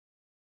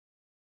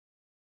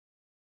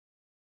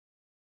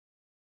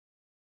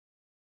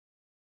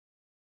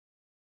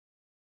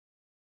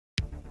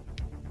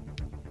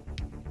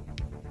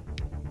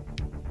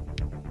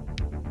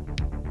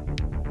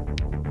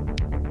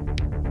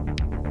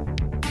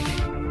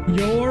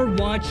You're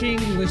watching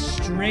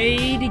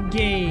Lestrade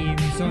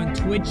Games on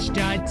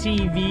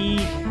twitch.tv,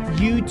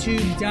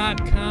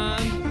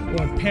 youtube.com,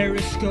 or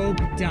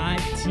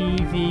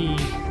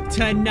periscope.tv.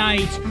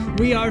 Tonight,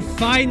 we are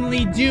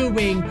finally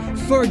doing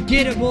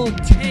Forgettable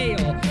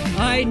Tale.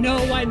 I know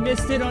I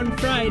missed it on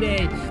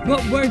Friday,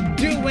 but we're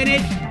doing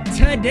it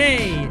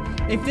today.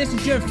 If this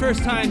is your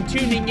first time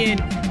tuning in,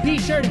 be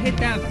sure to hit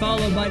that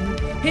follow button,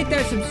 hit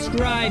that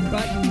subscribe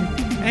button,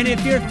 and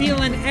if you're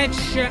feeling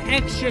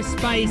extra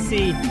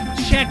spicy,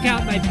 check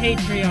out my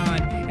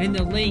Patreon and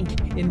the link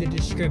in the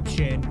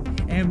description.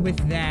 And with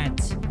that,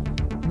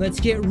 let's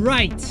get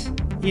right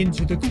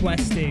into the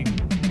questing.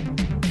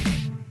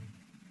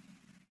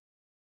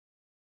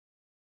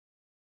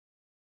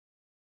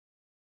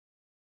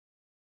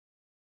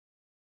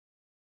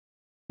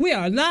 We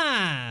are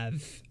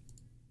live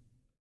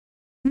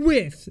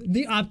with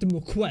the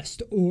optimal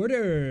quest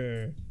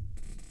order.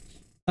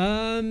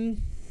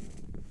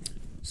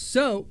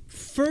 So,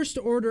 first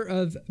order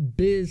of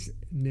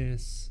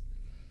business.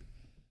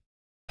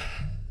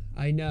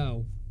 I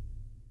know.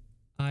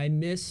 I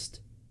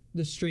missed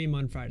the stream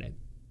on Friday.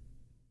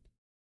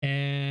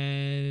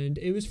 And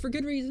it was for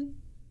good reason.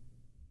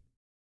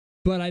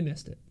 But I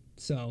missed it.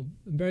 So,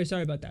 I'm very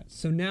sorry about that.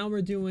 So now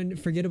we're doing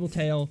Forgettable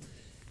Tale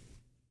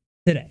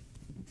today.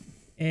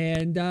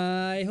 And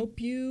I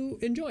hope you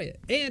enjoy it.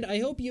 And I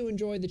hope you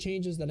enjoy the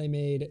changes that I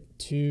made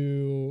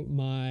to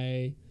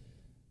my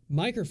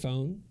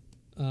microphone.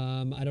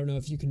 I don't know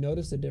if you can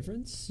notice the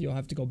difference. You'll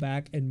have to go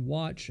back and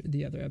watch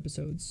the other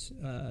episodes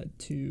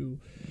to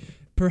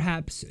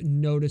perhaps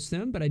notice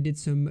them. But I did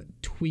some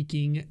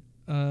tweaking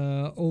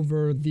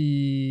over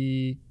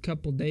the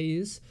couple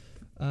days.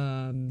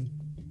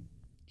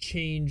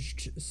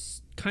 Changed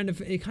it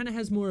kind of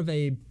has more of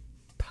a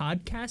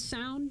podcast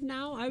sound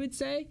now, I would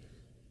say.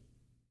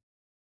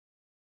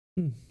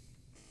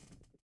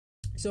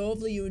 So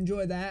hopefully you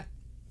enjoy that.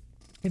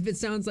 If it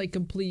sounds like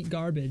complete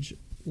garbage,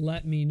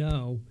 let me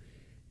know.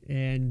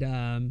 And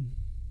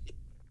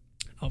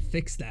I'll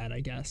fix that, I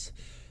guess.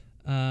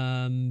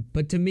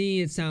 But to me,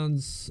 it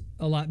sounds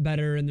a lot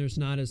better, and there's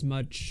not as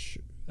much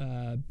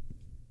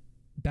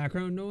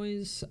background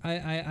noise.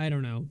 I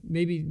don't know.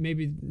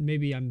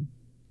 Maybe I'm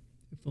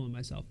fooling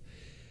myself.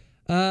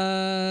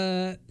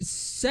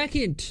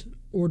 Second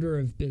order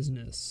of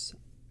business.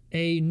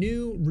 A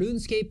new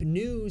RuneScape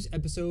news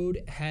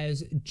episode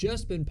has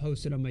just been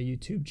posted on my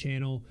YouTube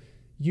channel,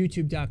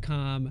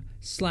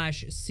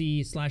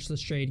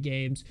 youtube.com/c/Lestrade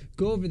Games.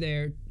 Go over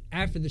there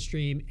after the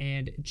stream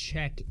and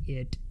check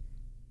it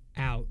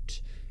out.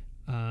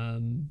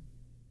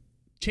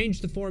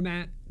 Change the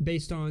format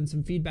based on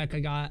some feedback I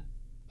got.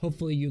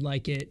 Hopefully you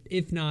like it.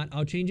 If not,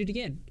 I'll change it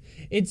again.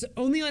 It's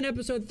only on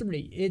episode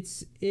 3.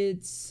 It's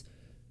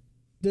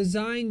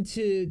designed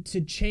to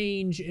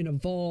change and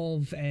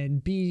evolve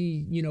and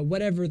be,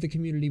 whatever the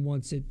community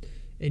wants it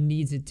and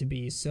needs it to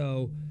be.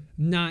 So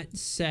not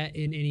set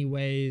in any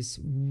ways,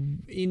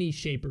 any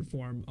shape or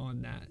form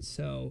on that.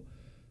 So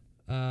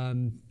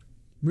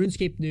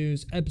RuneScape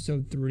News,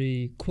 episode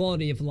 3,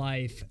 quality of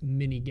life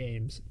mini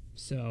games.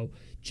 So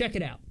check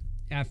it out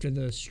after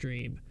the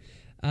stream.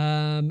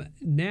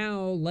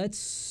 Now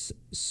let's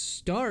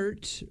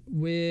start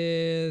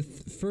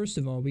with, first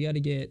of all, we got to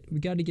get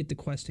the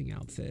questing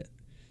outfit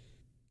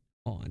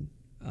on.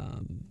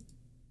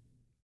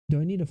 Do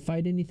I need to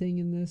fight anything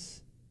in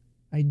this?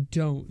 I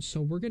don't.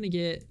 So we're gonna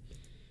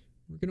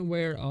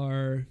wear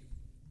our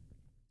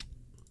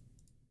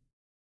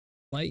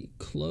light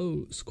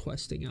clothes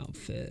questing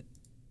outfit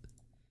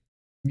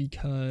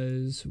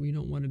because we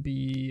don't want to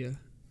be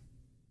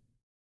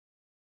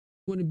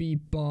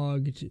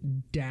bogged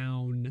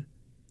down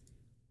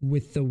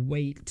with the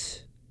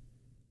weight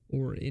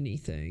or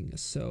anything.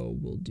 So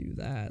we'll do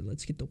that.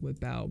 Let's get the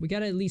whip out. We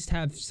gotta at least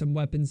have some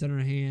weapons in our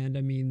hand.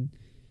 I mean,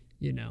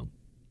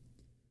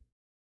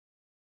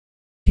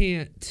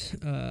 can't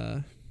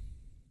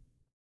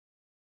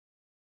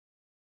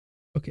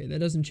okay, that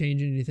doesn't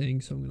change anything,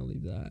 so I'm gonna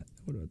leave that.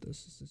 What about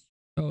this?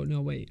 Oh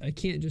no, wait, I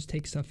can't just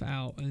take stuff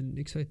out and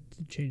expect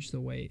to change the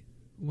weight.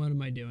 What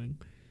am I doing?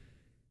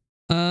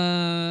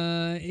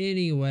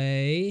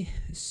 Anyway,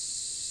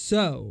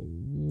 so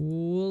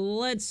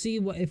let's see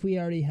if we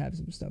already have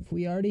some stuff.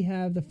 We already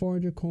have the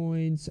 400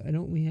 coins. I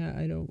don't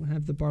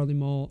have the barley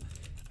malt.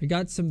 I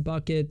got some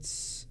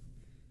buckets.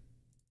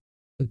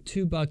 So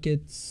 2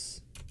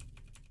 buckets.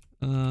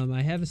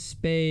 I have a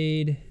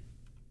spade.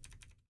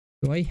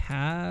 Do I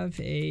have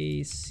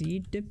a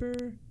seed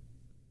dipper?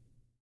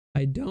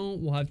 I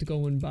don't. We'll have to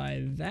go and buy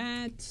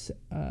that.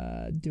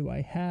 Do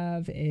I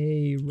have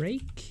a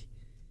rake?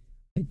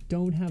 I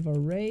don't have a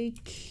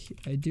rake.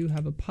 I do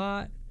have a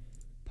pot.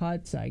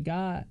 Pots I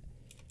got.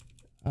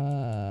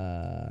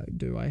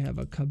 Do I have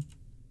a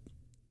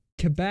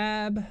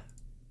kebab?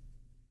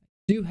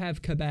 Do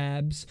have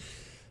kebabs.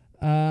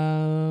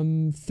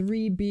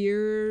 3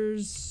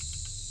 beers.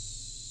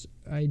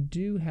 I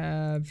do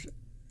have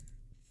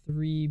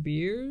 3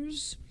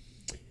 beers.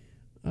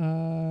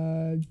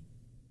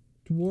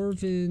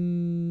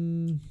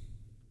 Dwarven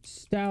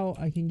stout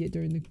I can get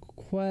during the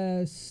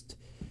quest.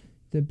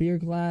 The beer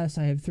glass,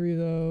 I have 3 of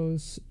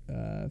those.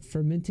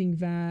 Fermenting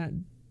vat,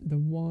 the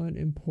one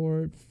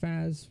import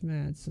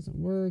Phasmats doesn't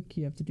work.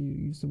 You have to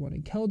use the one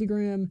in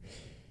Keldagrim.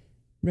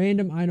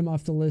 Random item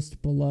off the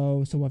list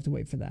below, so we'll have to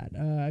wait for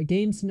that.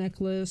 Games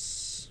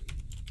necklace.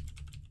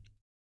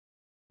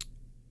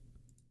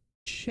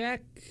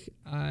 Check.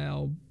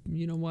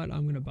 You know what?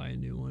 I'm gonna buy a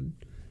new one.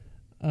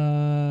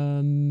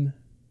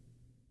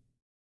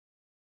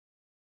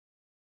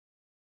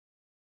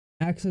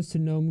 Access to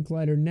Gnome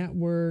Glider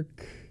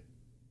Network.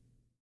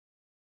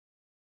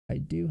 I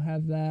do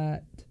have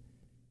that.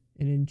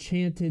 An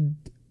enchanted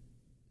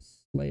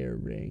Slayer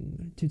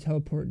ring to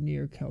teleport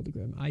near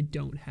Keldagrim. I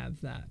don't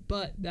have that,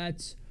 but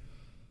that's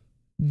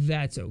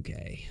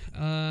okay.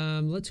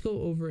 Let's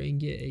go over and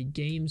get a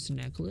games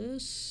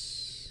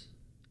necklace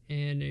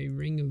and a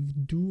ring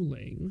of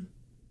dueling.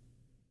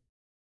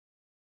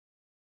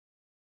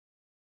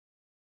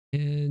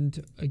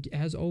 And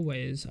as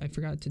always, I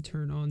forgot to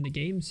turn on the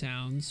game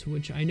sounds,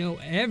 which I know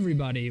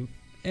everybody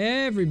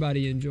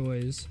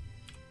enjoys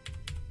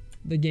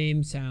the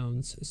game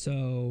sounds.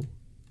 So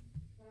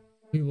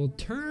we will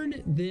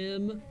turn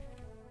them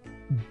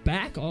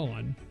back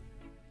on,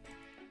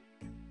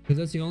 because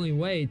that's the only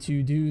way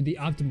to do the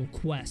optimal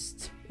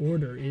quest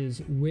order,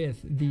 is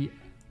with the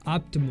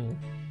optimal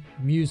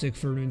music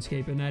for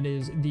RuneScape, and that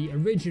is the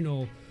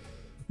original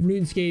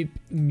RuneScape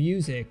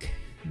music.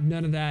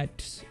 None of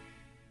that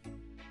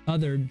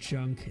other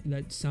junk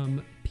that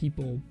some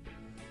people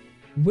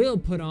will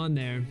put on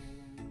there.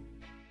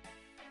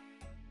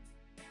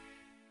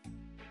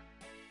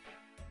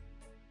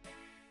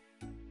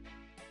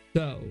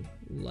 So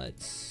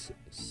let's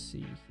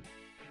see.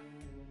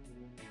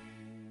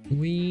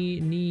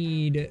 We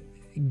need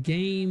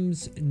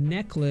games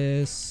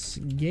necklace.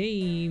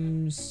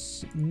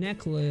 Games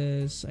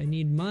necklace. I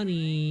need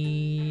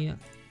money.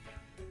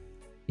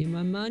 Need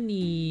my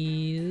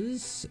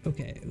monies.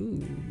 Okay.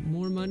 Ooh,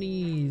 more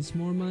monies.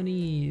 More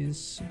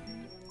monies.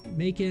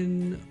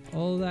 Making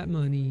all that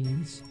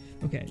monies.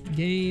 Okay.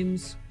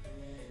 Games.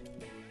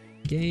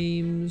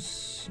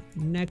 Games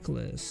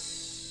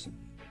necklace.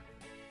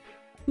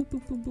 Boop,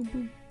 boop, boop, boop,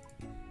 boop.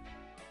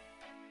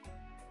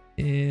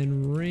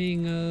 And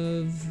ring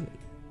of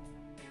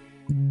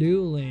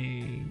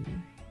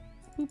dueling.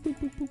 Boop, boop,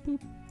 boop, boop, boop.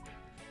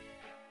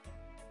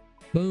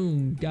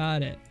 Boom,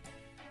 got it.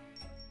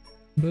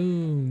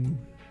 Boom,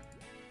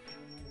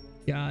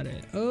 got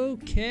it.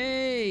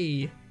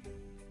 Okay,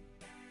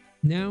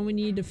 now we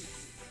need to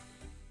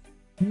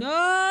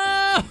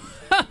no.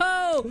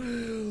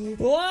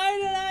 Why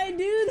did I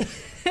do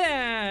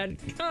that?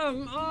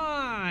 Come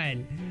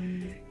on.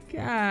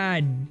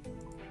 God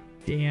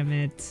damn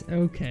it.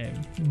 Okay.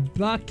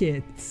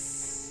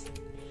 Buckets.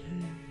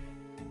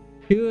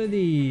 2 of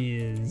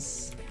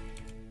these.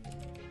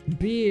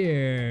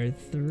 Beer.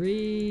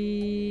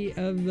 3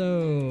 of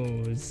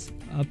those.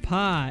 A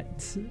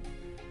pot.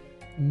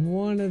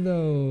 1 of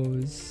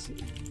those.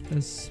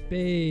 A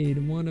spade.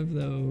 1 of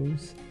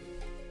those.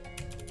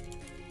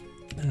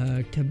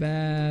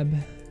 Kebab.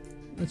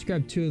 Let's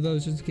grab 2 of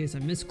those just in case I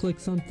misclick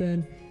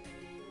something.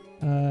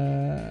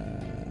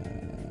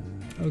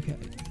 Okay,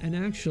 and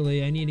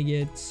actually I need to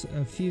get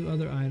a few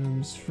other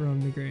items from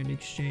the Grand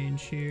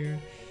Exchange here.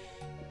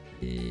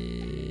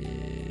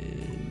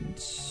 And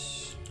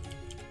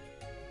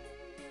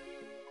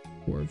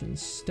Dwarven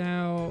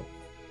Stout.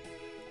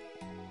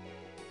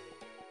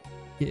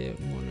 Get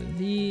 1 of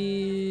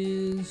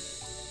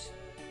these.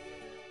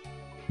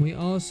 We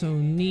also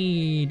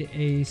need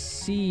a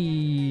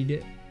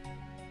seed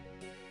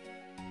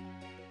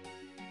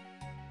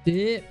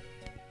dip.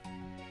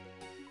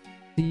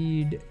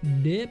 Seed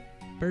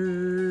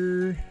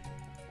dipper.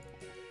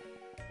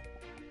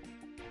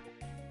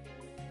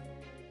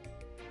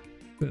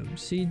 Boom,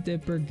 seed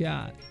dipper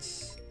got.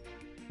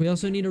 We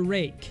also need a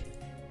rake.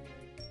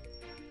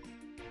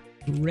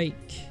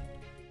 Rake.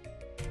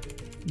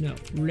 No,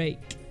 rake.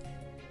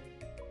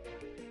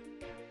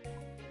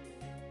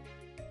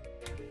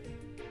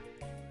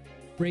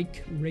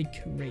 Rake,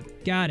 rake,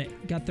 rake. Got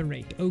it. Got the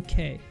rake.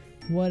 Okay.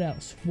 What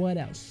else? What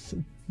else?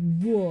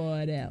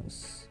 What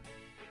else?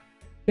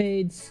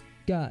 Spades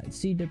got.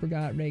 Seed dipper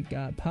got. Rake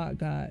got. Pot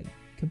got.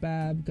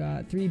 Kebab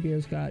got. 3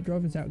 beers got.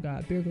 Dwarven stout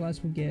got. Beer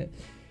glass will get.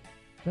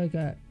 Got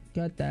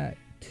that.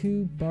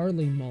 2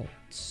 barley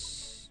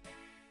malts.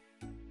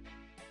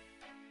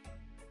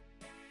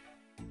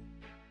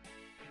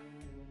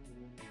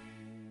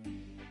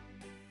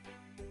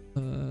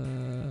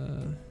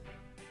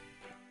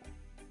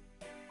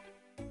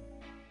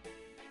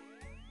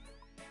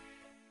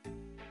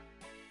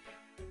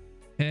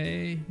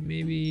 Okay,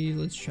 maybe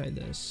let's try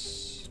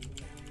this.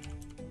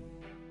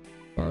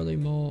 Barley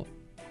malt.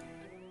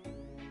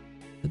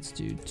 Let's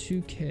do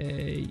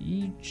 2K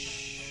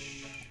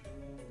each.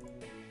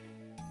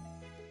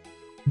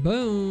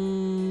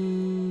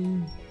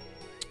 Boom.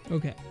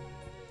 Okay.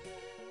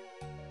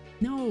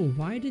 No,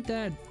 why did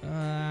that?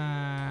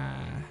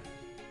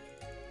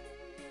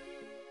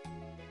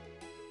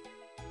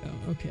 Oh,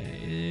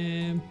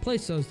 okay, and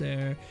place those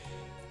there.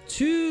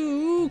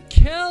 To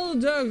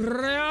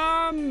Keldagrim.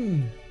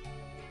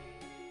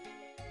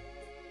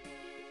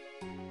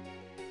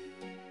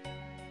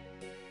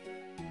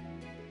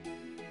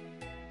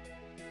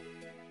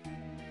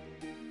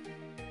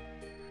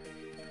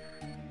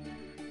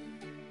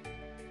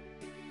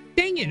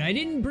 dang it, I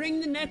didn't bring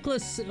the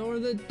necklace or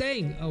the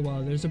thing. Oh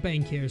well, there's a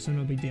bank here, so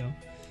no big deal.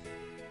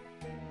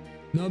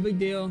 No big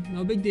deal,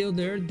 no big deal.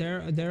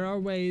 There are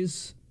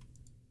ways.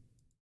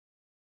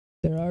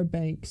 There are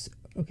banks.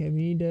 Okay,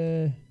 we need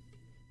to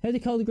head to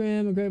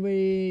Keldagrim. A great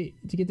way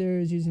to get there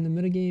is using the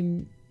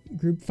metagame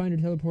group finder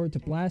teleport to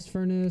Blast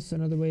Furnace.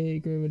 Another way, a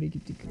great way to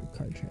get to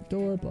card trap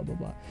door, blah blah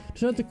blah. To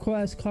start the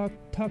quest,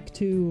 talk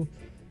to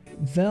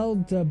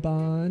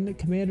Veldaban,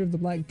 commander of the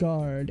Black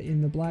Guard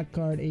in the Black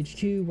Guard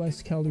HQ,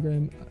 West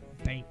Keldagrim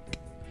Bank.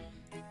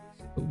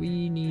 So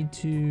we need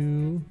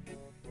to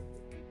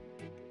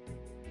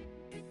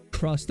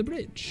cross the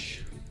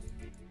bridge.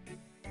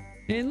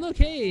 And look,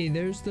 hey,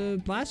 there's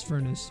the Blast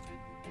Furnace,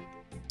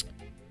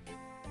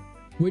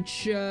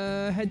 which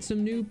had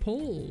some new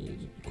poll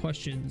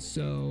questions,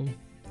 so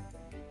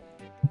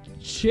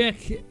check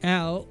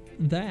out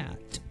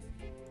that.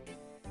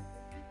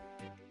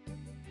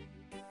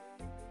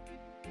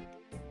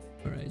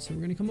 Alright, so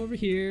we're gonna come over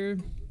here.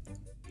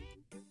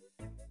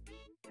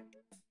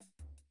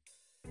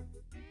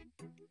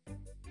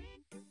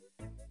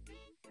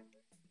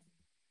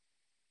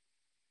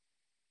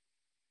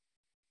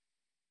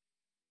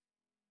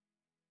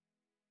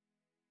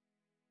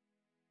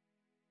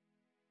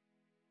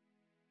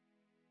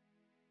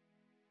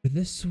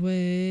 This way.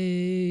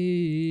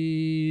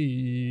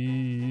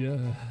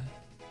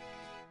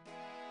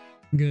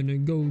 Gonna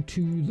go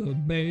to the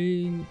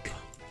bank.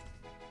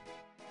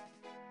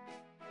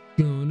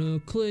 Gonna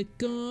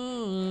click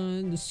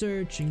on the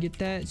search and get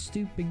that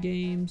stupid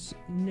games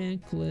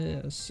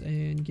necklace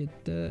and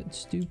get that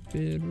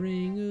stupid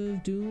ring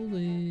of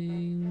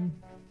dueling.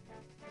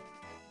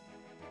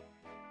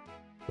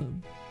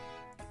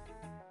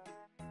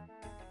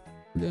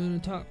 We're gonna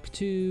talk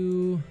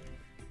to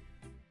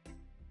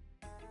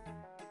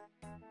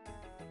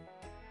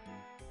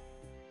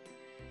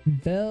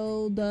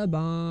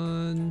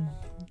Veldaban.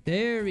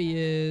 There he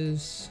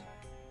is.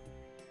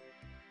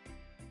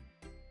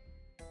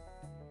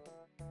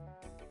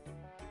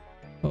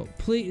 Oh,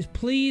 please,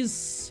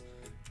 please,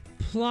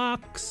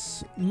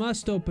 Plox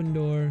must open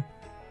door.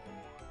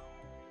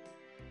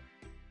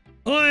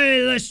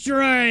 Oi,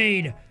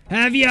 Lestrade!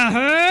 Have you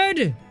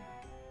heard?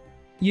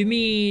 You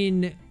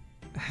mean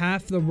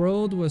half the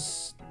world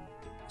has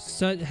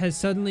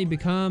suddenly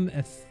become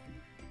a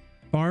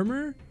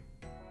farmer?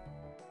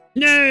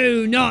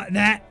 No, not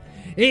that.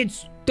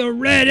 It's the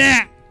Red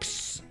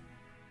Axe.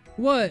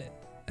 What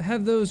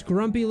have those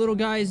grumpy little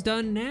guys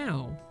done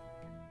now?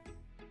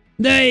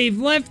 They've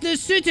left the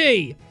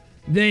city!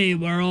 They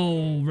were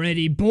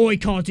already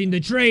boycotting the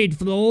trade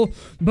floor,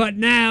 but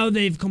now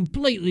they've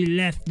completely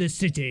left the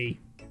city.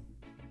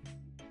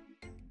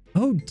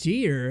 Oh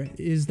dear,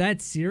 is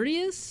that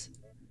serious?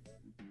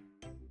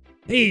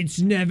 It's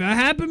never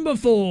happened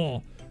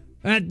before.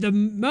 At the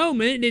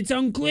moment, it's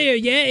unclear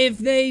yet if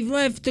they've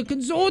left the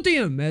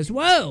consortium as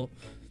well.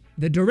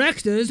 The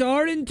directors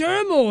are in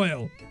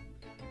turmoil.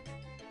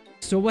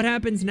 So what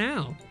happens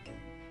now?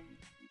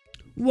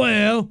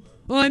 Well,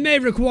 I may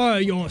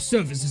require your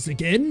services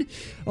again.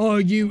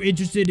 Are you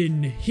interested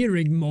in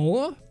hearing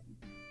more?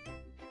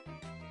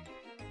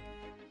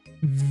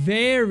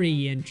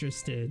 Very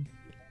interested.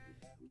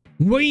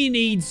 We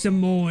need some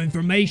more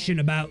information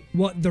about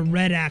what the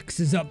Red Axe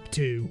is up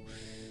to.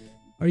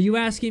 Are you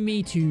asking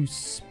me to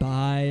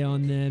spy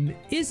on them?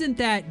 Isn't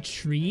that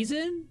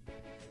treason?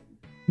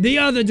 The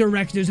other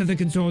directors of the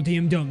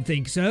consortium don't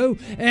think so,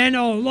 and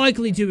are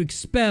likely to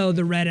expel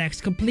the Red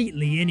Axe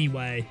completely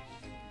anyway.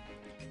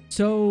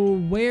 So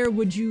where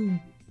would you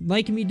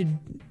like me to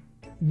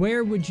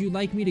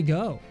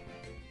go?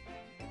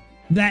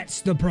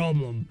 That's the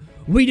problem.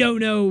 We don't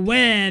know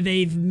where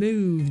they've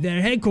moved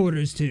their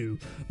headquarters to,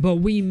 but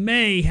we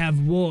may have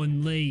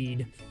one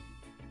lead.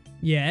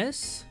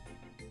 Yes?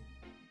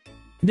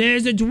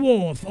 There's a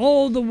dwarf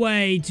all the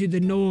way to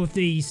the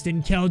northeast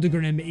in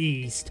Keldagrim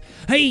East.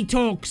 He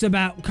talks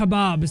about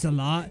kebabs a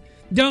lot.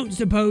 Don't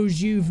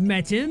suppose you've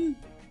met him?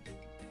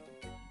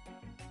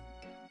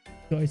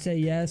 So I say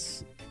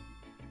yes.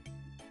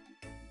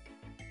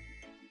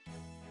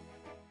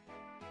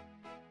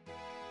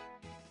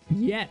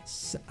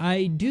 Yes,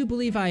 I do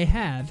believe I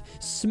have.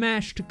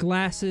 Smashed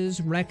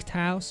glasses, wrecked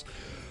house,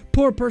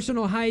 poor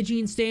personal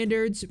hygiene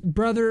standards,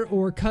 brother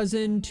or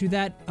cousin to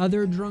that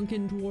other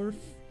drunken dwarf.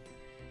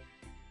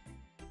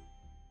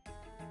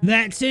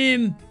 That's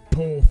him,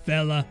 poor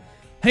fella.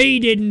 He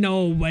didn't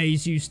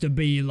always used to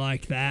be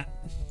like that.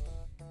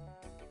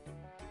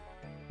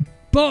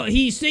 But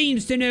he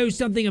seems to know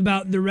something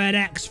about the Red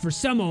Axe for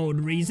some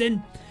odd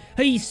reason.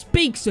 He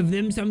speaks of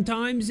them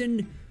sometimes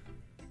in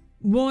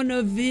one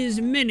of his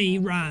many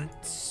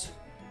rants.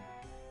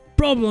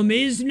 Problem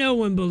is, no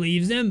one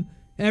believes him.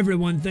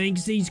 Everyone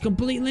thinks he's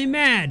completely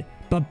mad,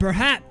 but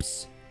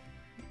perhaps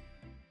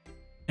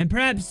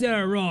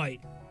they're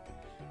right.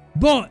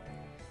 But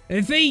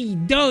if he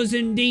does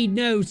indeed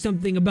know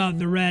something about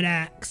the Red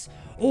Axe,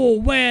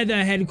 or where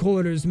their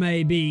headquarters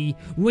may be,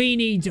 we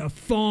need to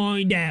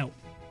find out.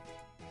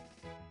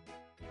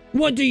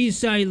 What do you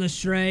say,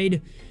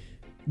 Lestrade?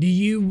 Do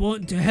you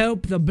want to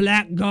help the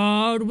Black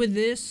Guard with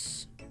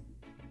this?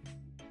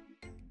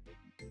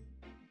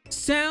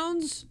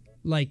 Sounds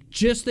like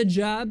just the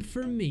job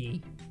for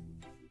me.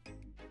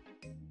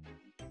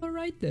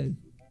 Alright then.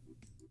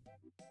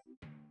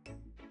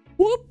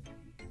 Whoop!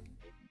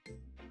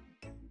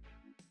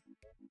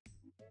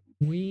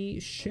 We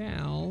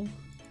shall...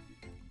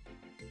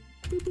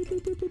 Boop, boop,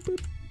 boop, boop, boop,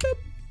 boop, boop.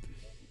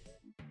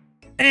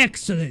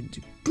 Excellent!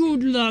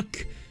 Good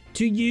luck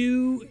to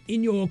you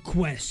in your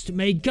quest.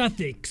 May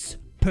Guthix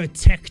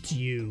protect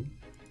you.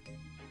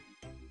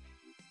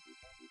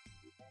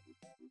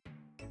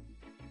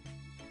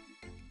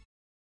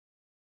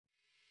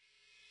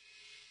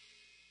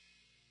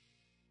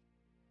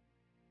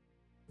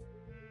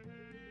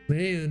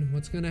 Man,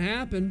 what's gonna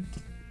happen?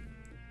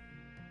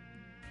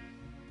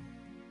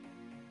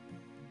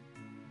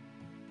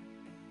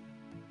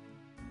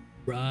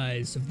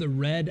 Rise of the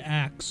Red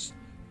Axe,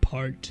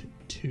 Part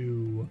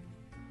 2.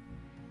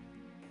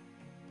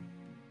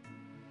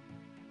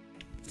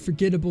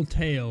 Forgettable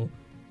Tale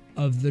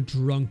of the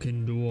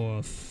Drunken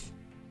Dwarf.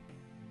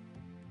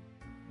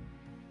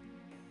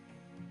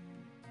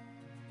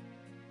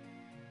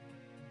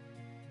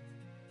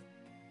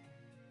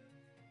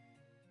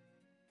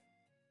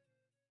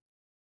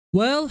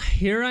 Well,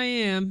 here I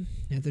am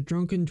at the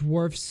Drunken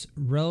Dwarf's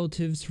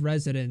relative's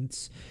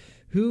residence,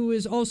 who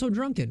is also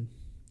drunken.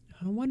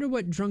 I wonder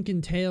what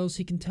drunken tales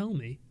he can tell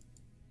me.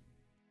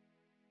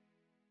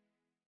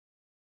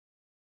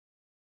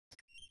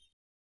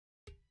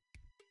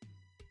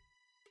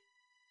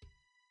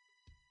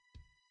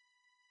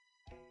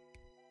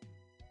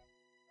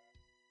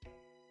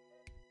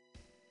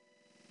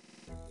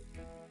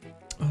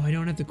 Oh, I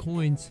don't have the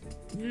coins.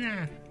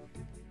 Nah.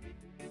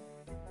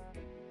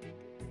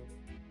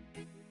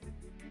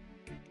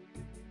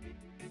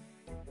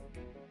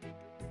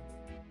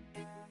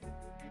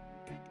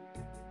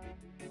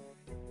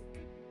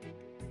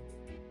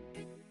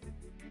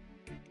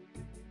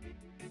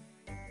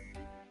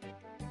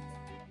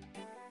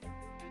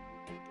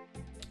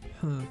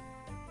 Huh.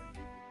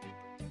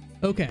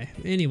 Okay,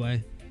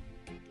 anyway.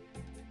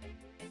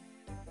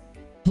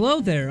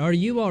 Hello there, are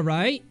you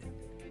alright?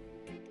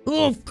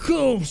 Of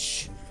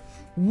course!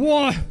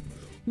 Why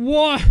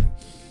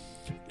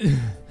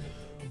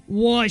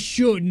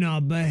shouldn't I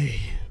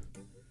be?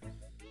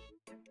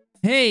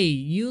 Hey,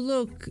 you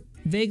look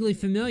vaguely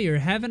familiar.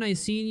 Haven't I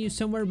seen you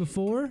somewhere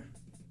before?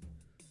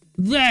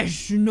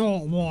 That's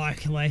not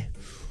likely.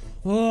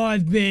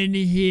 I've been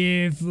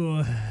here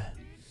for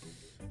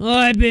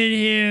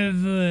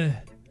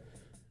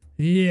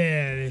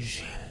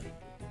years.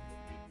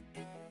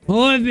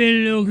 I've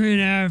been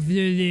looking after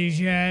this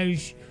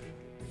house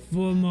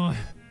for my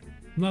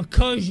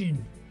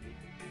cousin.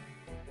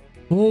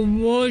 Or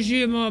was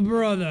it my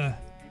brother?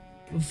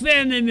 A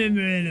family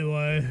member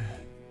anyway.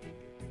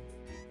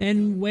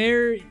 And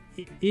where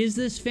is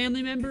this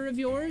family member of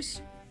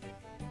yours?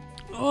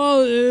 All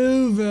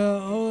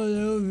over.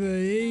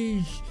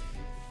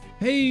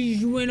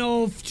 He's went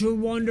off to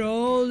wander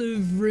all of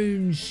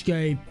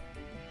RuneScape.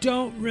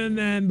 Don't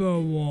remember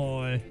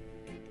why.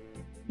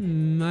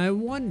 I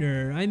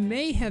wonder. I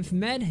may have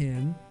met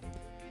him.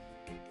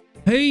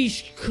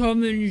 He's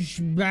coming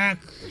back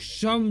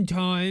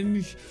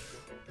sometimes.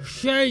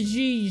 Says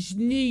he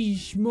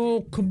needs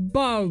more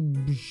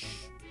kebabs.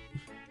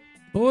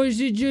 Or is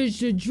it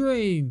just a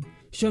dream?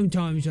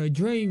 Sometimes I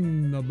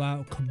dream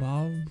about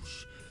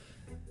kebabs.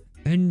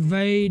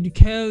 Invade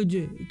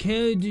Keldagrim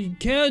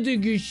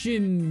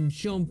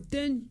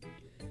something.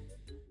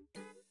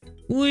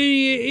 When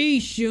you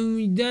eat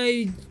them,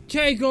 they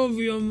take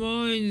over your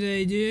mind,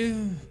 they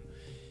do.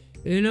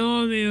 An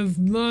army of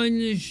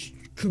mindless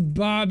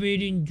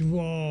kebab-eating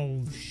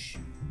dwarves.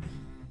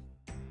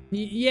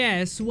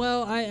 Yes,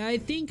 well, I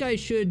think I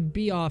should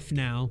be off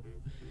now.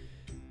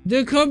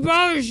 The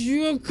kebabs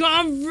will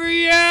come for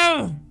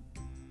you!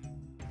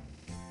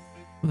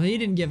 Well, he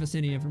didn't give us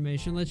any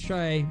information. Let's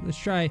try.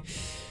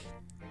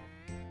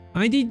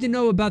 I need to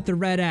know about the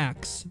Red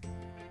Axe.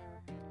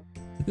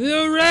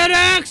 The Red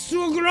Axe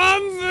will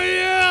come for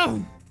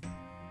you!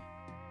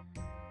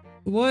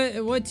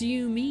 What do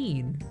you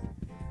mean?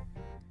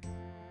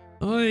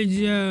 I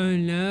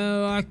don't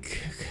know. I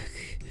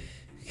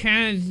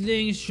can't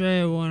think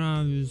straight when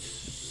I'm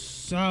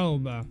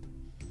sober.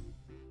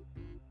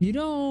 You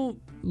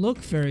don't look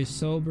very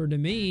sober to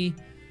me.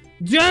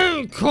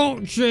 Don't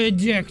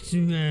contradict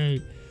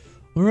me,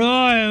 or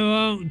I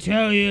won't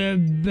tell you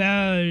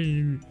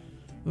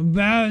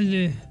about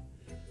it.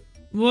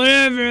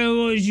 Whatever it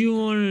was you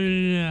wanted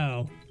to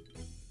know.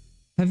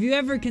 Have you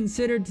ever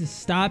considered to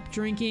stop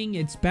drinking?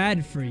 It's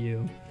bad for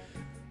you.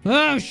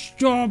 I'll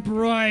stop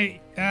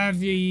right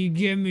after you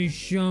give me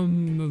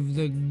some of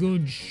the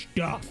good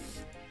stuff.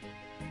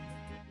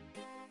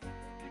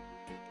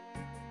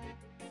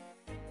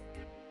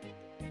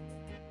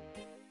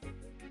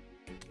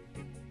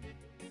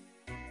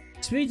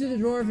 Speak to the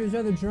dwarf who's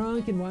rather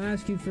drunk and will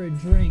ask you for a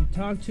drink.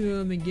 Talk to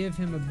him and give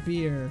him a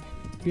beer.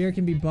 Beer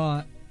can be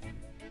bought.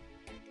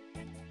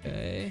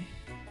 Okay.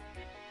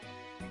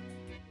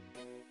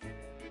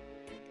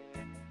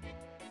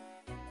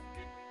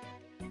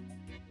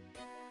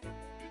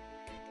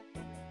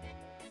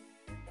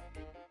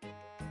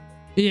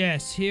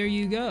 Yes, here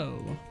you go.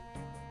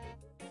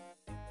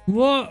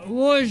 What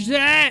was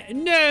that?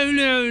 No,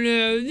 no,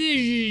 no. This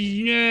is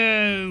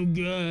no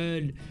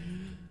good.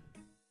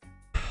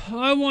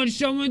 I want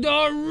some of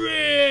the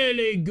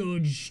really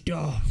good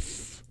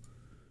stuff.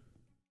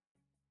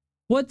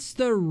 What's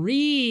the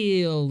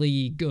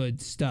really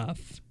good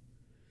stuff?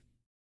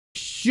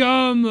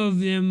 Some of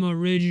them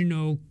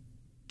original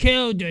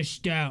Keldagrim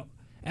stout.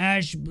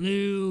 Ash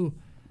blue,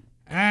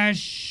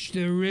 ash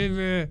the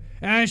river,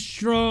 ash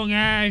strong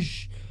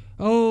ash,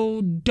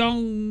 old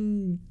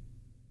Duncan's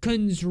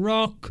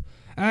rock,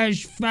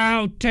 as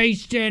foul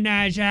tasting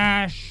as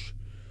ash.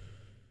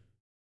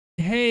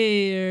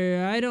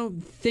 Hey, I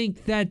don't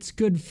think that's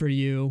good for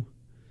you.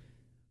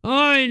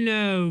 I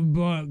know,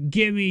 but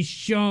give me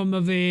some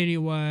of it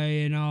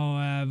anyway, and I'll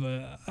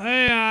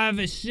have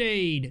a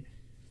seed.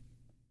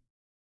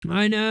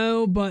 I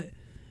know, but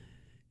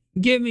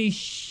give me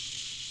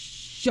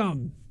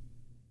some.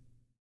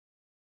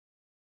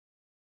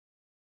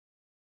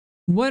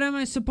 What am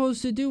I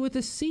supposed to do with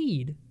a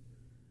seed?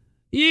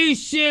 You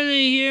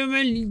silly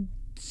human!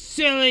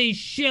 Silly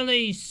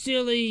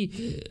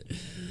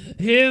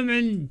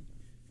human!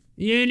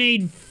 You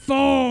need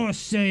 4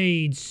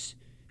 seeds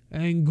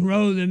and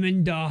grow them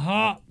into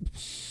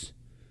hops.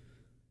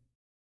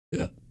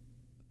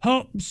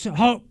 Hops.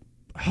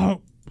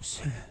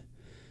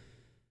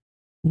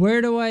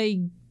 Where do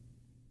I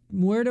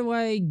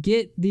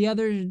get the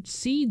other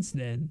seeds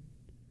then?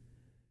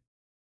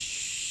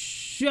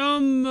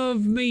 Some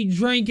of me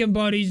drinking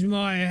buddies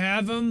might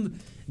have them.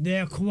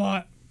 They're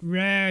quite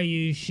rare,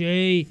 you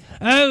see.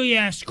 Oh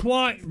yes,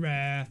 quite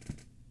rare.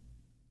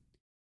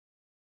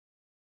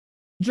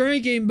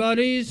 Drinking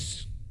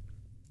buddies.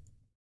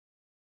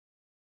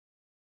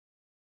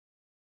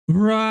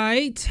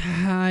 Right.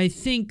 I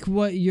think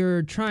what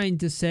you're trying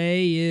to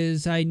say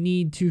is I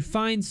need to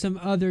find some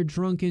other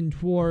drunken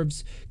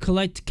dwarves,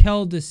 collect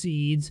Kelda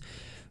seeds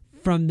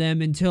from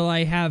them until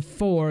I have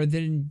 4,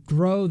 then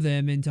grow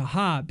them into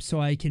hops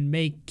so I can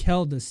make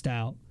Kelda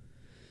stout.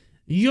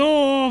 You're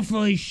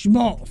awfully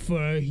smart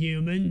for a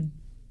human.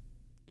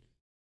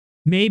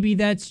 Maybe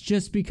that's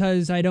just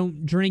because I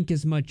don't drink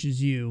as much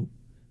as you.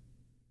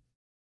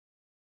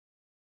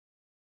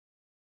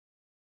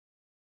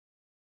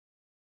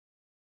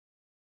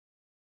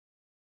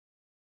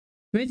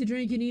 To make the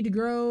drink, you need to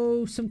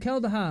grow some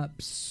Kelda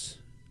hops.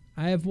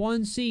 I have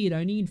 1 seed.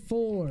 I need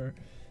 4.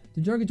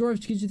 The Drunken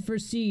Dwarf gives you the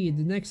first seed.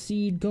 The next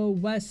seed, go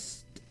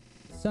west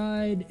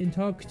side and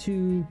talk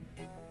to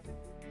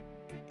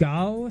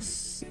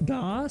Goss?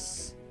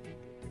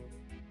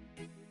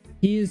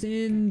 He is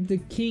in the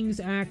King's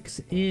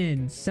Axe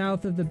Inn,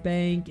 south of the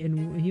bank,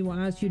 and he will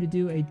ask you to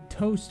do a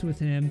toast with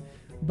him.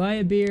 Buy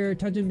a beer,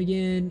 touch him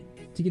again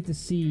to get the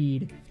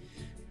seed.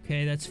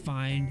 Okay, that's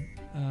fine.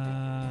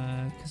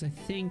 Because I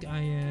think I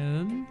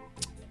am...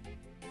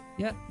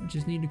 Yep,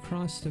 just need to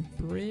cross the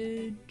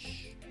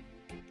bridge.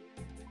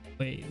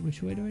 Wait,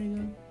 which way do I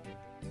go?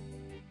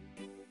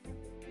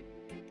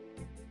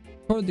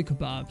 Toward the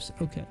kebabs,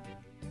 okay.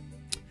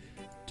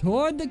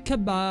 Toward the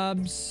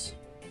kebabs.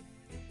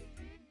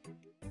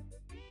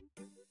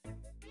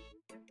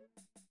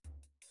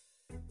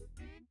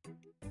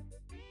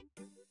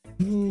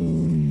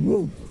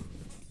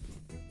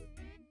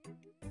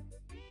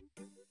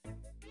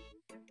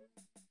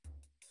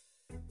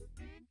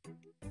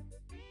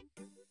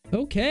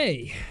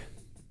 Okay.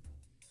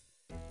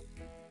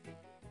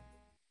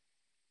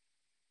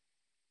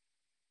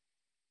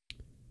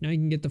 Now you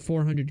can get the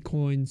 400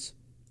 coins.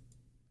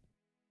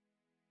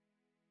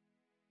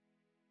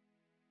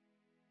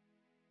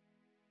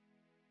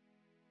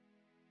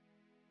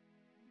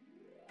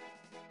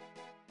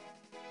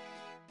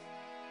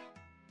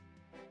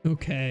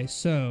 Okay,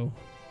 so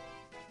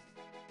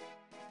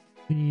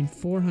we need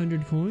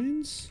 400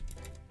 coins.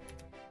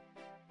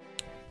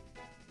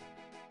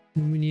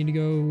 And we need to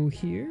go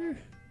here.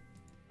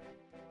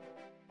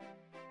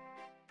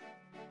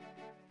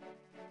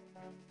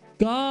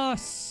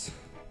 Goss!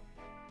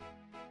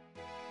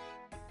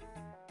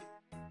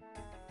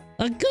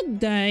 A good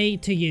day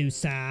to you,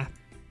 sir.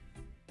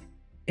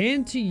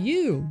 And to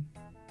you.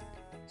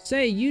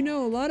 Say, you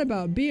know a lot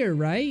about beer,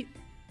 right?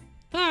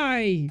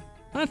 Aye,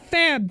 a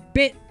fair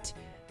bit.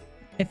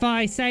 If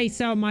I say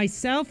so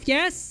myself,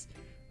 yes?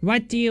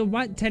 What do you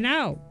want to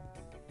know?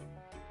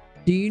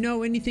 Do you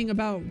know anything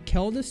about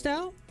Kelda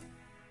stout?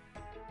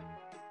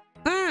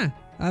 Ah,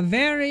 a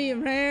very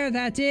rare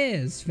that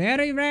is.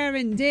 Very rare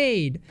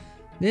indeed.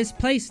 This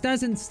place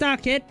doesn't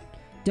stock it.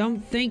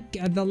 Don't think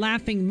the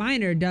Laughing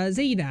Miner does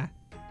either.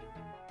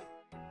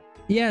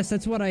 Yes,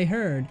 that's what I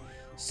heard.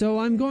 So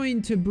I'm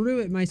going to brew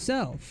it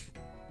myself.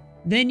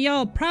 Then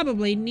you'll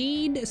probably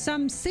need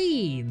some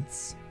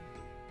seeds.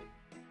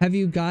 Have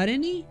you got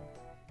any?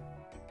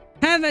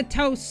 Have a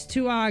toast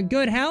to our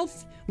good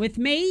health with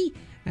me,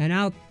 and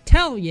I'll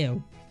tell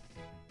you.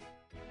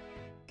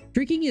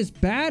 Drinking is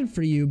bad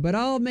for you, but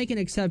I'll make an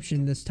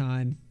exception this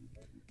time.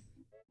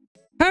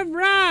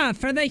 Hurrah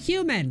for the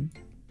human!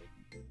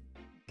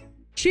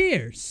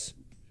 Cheers!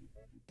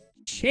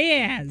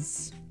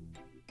 Cheers!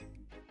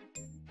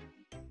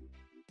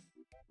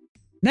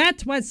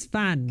 That was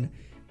fun.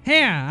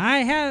 Here, I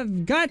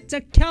have got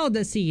a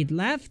Kelda seed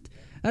left.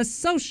 A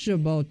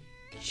sociable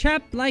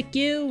chap like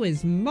you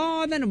is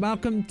more than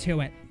welcome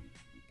to it.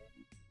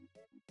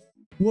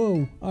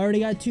 Whoa, I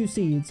already got 2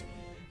 seeds.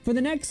 For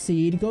the next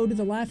seed, go to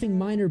the Laughing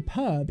Miner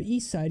pub,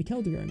 east side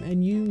Keldagrim,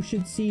 and you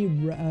should see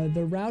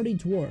the Rowdy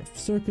Dwarf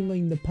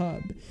circling the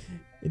pub.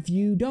 If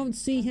you don't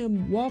see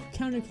him, walk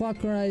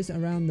counterclockwise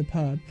around the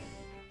pub.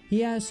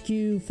 He asks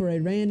you for a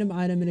random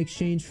item in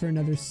exchange for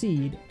another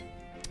seed.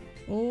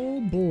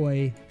 Oh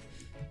boy.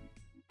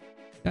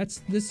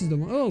 This is the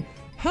one.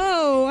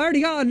 Oh, I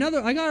already got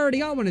another. I already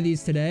got one of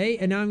these today,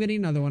 and now I'm getting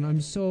another one. I'm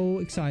so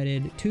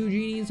excited. 2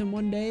 genies in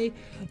one day.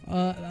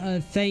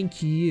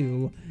 Thank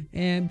you.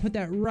 And put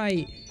that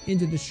right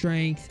into the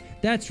strength.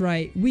 That's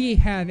right. We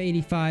have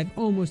 85,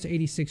 almost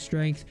 86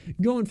 strength.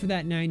 Going for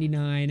that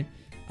 99.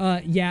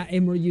 Yeah,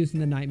 and we're using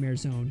the Nightmare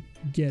Zone.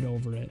 Get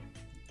over it.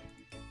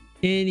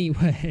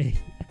 Anyway,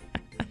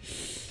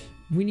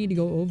 we need to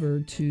go over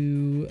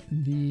to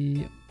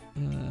the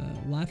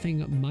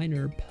Laughing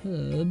Miner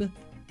pub,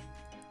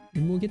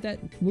 and we'll get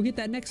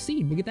that next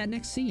seed. We'll get that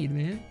next seed,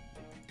 man.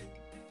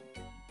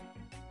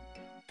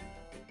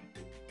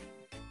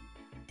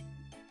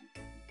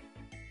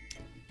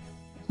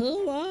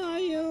 Who are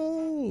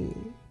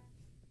you?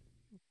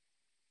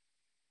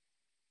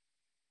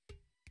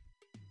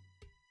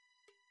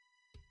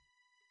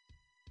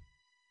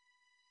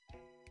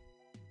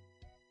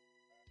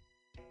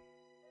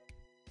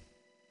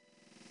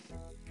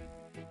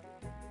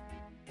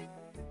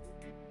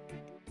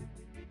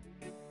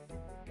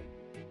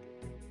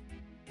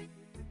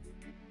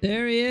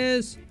 There he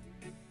is.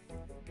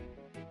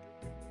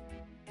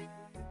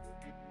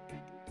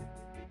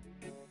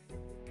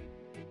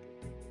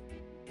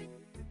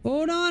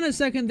 Hold on a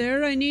second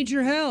there. I need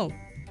your help.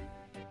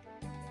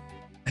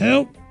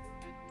 Help?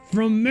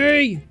 From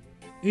me?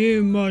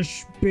 You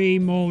must be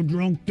more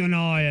drunk than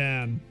I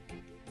am.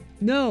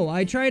 No,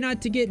 I try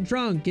not to get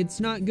drunk.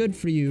 It's not good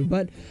for you,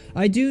 but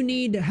I do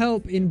need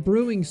help in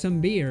brewing some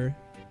beer.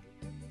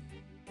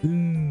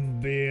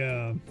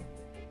 Beer.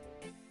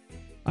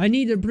 I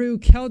need to brew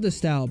Kelda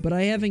Stout, but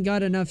I haven't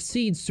got enough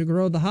seeds to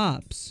grow the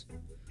hops.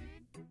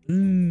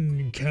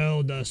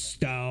 Kelda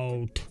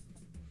Stout.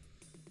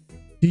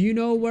 Do you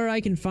know where I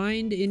can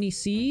find any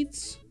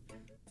seeds?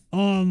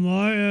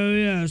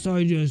 Yes,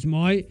 I just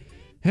might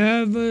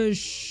have a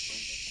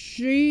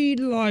seed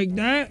like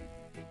that.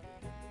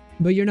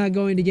 But you're not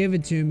going to give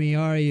it to me,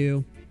 are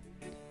you?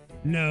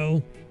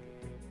 No.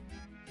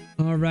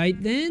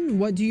 Alright then,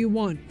 what do you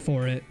want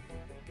for it?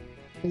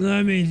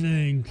 Let me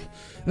think.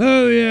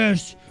 Oh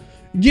yes,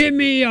 give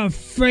me a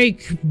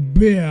fake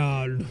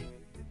beard.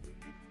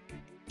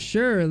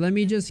 Sure, let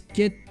me just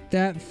get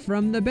that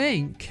from the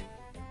bank.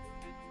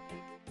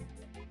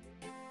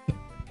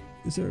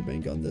 Is there a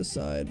bank on this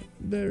side?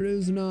 There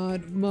is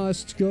not.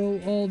 Must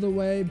go all the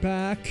way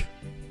back.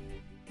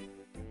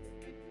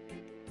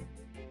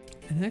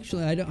 And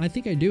actually, I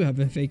think I do have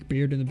a fake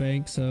beard in the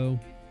bank, so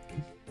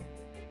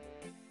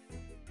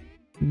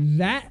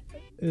that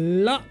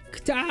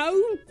lucked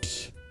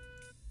out.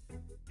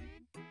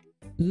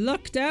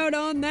 Lucked out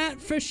on that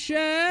for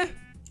sure.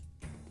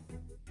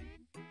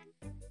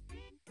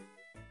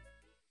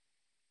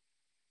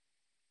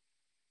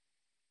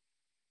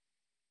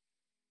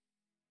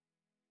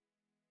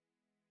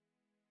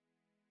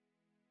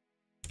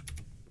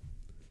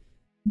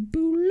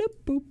 Boop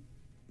boop.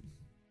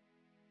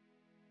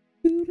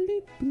 Boop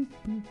boop boop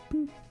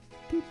boop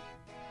boop.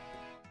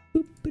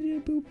 Boop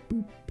boop boop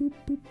boop boop boop boop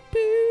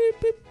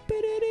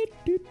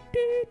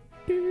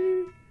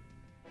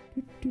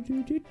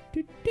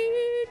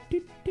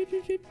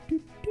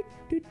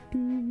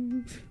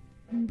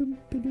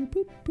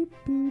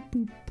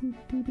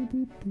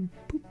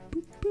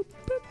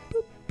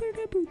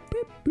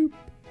boop.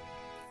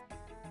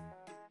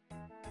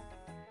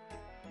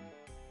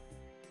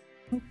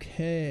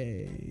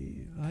 Okay,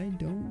 I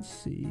don't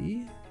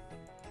see.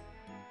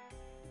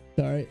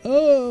 Sorry.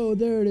 Oh,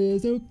 there it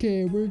is.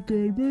 Okay, we're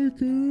good. We're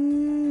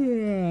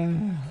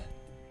good.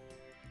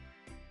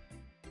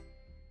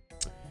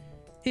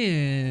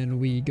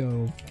 And we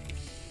go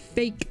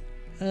fake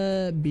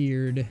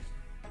beard.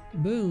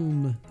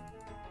 Boom.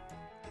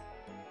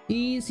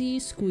 Easy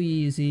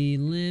squeezy,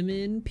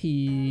 lemon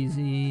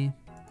peasy.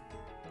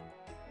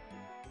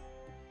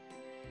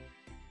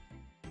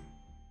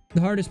 The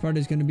hardest part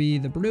is going to be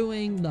the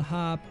brewing, the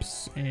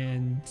hops,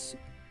 and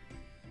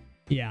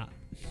yeah.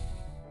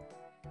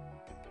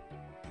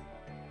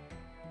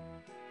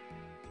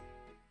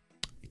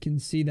 I can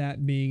see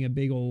that being a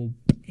big old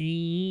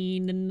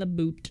pain in the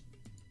boot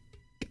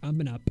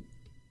coming up.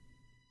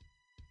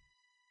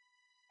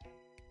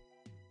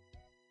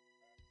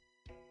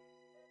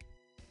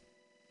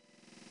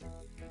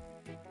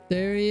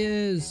 There he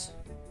is.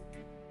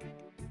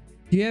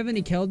 Do you have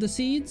any Kelda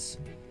seeds?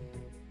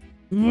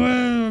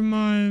 Well,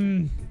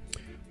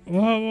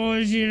 what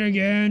was it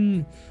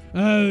again?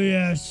 Oh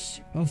yes,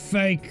 a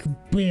fake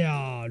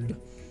beard.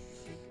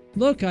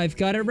 Look, I've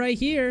got it right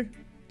here.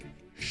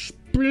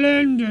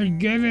 Splendid,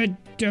 give it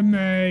to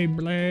me,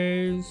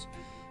 please.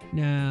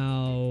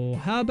 Now,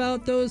 how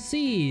about those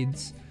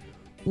seeds?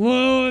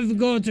 Well, I've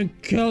got a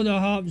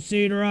Keldagrim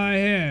seed right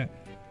here.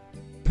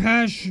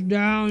 Passed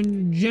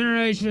down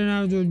generation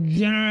after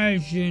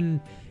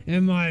generation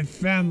in my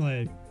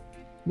family.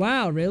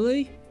 Wow,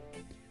 really?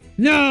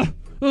 No,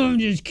 I'm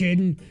just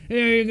kidding.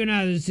 Here, you can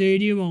have the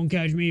seed. You won't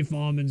catch me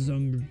farming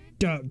some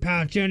dirt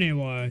patch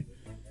anyway.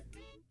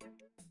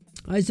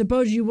 I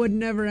suppose you would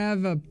never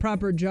have a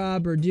proper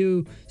job or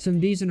do some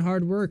decent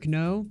hard work,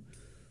 no?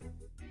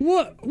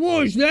 What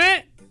was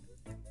that?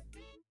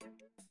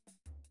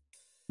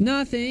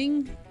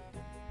 Nothing.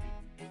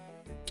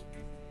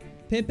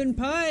 Pip and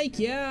Pike,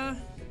 yeah.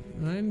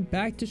 I'm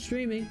back to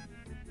streaming.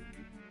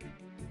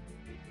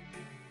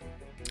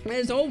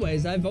 As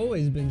always, I've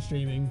always been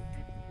streaming.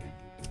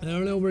 I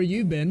don't know where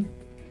you've been.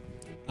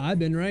 I've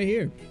been right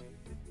here.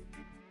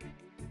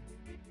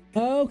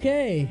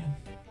 Okay.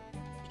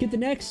 To get the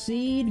next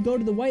seed, go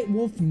to the White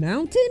Wolf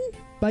Mountain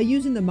by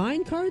using the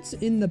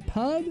minecarts in the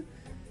pub.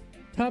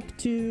 Talk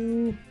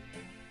to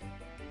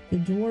the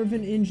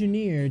Dwarven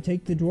Engineer.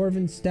 Take the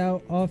Dwarven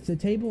Stout off the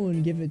table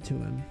and give it to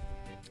him.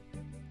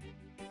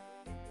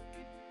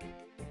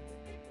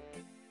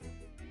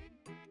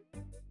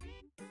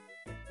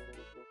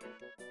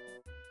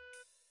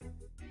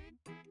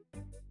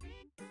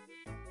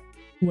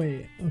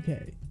 Wait,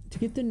 okay. To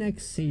get the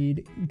next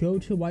seed, go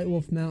to White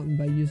Wolf Mountain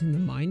by using the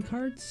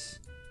minecarts?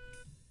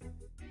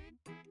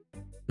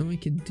 No, I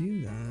could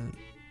do that.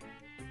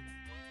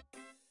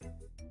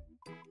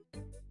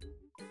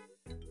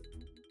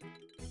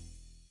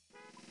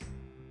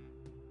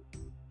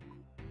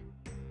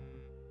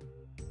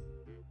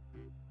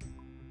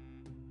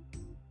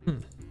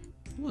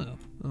 Well,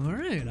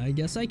 alright, I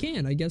guess I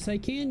can. I guess I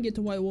can get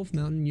to White Wolf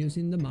Mountain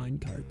using the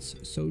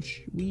minecarts. So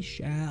we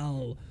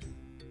shall.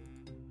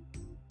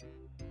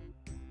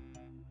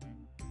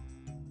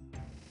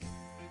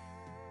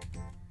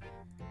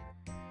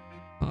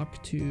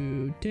 Talk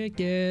to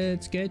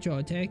tickets. Get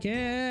your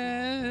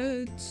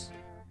tickets.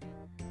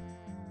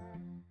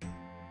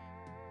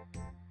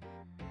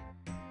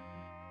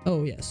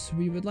 Oh yes,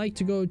 we would like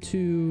to go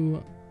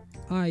to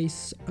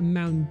Ice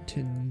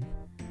Mountain.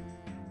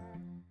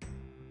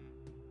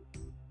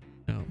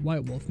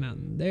 White Wolf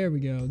Mountain. There we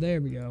go. There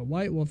we go.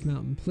 White Wolf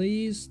Mountain,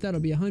 please. That'll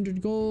be 100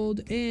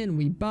 gold, and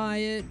we buy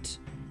it.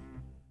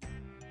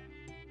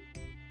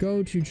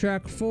 Go to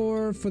track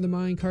 4 for the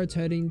minecarts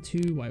heading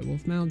to White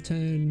Wolf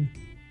Mountain.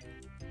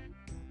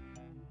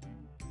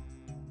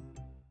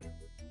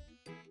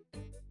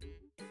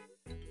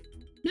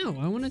 No,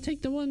 I want to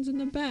take the ones in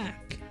the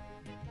back.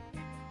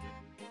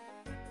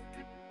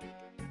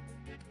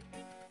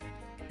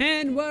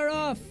 And we're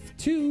off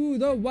to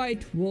the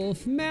White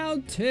Wolf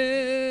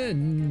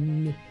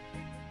Mountain.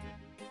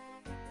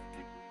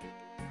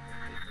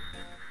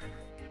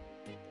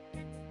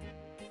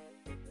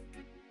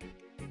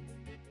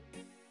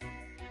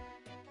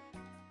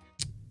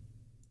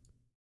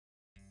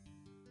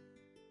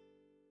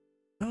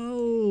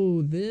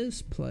 Oh,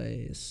 this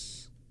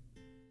place.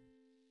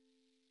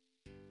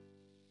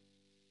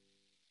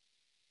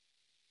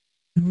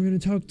 And we're gonna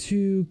talk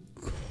to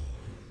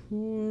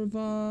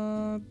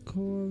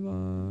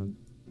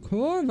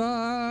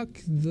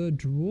Korvac, the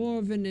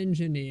Dwarven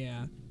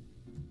Engineer.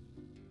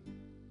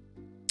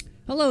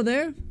 Hello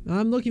there.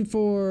 I'm looking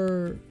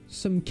for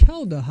some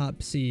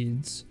Keldagrim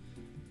seeds.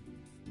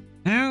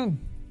 Oh,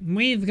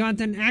 we've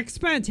got an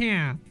expert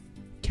here.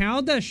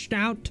 Kelda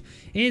Stout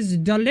is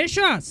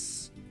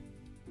delicious.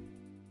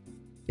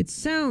 It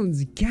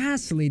sounds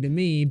ghastly to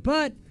me,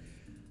 but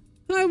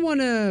I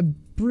want to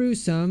brew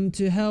some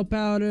to help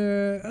out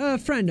a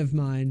friend of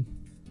mine.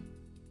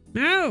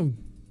 Oh,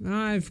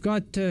 I've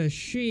got a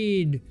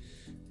seed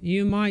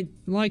you might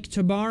like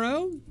to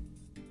borrow.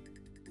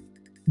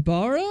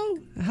 Borrow?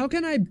 How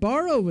can I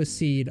borrow a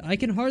seed? I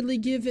can hardly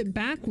give it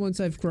back once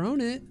I've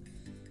grown it.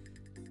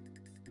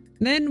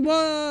 Then,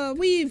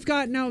 we've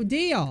got no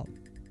deal.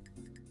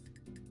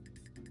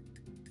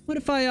 What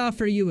if I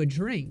offer you a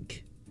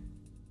drink?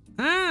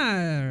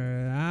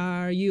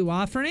 Ah, are you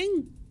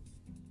offering?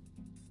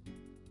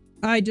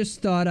 I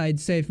just thought I'd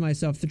save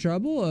myself the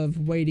trouble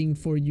of waiting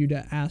for you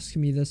to ask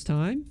me this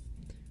time.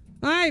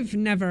 I've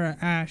never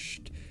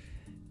asked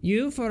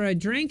you for a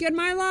drink in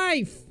my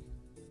life.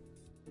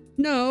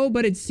 No,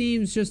 but it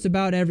seems just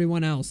about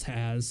everyone else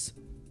has.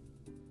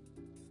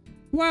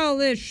 Well,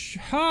 it's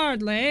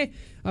hardly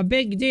a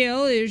big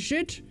deal, is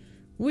it?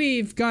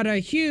 We've got a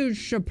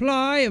huge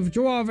supply of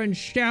Dwarven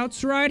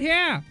Stouts right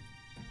here.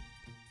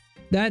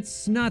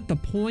 That's not the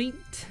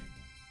point.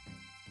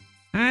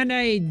 And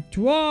a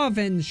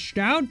Dwarven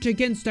Stout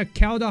against a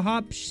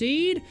Keldagrim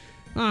seed?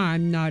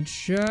 I'm not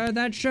sure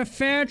that's a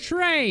fair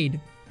trade.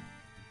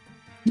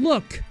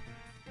 Look.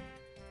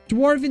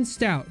 Dwarven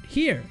Stout,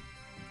 here.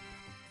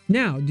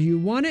 Now, do you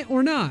want it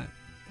or not?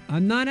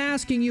 I'm not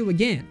asking you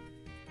again.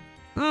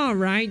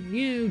 Alright,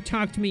 you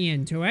talked me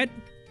into it.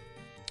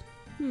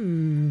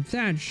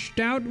 That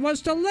stout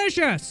was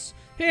delicious.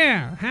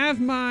 Here,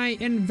 have my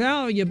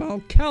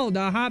invaluable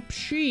Keldagrim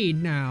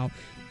seed now.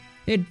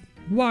 It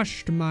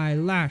washed my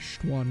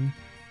last one.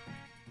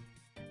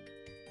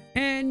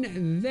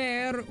 And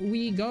there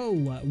we go.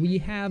 We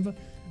have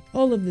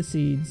all of the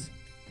seeds.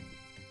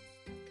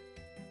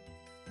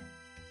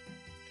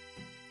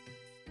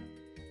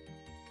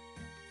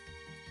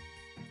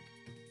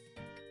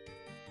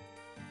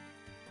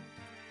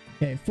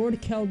 Okay, 4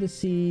 Kelda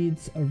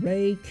seeds, a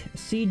rake, a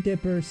seed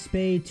dipper,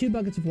 spade, 2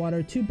 buckets of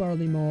water, 2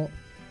 barley malt,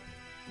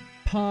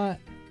 pot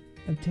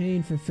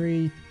obtained for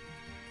free,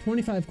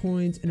 25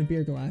 coins, and a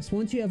beer glass.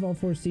 Once you have all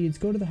 4 seeds,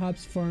 go to the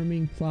hops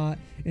farming plot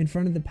in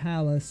front of the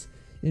palace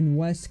in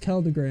West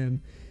Keldagrim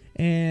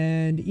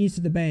and east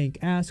of the bank.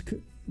 Ask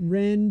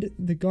Rend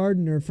the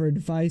gardener for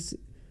advice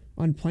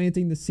on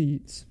planting the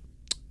seeds.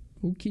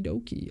 Okie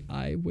dokie,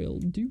 I will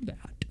do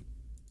that.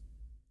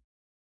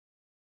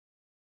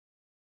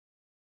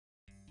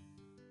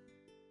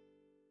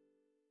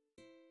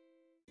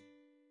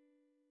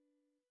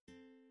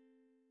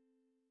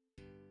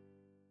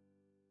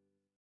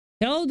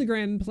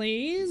 Keldagrim,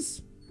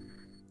 please.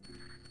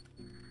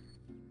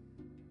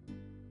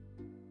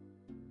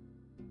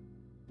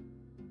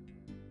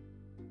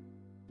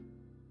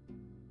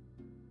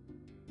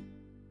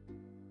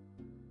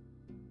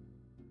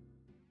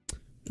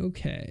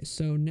 Okay,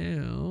 so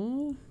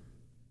now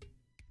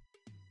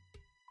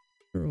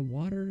there are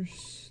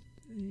waters.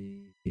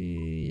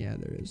 Yeah,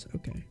 there is.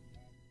 Okay.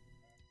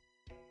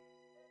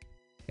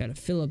 Gotta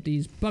fill up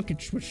these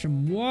buckets with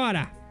some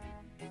water.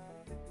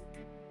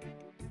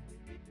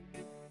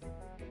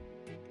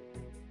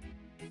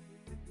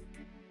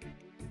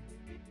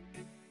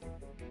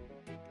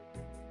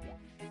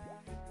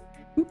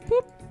 Boop,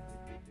 boop.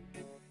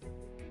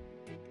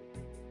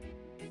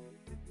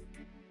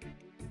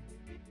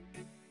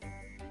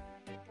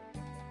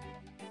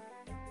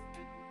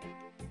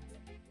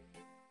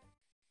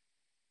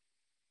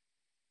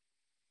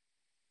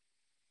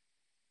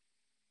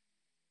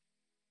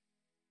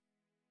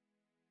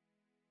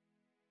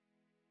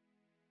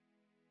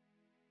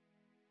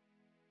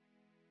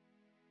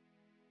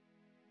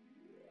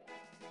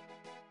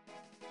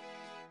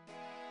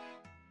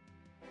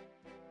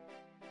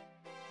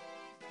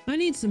 I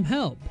need some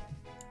help.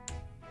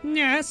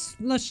 Yes,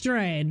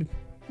 Lestrade.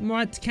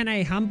 What can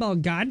a humble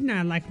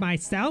gardener like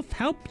myself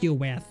help you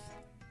with?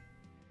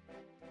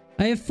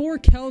 I have 4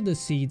 Kelda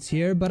seeds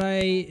here, but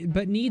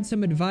need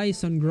some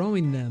advice on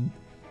growing them.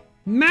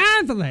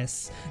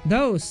 Marvelous!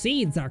 Those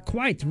seeds are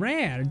quite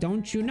rare,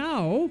 don't you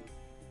know?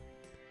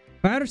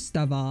 First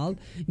of all,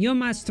 you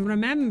must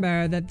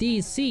remember that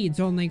these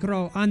seeds only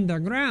grow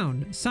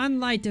underground.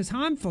 Sunlight is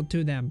harmful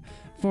to them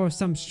for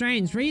some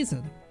strange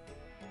reason.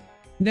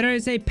 There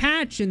is a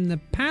patch in the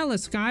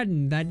palace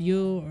garden that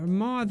you are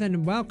more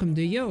than welcome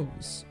to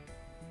use.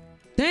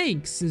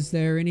 Thanks. Is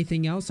there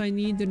anything else I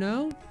need to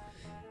know?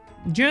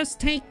 Just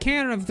take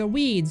care of the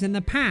weeds in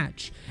the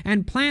patch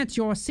and plant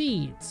your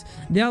seeds.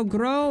 They'll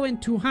grow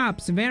into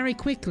hops very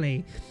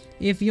quickly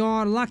if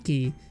you're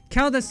lucky.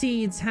 Kelda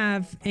seeds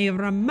have a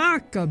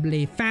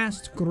remarkably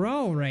fast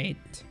grow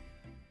rate.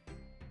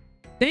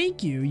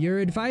 Thank you. Your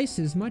advice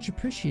is much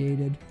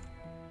appreciated.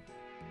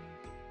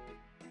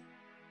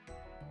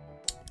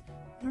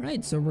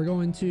 Alright, so we're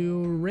going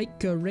to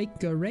rake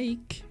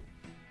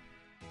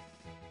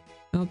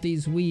out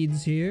these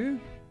weeds here.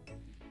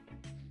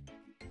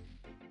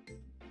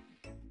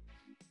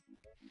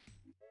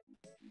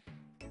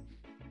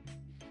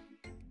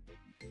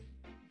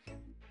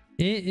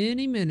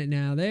 Any minute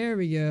now. There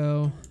we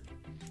go.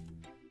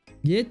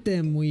 Get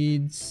them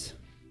weeds.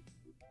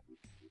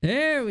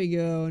 There we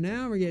go.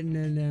 Now we're getting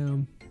them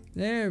down.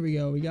 There we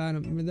go. We got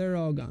them. They're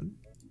all gone.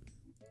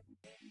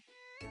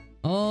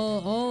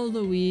 All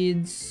the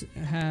weeds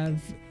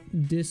have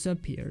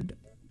disappeared.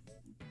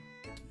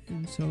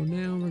 And so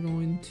now we're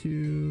going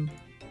to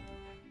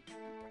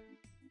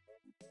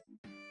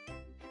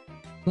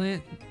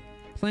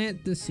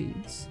plant the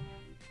seeds.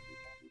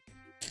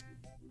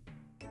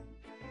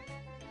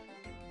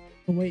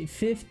 We'll wait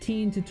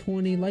 15 to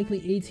 20,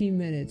 likely 18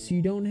 minutes.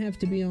 You don't have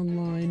to be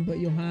online, but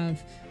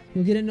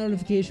you'll get a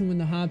notification when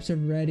the hops are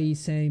ready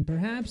saying,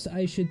 perhaps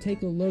I should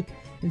take a look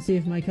and see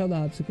if my Kelda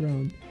hops have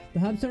grown. The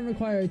hops don't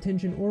require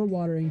attention or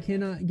water and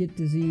cannot get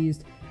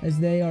diseased, as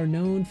they are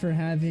known for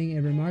having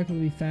a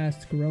remarkably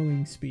fast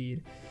growing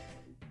speed.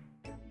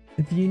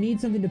 If you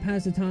need something to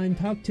pass the time,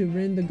 talk to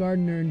Rin the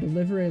gardener and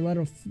deliver a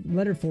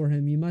letter for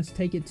him. You must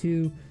take it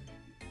to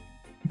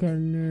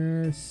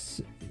gardener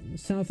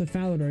south of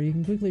Falador. You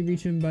can quickly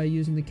reach him by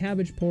using the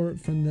cabbage port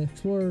from the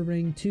Explorer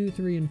Ring 2,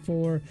 3, and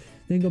 4.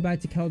 Then go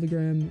back to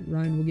Keldagrim.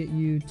 Ryan will get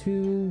you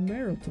 2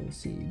 marital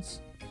seeds.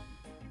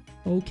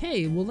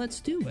 Okay, well, let's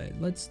do it.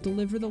 Let's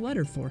deliver the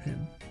letter for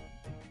him.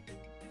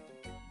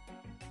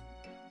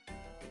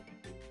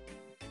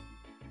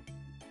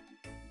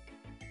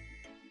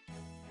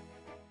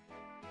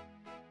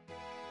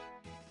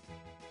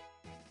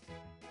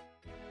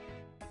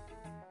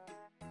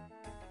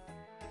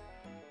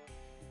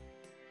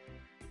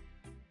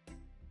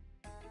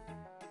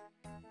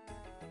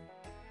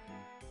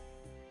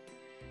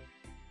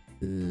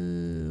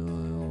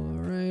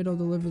 Alright, I'll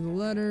deliver the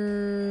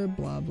letter,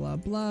 blah blah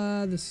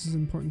blah. This is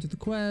important to the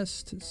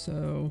quest,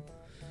 so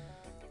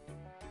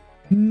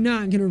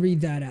Not gonna read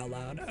that out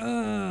loud.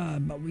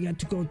 But we got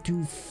to go to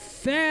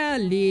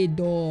Veldaban.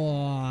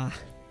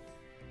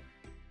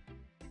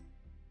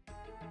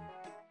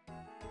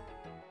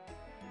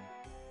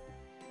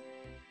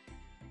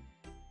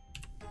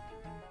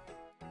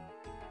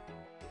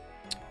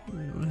 I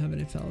don't have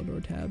any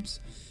Veldaban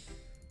tabs.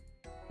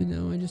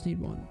 No, I just need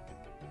one.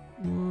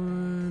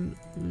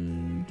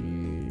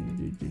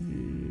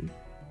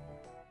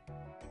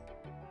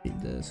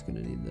 Need this, gonna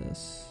need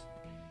this.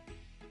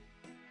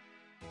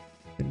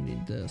 Gonna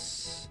need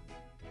this.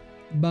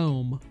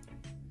 Boom.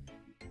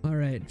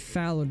 Alright,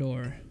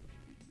 Falador.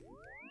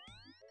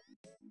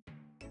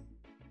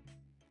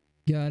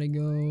 Gotta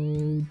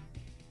go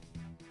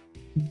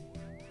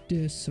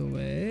this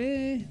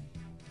way.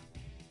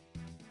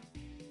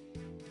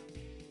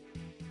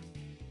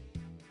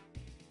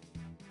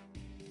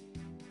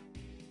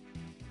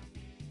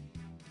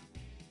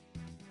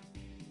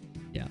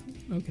 Yeah,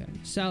 okay.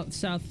 South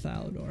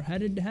Falador.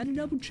 Had to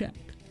double check.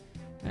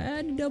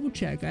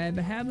 I have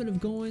a habit of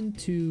going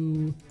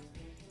to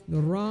the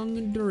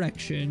wrong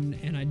direction,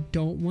 and I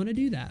don't want to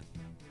do that.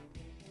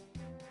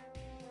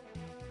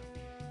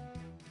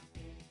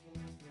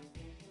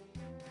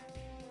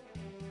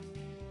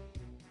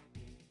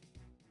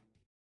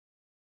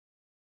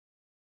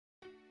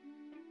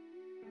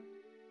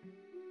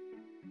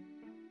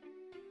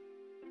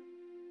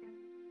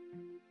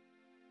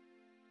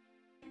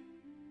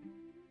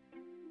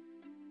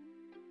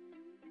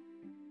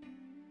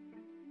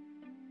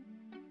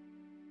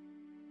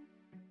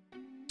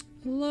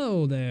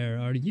 Hello there,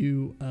 are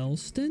you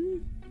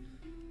Elston?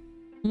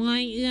 Why,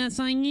 yes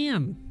I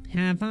am.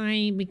 Have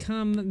I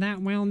become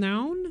that well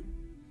known?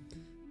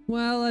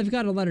 Well, I've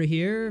got a letter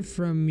here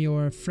from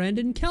your friend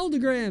in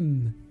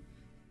Keldagrim.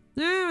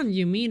 Ah,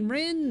 you mean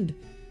Rind?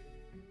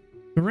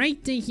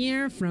 Great to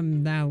hear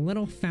from that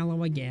little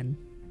fellow again.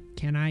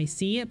 Can I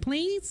see it,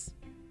 please?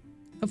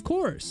 Of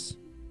course.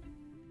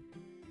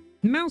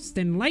 Most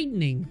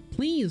enlightening.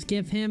 Please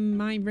give him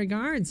my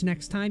regards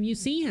next time you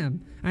see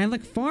him. I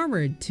look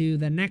forward to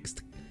the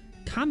next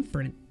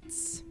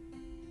conference.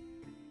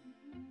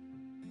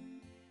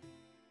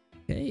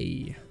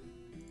 Hey,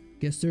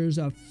 guess there's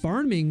a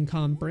farming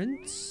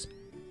conference.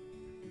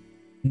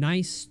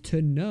 Nice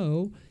to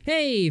know.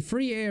 Hey,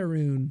 free air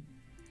rune.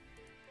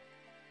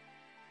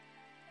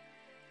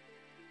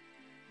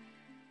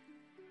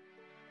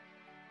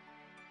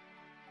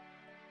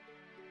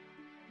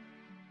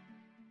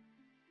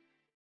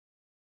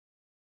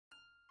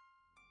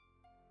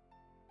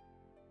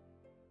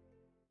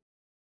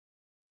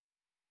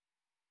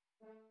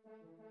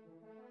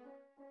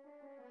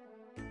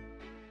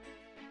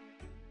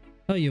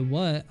 Tell you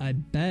what, I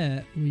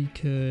bet we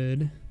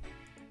could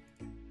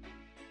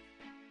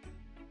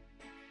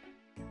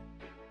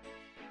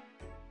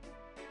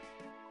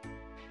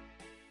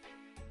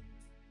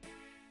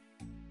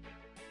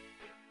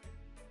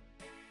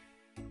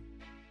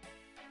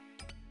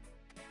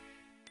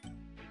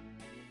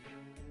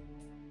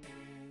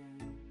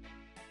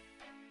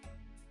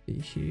be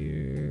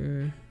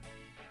here.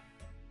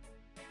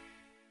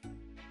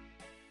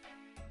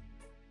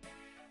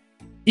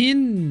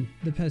 In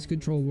the pest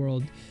control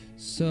world.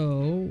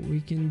 So we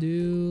can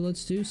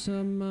let's do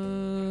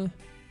some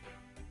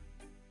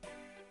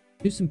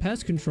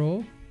pest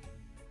control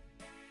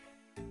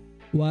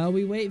while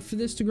we wait for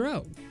this to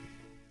grow.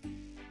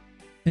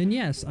 And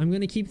yes, I'm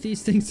gonna keep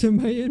these things in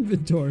my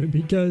inventory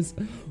because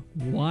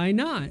why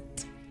not?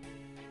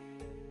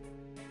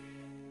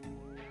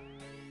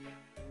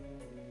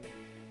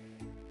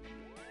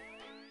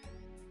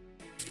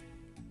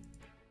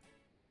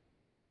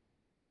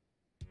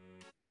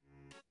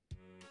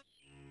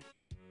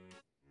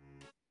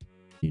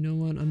 You know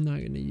what? I'm not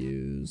going to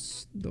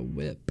use the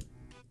whip.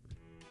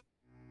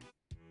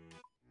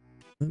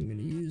 I'm going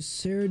to use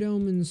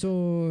Saradomin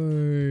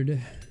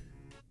Sword.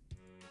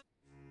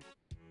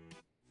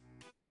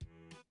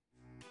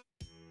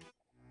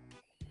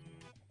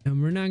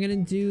 And we're not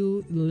going to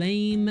do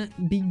lame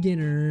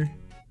beginner.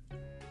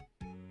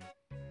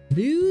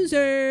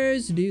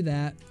 Losers do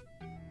that.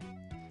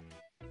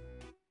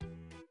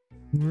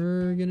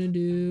 We're going to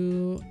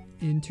do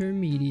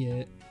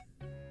intermediate.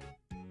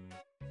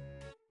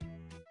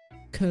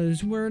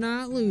 Because we're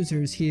not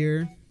losers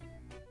here.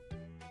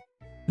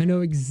 I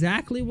know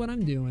exactly what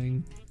I'm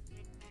doing.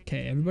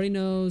 Okay, everybody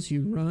knows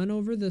you run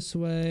over this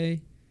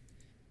way.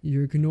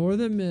 You ignore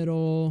the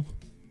middle.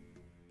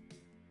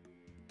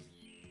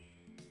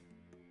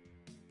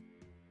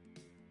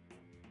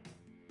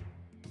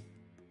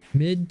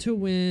 Mid to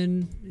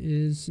win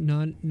is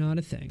not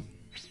a thing.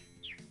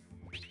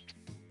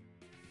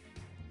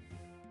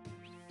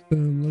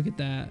 Boom, look at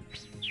that.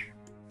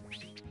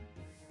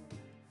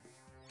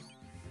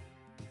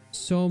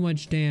 So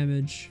much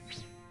damage.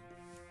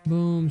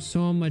 Boom,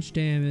 so much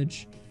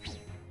damage.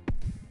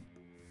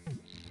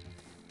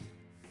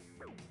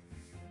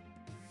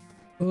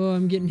 Oh,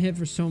 I'm getting hit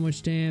for so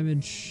much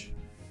damage.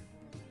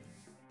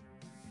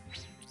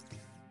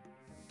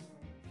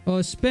 Oh,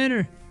 a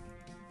spinner.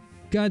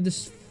 God,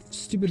 this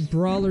stupid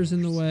brawler's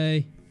in the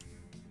way.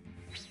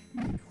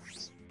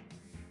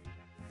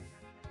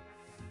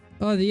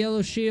 Oh, the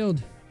yellow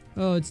shield.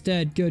 Oh, it's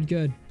dead. Good,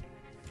 good.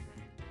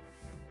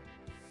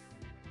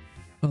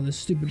 Oh, this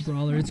stupid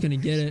brawler. It's gonna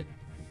get it.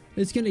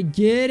 It's gonna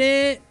get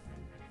it!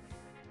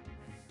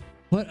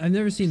 What? I've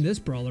never seen this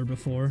brawler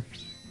before.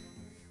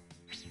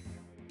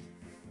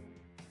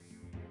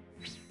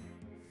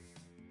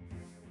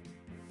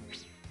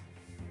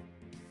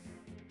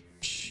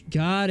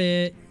 Got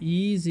it.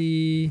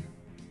 Easy.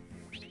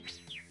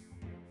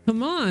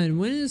 Come on.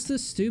 When is the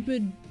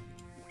stupid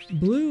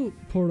blue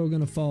portal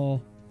gonna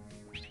fall?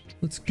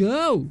 Let's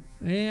go.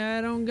 Hey,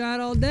 I don't got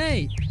all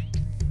day.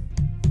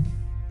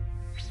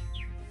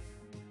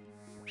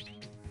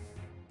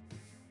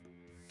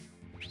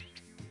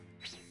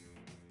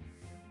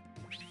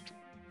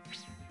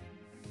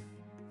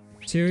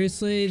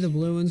 Seriously, the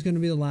blue one's gonna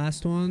be the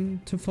last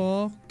one to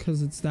fall?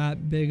 Because it's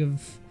that big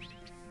of...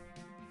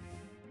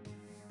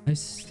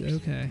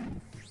 okay.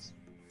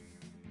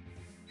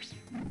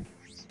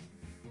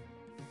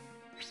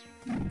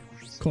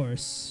 Of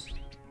course.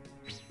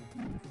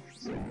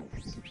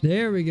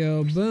 There we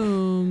go.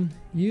 Boom.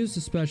 Use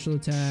the special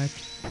attack.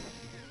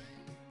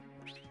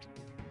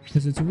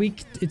 Because it's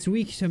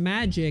weak to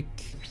magic.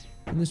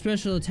 And the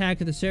special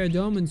attack of the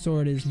Saradomin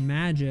sword is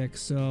magic,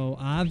 so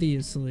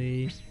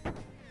obviously,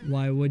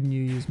 why wouldn't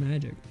you use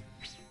magic?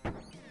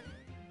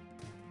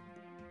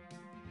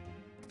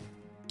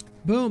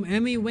 Boom,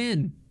 Emmy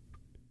win.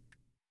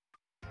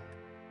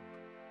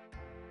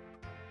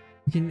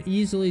 We can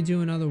easily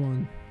do another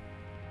one.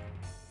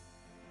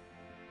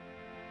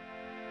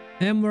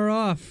 And we're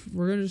off.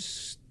 We're gonna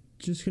just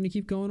gonna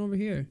keep going over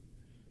here.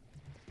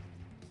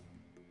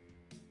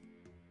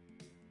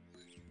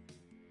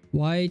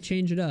 Why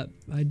change it up?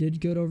 I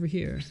did good over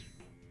here.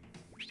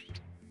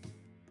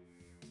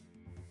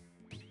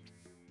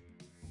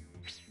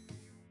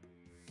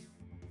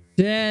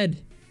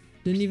 Dead.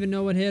 Didn't even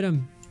know what hit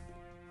him.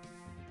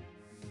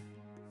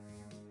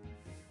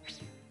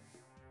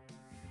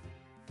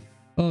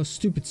 Oh,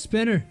 stupid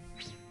spinner.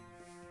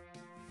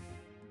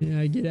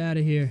 Yeah, get out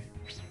of here.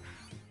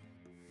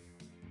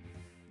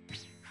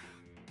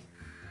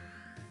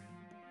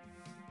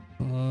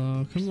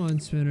 Oh, come on,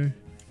 spinner.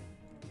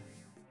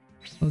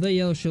 Oh, that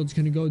yellow shield's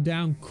gonna go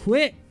down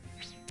quick.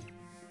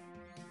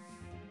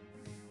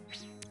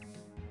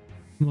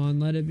 Come on,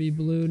 let it be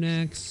blue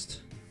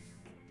next.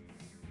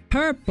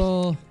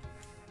 Purple.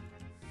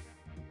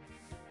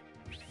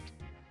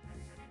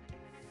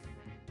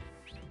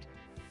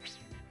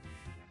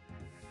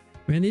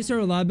 Man, these are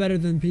a lot better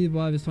than people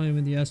I was playing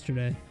with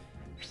yesterday.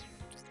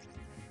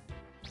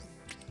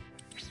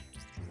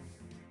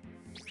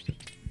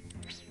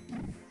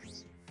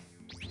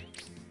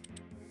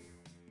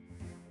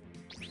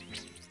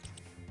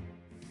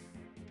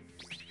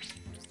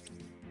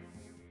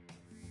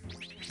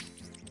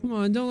 Come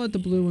on, don't let the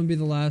blue one be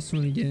the last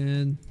one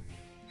again.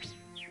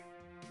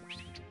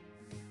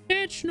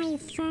 That's no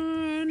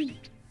fun.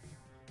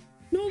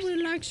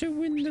 Nobody likes it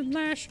when the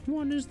last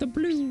one is the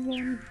blue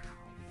one.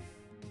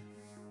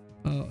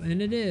 Oh,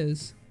 and it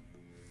is.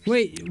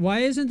 Wait, why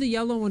isn't the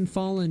yellow one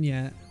fallen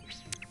yet?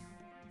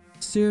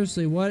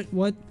 Seriously, what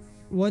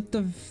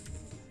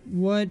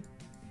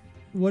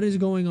is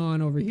going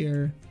on over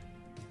here?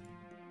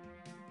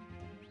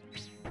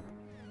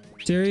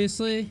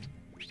 Seriously?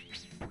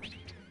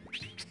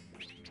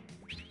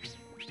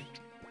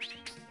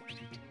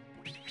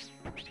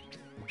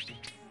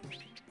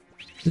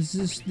 This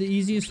is the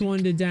easiest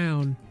one to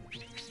down.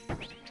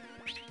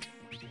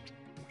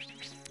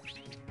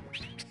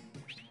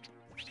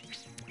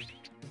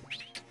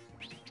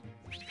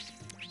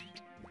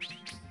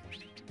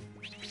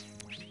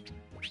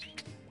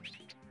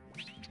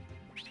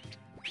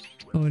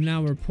 Oh,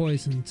 now we're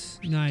poisoned.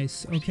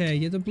 Nice. Okay,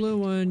 get the blue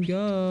one.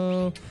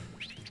 Go.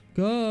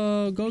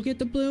 Go. Go get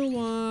the blue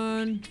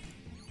one.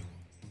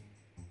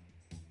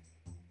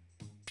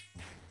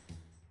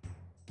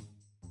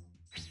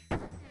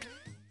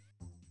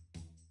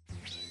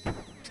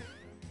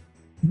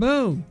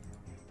 Boom.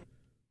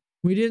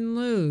 We didn't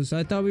lose.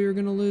 I thought we were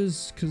gonna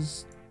lose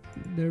because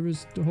there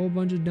was a whole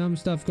bunch of dumb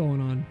stuff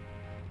going on.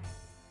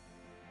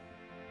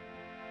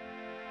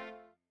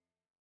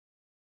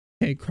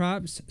 Okay,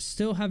 crops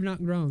still have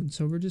not grown,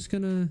 so we're just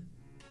gonna...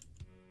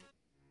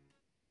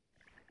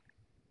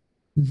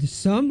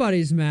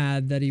 Somebody's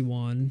mad that he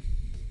won.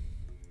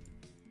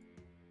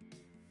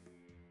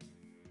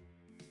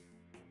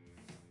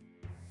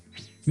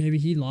 Maybe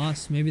he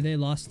lost. Maybe they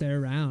lost their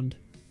round.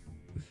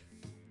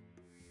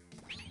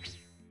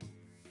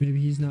 Maybe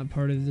he's not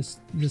part of this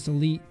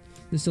elite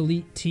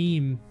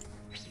team.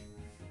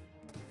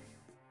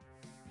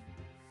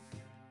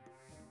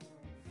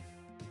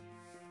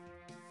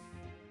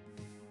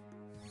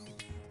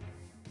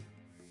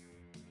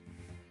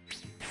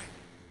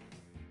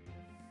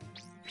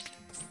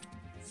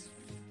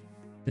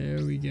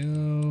 There we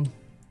go.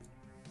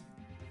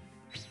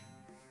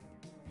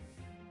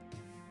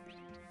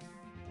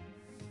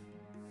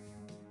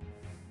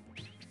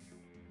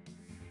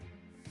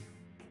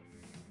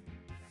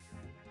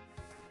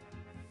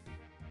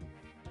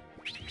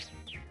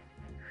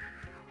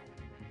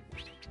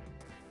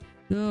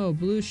 No,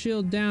 blue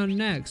shield down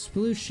next.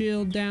 Blue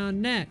shield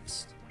down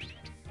next.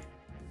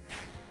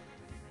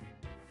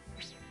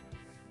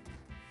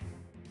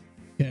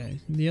 Okay,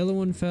 the other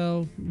one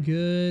fell.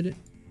 Good.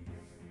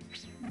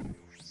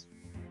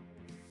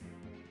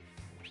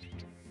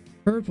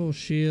 Purple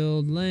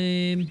shield,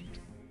 lame.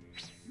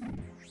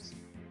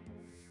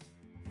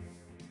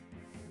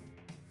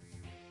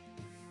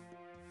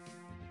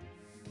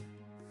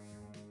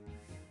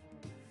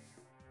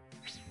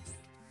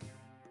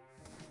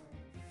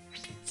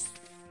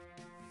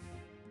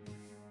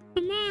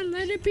 Come on,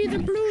 let it be the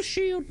blue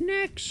shield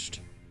next.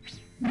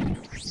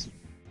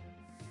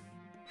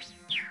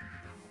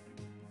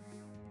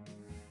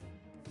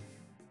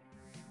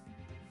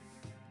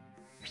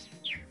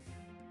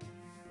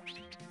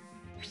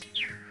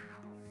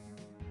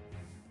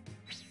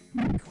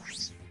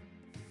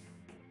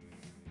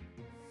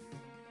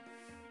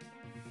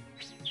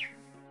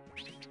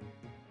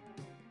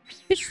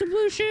 It's the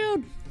blue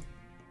shield.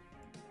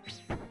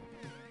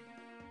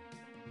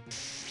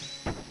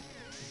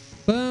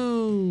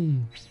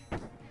 Boom.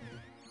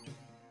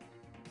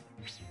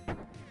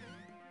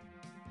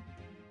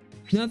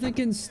 Nothing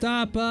can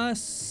stop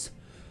us.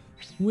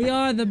 We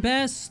are the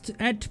best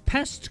at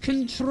pest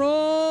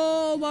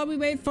control while we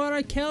wait for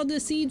our Kelda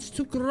seeds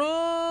to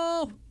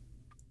grow.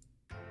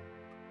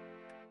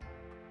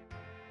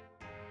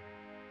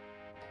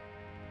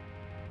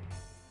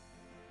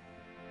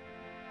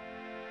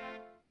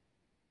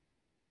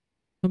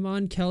 Come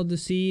on, Kelda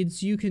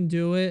seeds, you can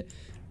do it.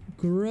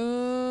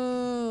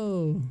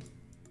 Grow.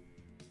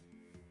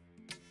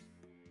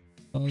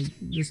 Oh,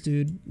 this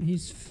dude,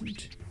 he's...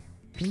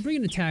 Don't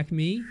freaking attack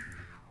me.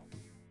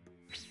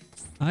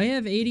 I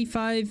have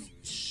 85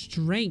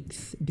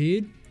 strength,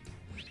 dude.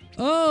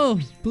 Oh,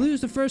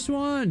 blue's the first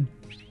one.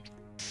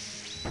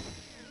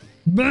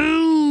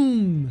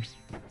 Boom!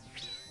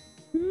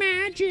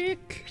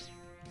 Magic.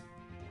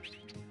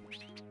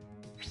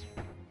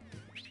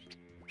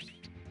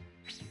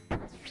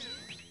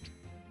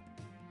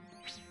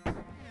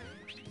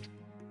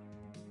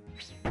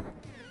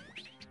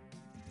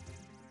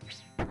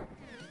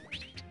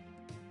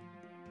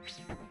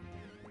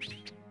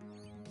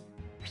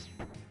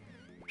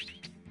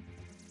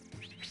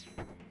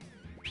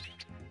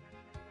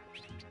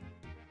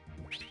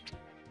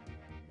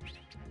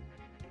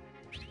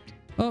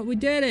 Oh, we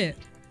did it!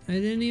 I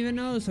didn't even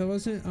notice. I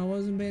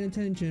wasn't paying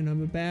attention.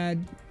 I'm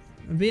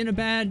being a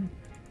bad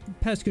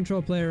pest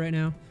control player right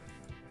now.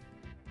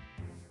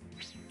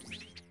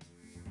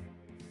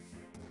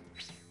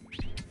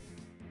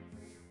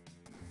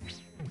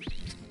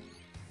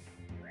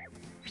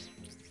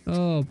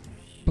 Oh,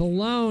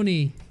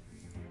 baloney.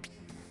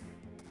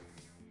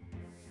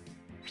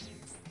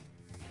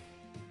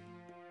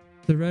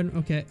 The red,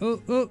 okay.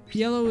 Oh,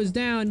 yellow is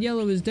down,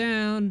 yellow is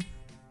down.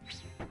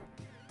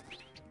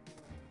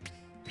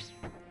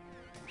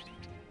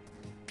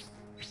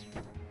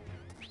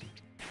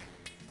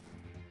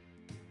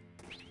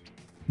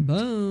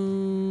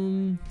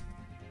 Boom.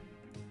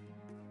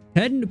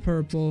 Heading to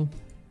purple.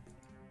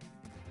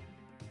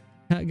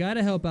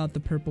 Gotta help out the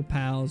purple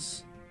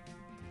pals.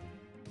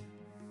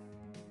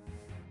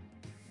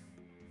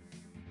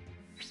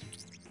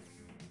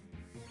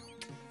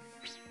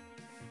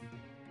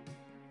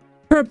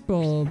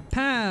 Purple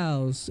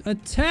pals,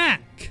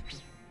 attack!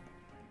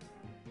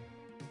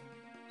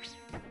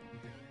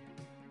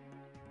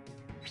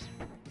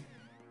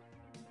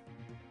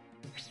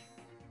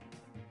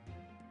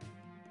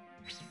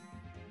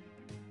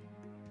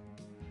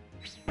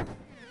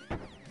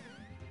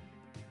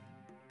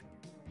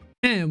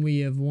 And we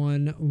have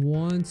won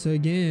once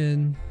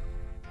again.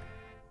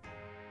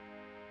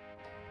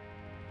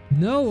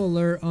 No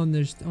alert on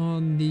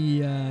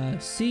the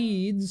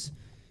seeds.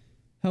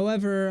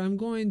 However, I'm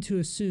going to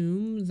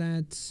assume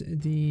that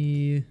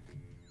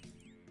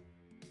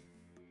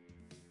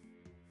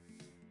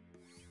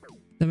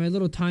my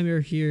little timer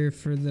here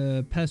for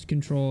the pest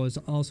control is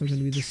also going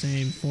to be the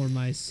same for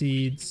my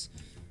seeds,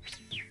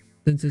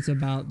 since it's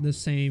about the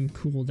same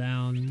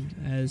cooldown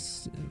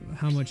as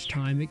how much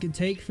time it could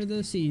take for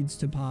the seeds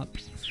to pop.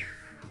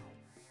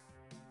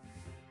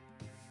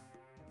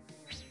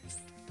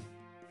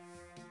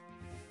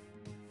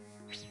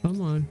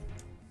 Come on.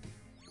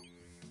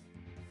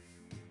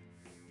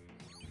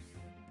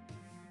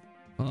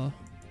 Oh.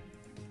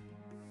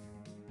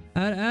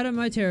 Out of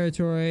my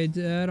territory.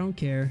 I don't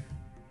care.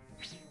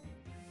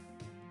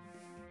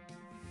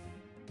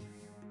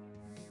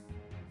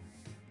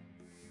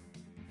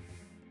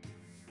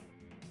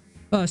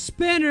 A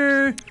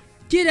spinner!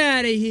 Get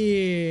out of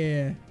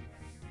here!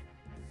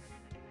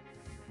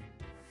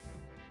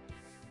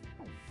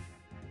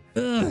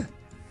 Ugh!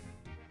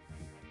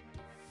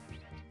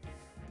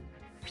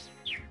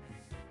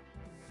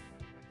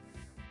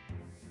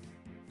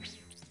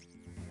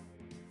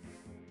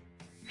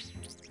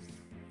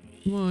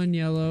 Come on,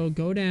 yellow,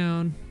 go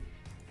down.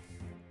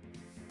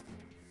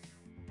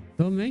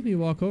 Don't make me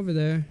walk over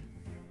there.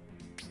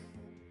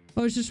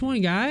 Oh, it's just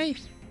one guy?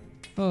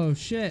 Oh,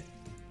 shit.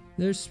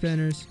 There's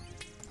spinners.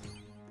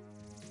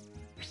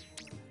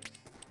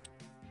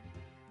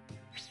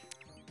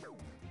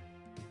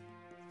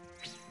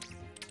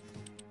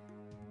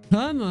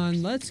 Come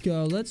on, let's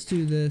go. Let's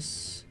do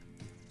this.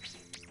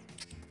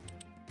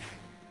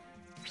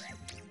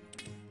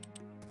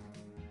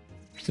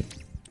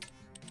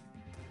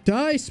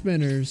 Die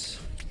spinners.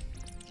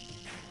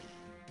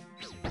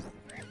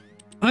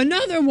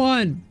 Another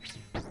one.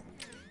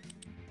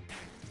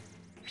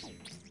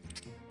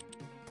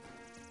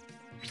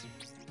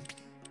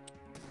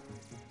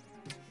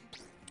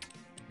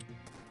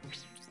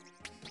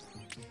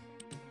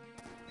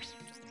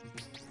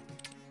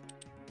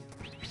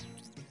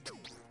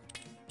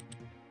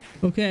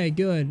 Okay,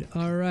 good.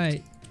 All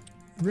right.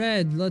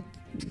 Red,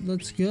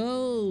 let's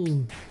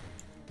go.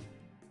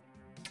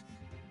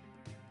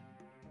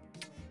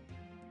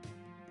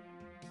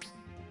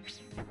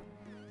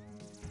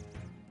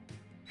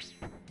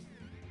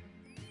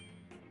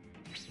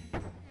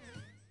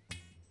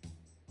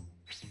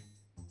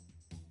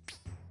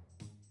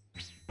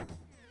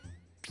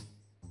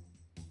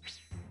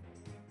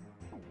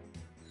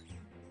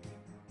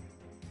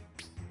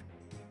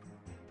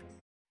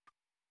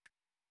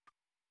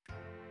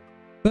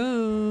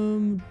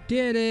 Boom!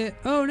 Did it!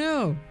 Oh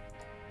no!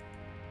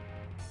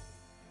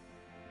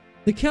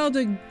 The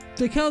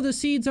Kelda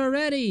seeds are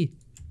ready!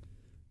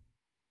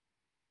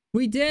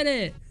 We did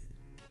it!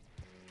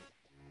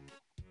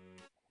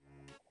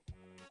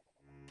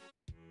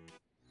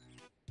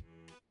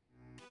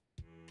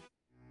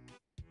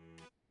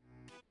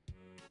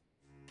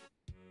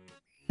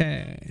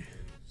 Okay,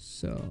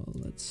 so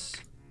let's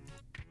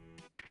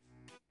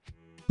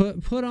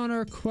put on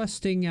our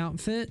questing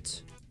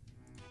outfit.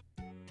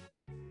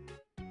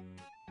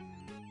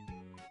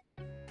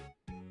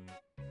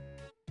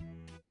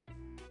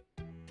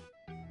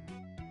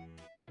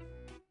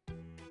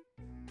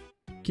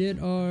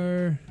 Get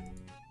our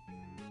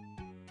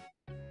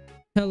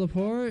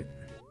teleport.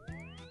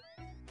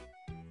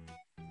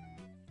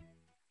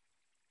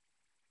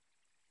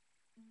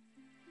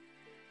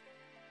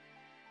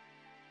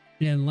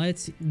 And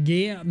let's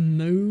get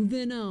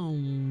moving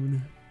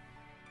on.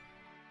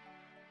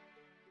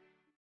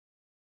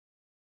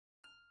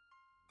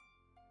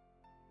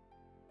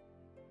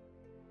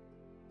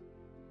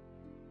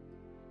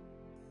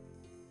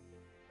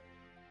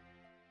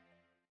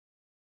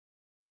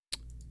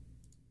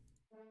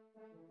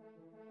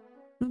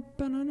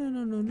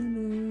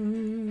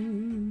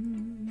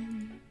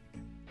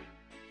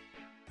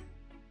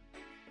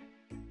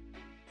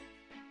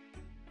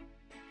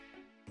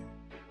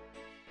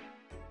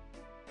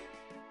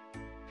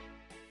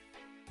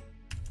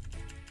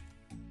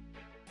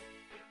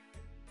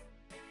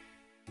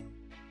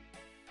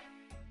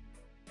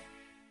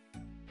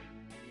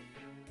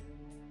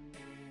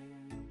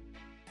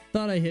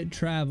 Thought I hit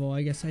travel.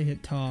 I guess I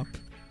hit talk.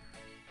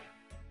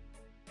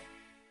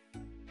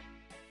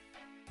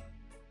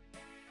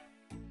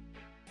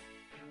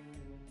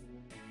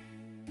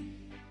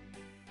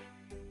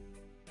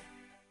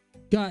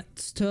 Got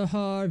to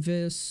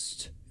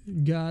harvest.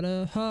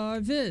 Gotta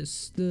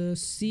harvest the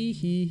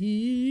seeds.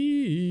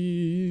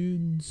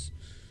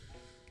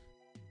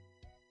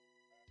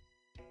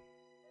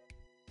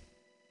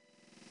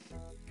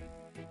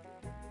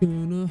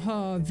 Gonna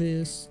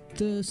harvest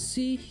the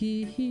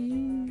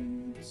seeds.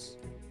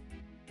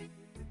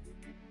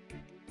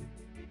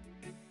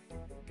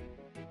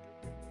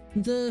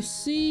 The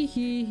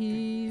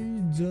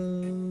seeds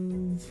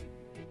of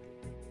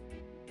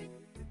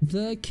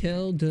the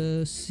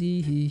Kelda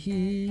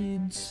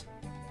seeds.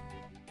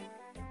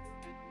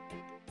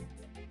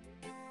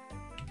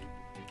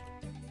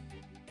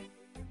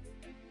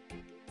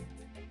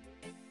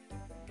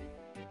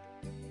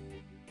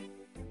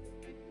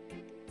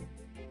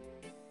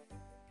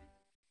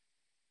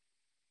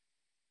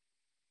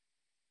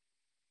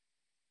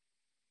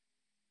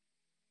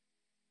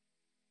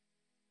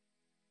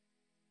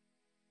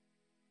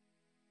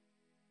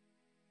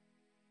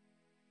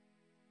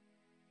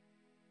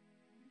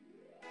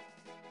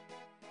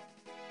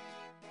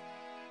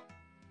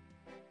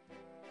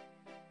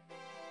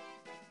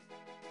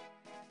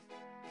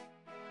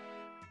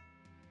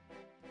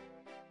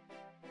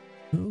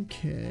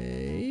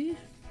 Okay.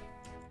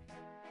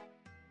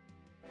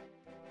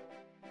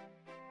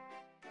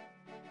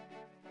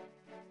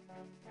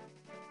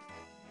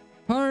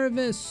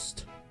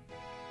 Harvest.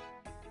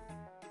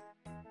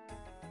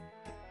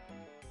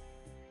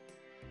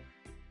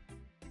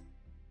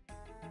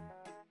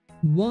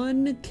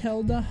 One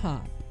Kelda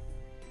hop.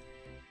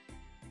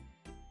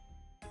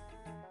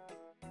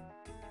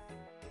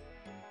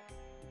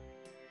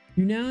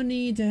 You now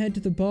need to head to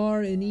the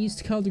bar in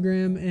East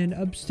Keldagrim and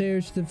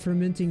upstairs to the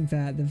fermenting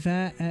vat. The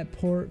vat at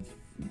Port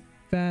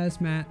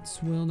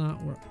Phasmats will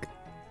not work.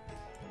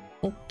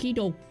 Okie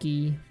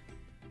dokie.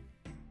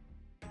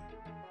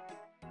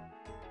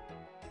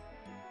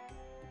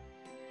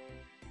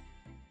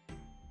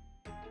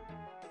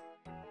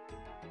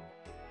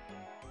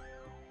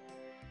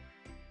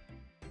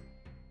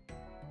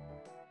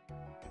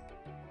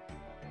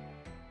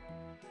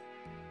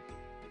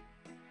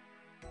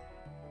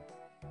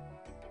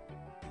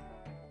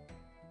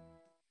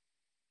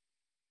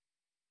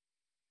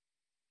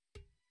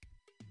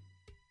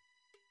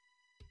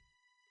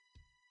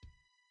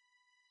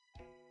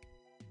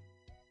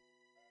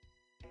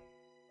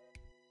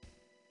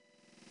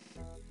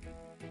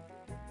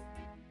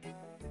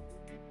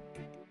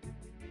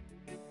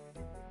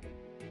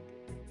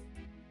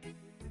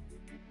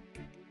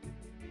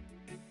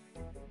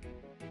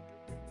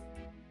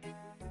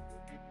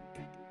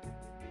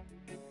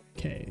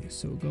 Okay,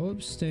 so go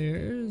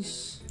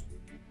upstairs.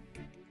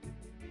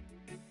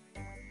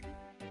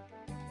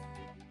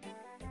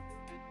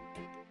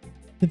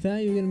 The vat,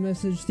 you get a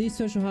message. These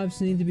special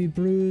hops need to be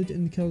brewed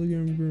in the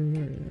Keldagrim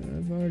brewery.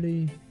 I've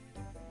already...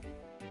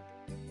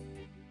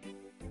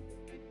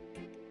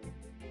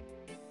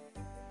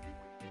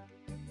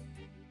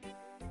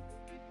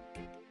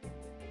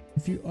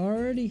 If you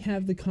already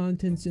have the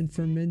contents in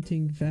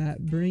fermenting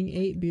vat, bring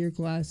 8 beer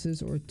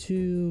glasses or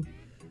 2.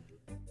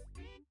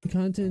 The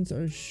contents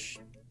are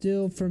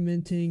still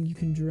fermenting, you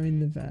can drain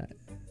the vat.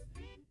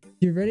 If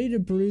you're ready to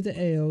brew the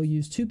ale,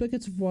 use 2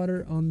 buckets of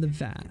water on the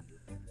vat.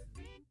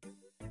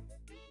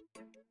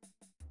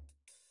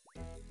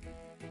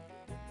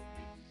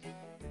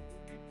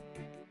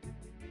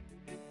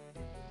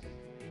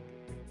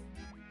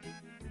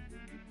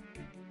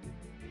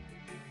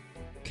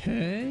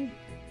 Okay.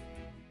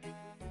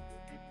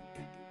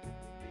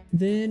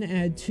 Then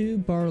add 2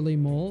 barley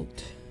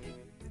malt.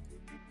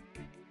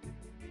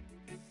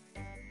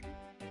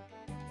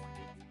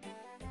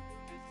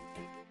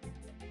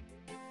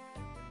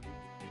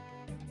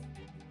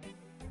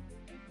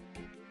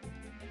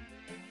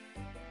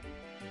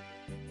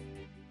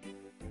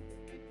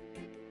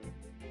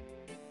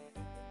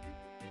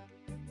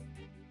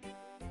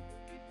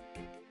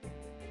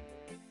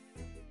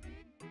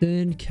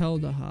 Then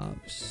Kelda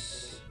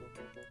hops.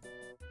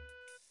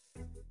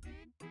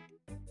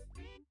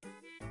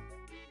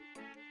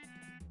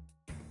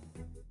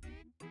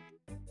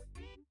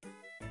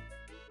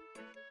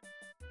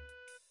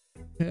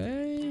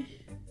 Okay.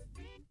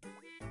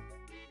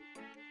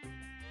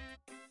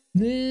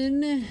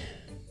 Then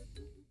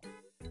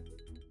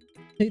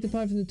take the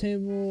pot from the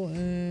table,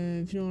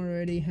 and if you don't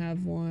already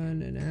have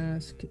one, and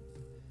ask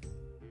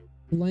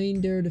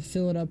Blander to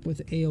fill it up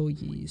with ale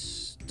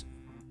yeast.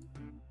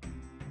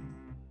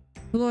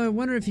 Hello, I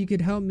wonder if you could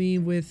help me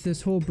with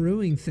this whole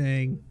brewing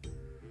thing.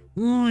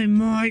 I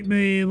might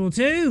be able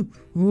to.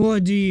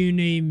 What do you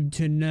need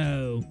to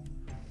know?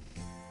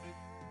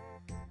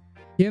 Do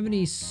you have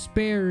any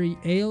spare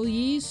ale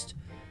yeast?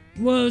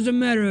 Well, as a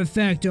matter of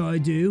fact, I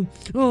do.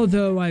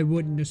 Although I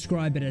wouldn't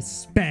describe it as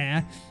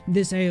spare.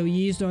 This ale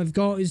yeast I've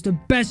got is the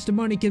best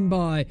money can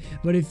buy.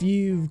 But if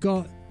you've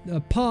got a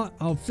pot,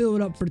 I'll fill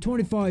it up for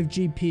 25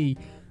 GP.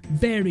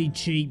 Very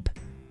cheap,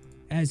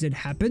 as it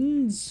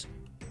happens.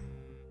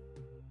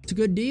 It's a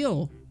good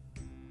deal.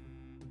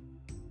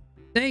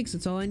 Thanks,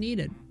 that's all I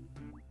needed.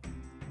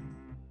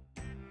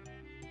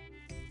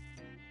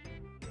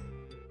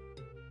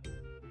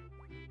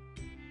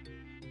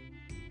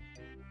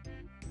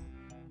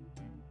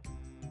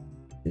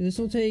 This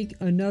will take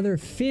another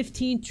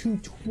 15 to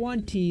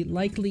 20,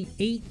 likely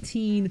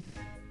 18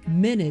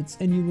 minutes,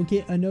 and you will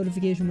get a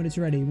notification when it's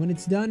ready. When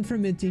it's done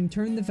fermenting,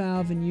 turn the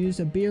valve and use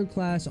a beer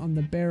glass on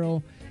the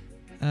barrel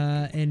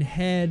and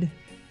head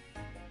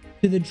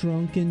to the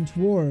Drunken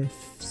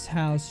Dwarf's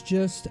house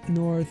just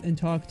north and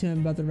talk to him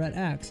about the red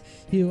axe.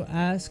 He will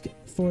ask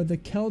for the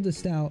Kelda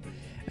stout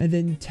and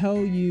then tell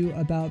you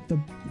about the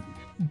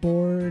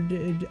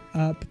boarded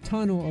up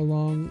tunnel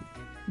along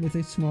with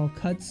a small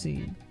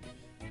cutscene.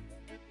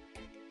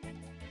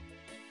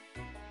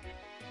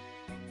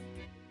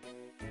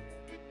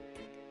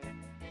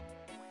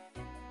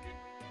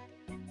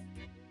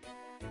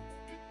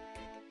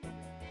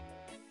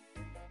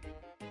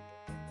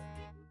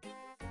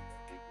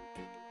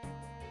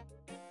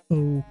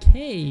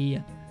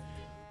 Okay.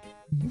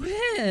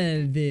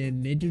 Well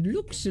then, it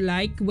looks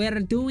like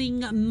we're doing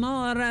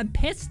more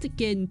pest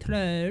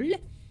control.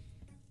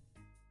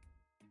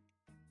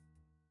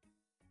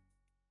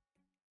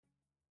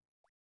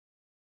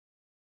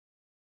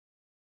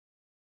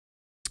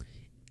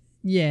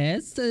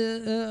 Yes,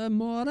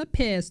 more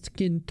pest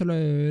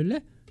control.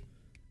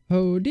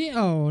 Hold it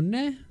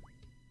on.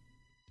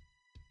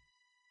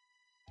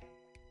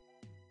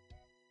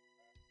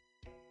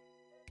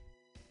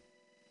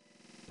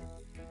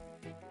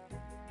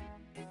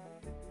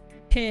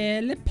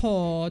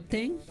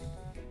 Teleporting.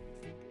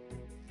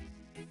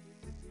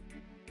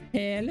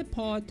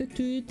 Teleport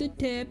to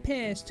the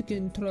pest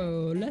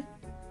control.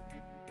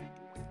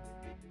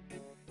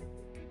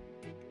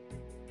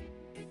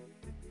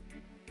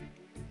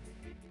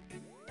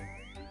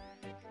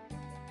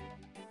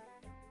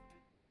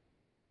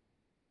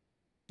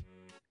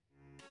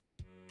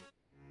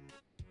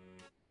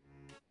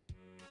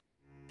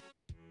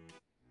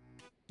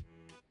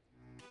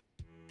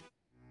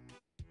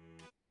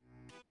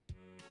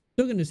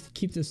 Still gonna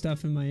keep this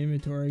stuff in my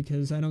inventory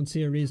because I don't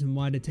see a reason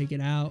why to take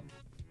it out.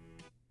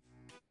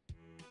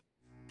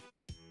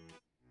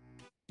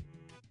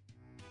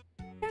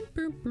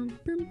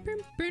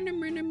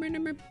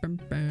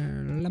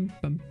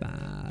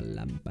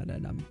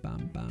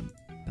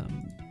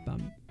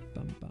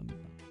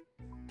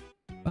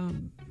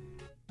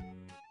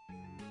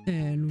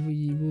 And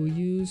we will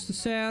use the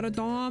Sarah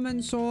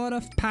sword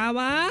of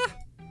power.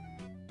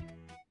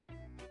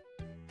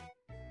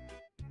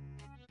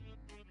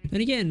 And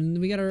again,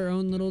 we got our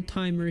own little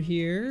timer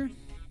here,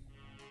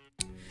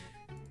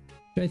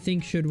 which I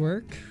think should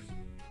work.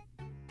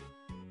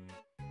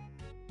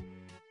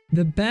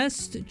 The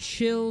best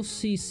chill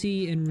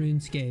CC in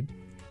RuneScape.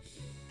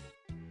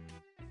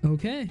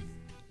 Okay.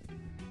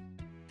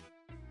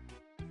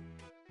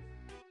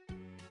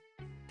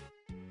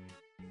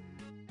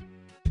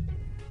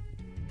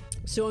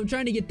 So I'm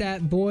trying to get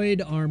that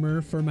void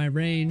armor for my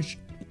range.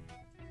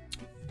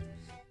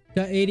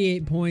 Got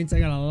 88 points. I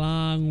got a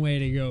long way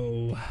to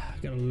go.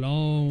 Got a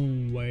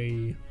long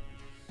way.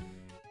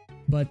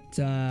 But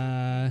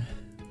yeah,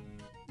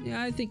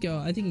 I think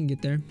I can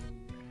get there.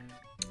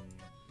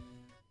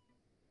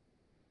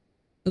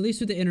 At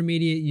least with the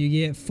intermediate, you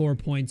get 4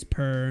 points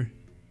per.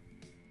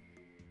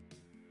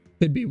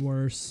 Could be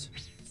worse.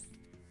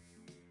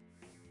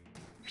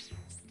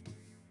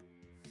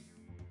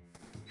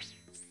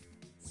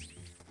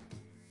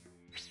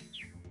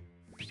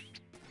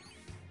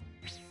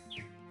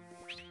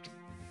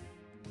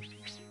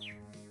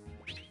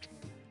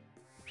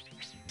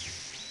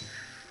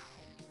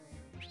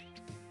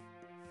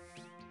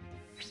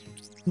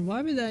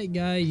 Why would that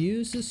guy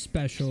use a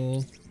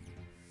special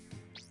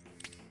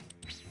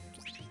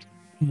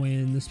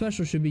when the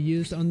special should be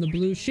used on the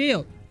blue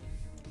shield?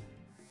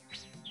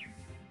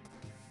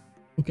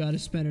 Oh, got a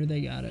spinner.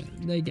 They got it.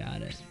 They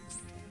got it.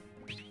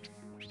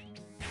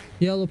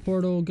 Yellow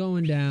portal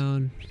going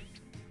down.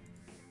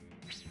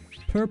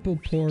 Purple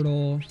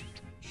portal.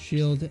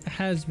 Shield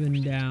has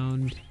been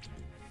downed.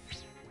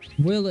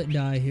 Will it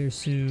die here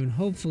soon?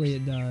 Hopefully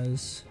it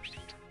does.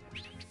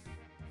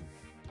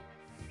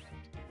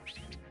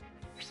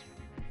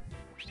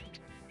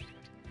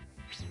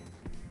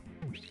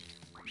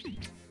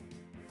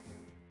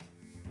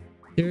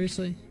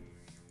 Seriously?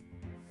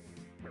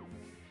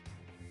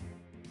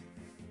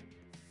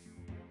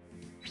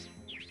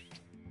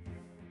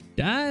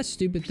 Die,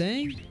 stupid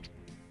thing.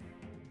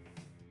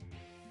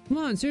 Come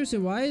on, seriously,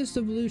 why is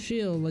the blue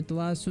shield like the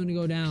last one to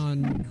go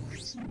down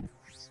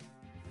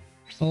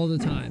all the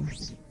time?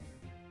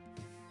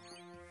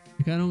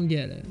 Like, I don't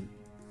get it.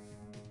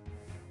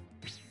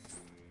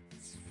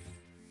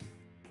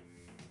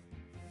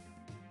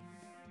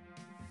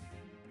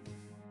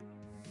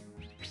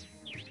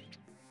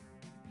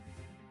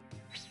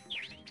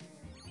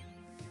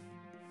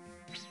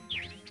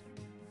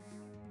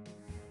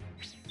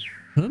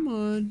 Come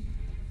on.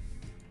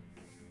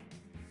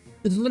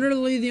 It's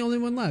literally the only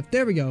one left.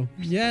 There we go.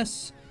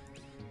 Yes.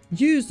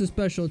 Use the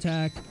special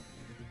attack.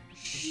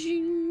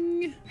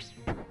 Shing.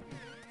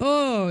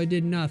 Oh, it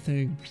did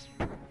nothing.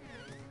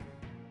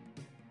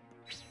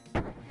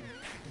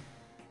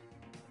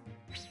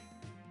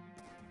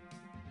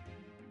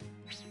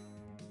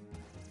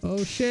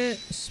 Oh shit.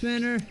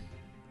 Spinner.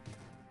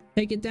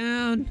 Take it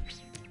down.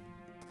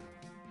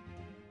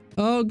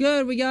 Oh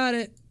good, we got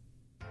it.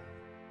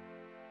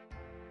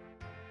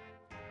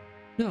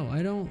 No,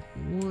 I don't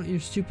want your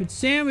stupid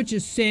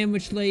sandwiches,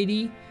 sandwich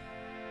lady.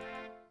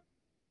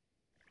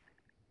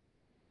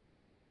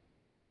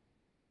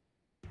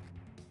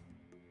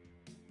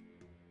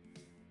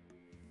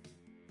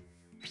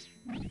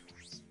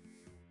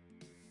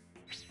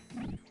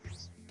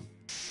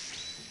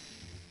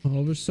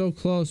 Oh, we're so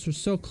close. We're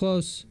so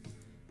close.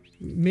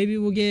 Maybe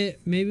we'll get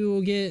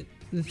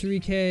the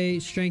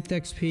 3k strength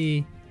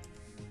XP.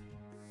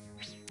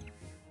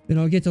 And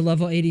I'll get to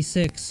level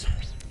 86.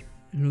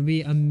 It'll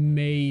be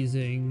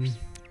amazing.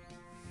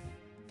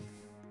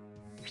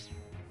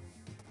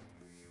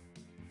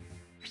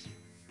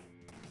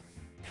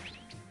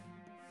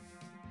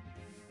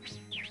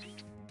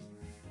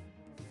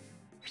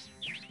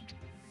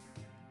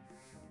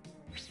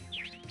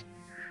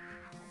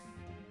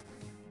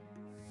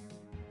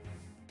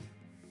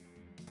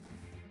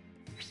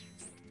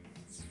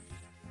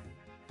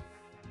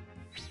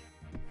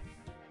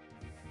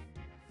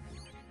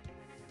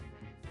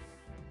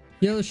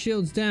 Yellow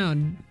shield's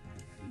down.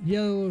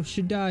 Yellow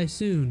should die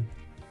soon.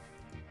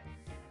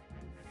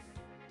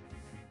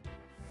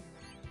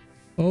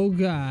 Oh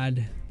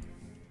god.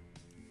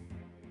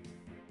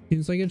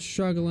 Seems like it's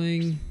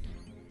struggling.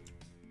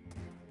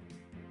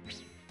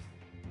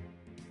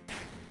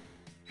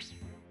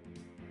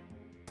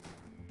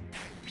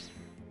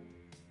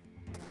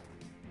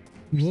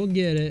 We'll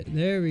get it.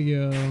 There we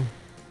go.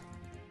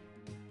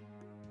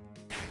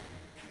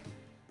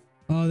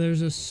 Oh,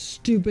 there's a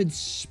stupid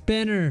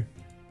spinner.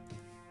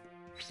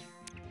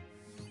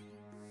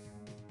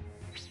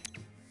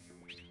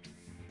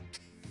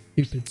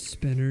 Stupid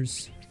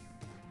spinners.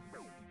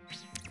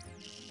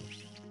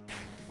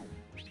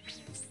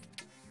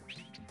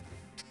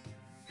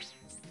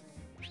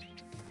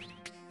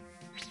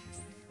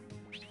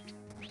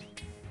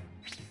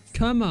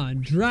 Come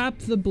on, drop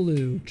the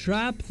blue.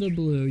 Drop the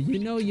blue. You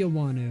know you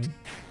want to.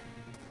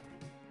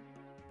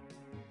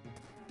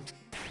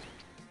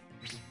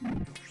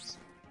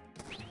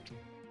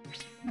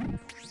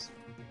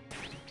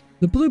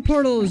 The blue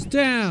portal is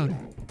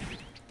down.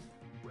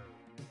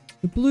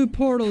 The blue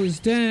portal is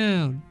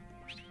down.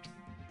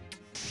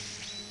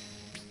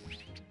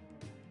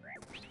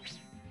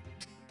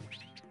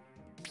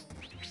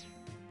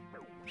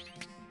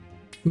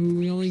 Ooh,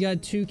 we only got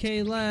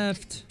 2k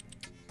left.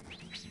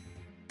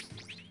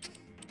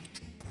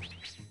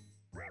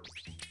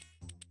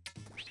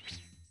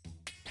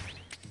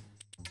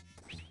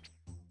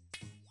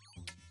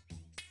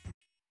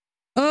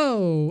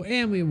 Oh,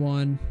 and we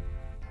won.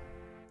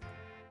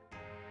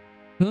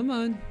 Come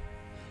on.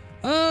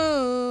 Oh.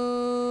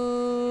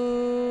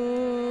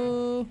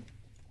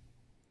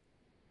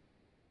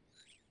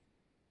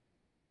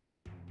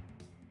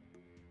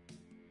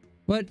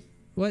 What?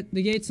 What?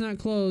 The gate's not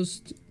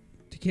closed.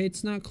 The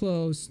gate's not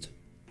closed.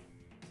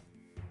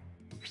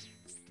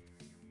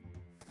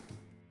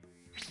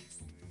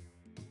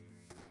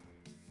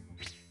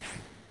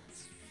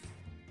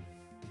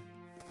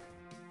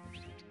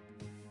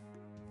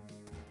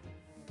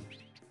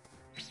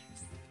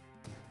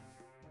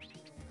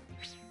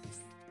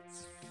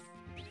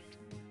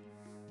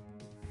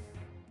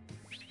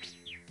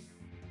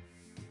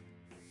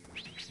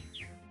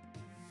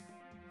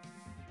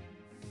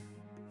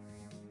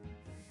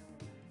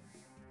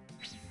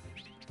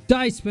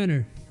 Die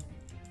spinner.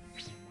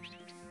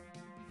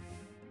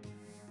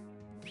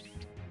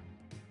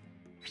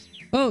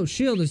 Oh,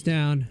 shield is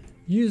down.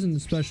 Using the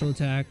special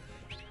attack.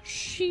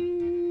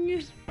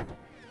 Shing.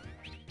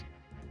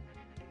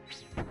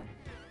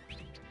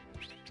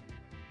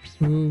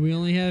 Ooh, we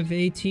only have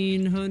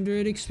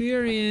 1800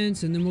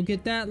 experience, and then we'll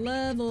get that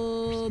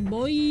level,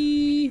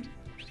 boy.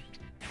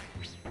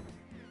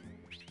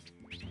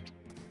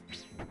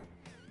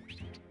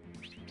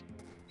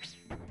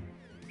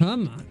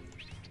 Come on.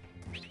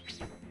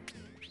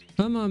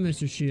 Come on,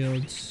 Mr.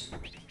 Shields.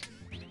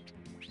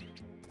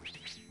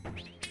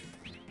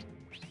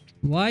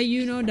 Why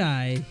you no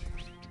die?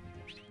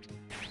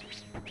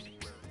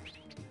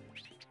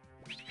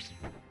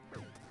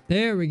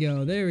 There we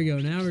go. There we go.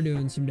 Now we're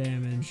doing some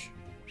damage.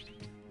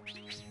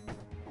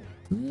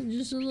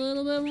 Just a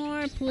little bit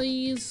more,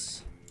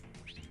 please.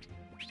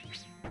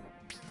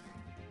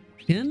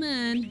 Come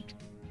on.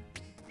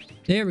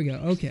 There we go.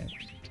 Okay.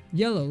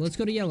 Yellow. Let's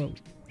go to yellow.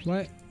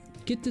 What?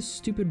 Get this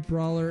stupid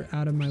brawler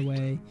out of my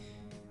way.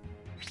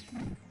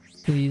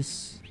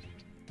 Please.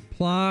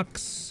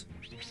 Plox.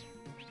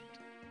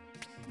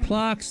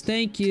 Plox,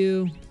 thank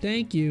you.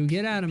 Thank you.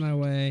 Get out of my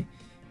way.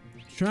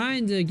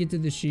 Trying to get to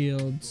the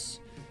shields.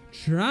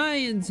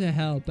 Trying to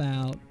help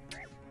out.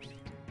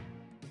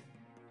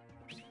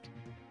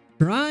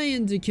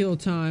 Trying to kill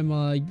time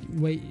while I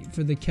wait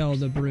for the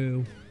Keldagrim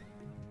brew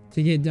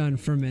to get done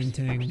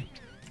fermenting.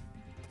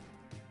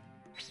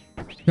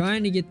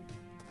 Trying to get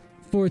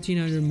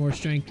 1400 more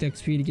strength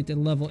XP to get to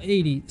level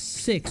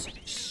 86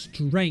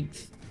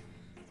 strength.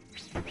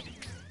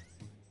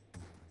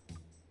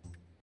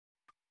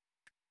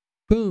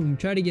 Boom,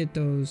 try to get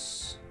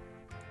those.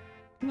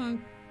 Come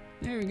on.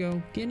 There we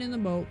go. Get in the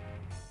boat.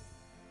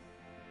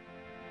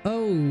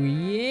 Oh,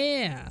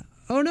 yeah.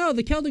 Oh, no.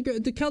 The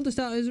Keldagrim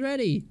style is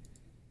ready.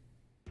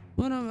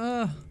 What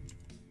oh,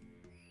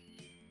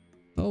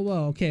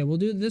 well. Okay, we'll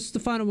do this is the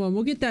final one.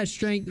 We'll get that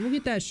strength. We'll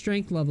get that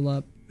strength level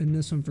up in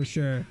this one for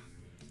sure.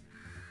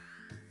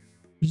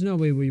 There's no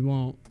way we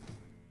won't.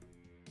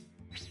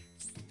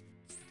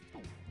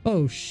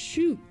 Oh,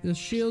 shoot. The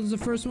shield's the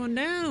first one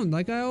down,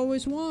 like I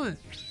always want.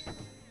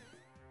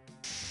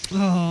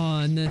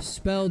 Oh, and the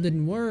spell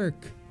didn't work.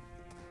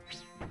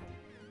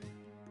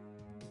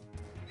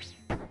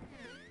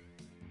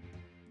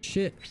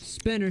 Shit.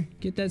 Spinner.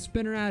 Get that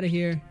spinner out of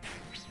here.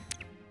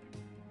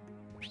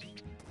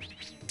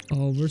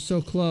 Oh, we're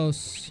so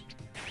close.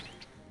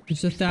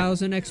 It's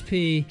 1000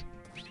 XP.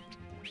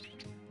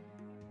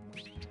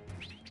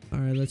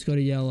 Alright, let's go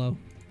to yellow.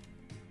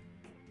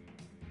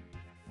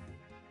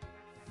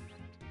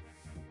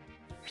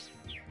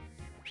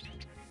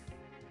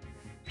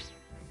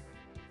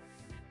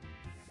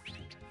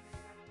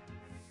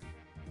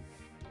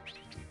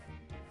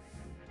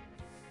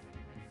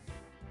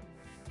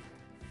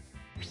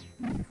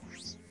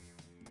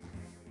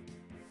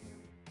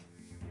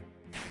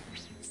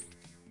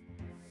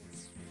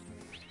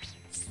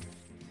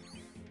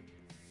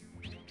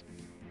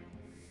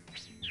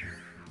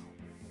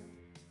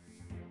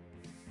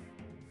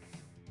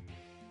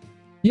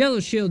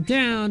 Yellow shield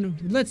down.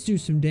 Let's do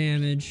some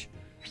damage.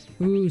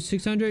 Ooh,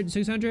 600,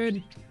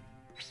 600.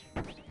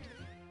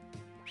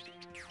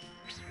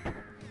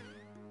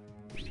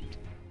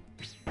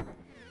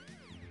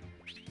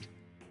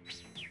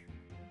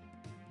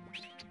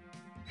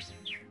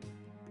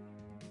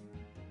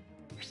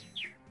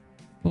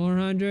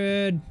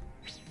 $400.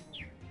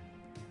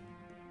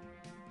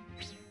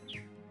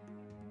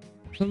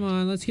 Come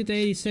on, let's get to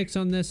 86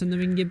 on this and then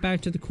we can get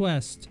back to the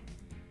quest.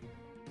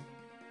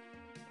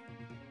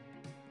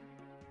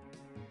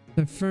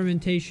 The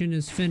fermentation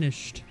is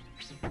finished.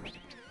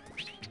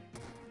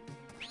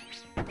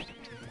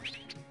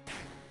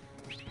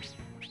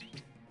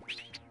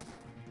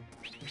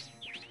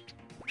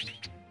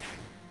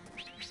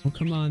 Oh,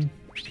 come on.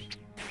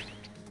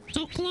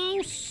 So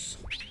close!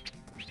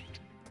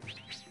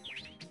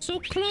 So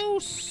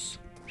close!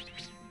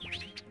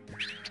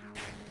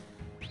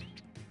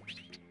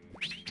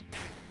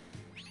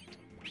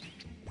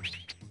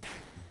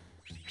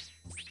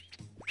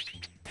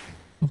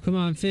 Oh, come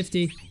on,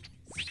 50.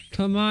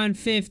 Come on,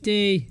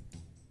 50.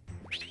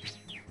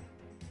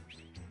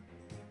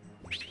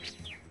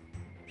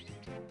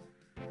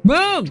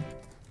 Boom!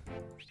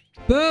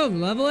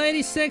 Boom! Level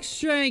 86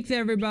 strength,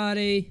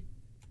 everybody.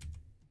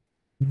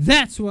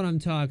 That's what I'm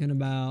talking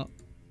about.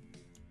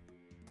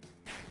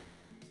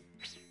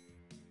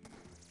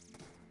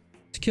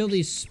 Let's kill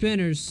these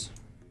spinners.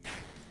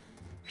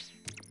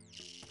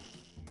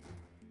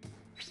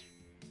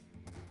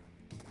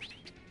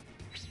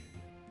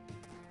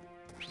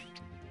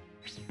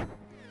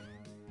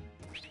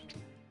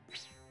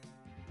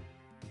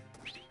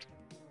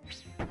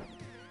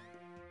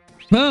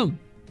 Boom!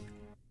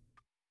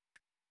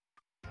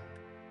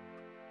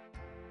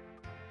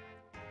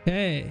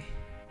 Okay.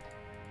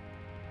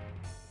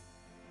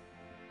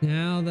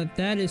 Now that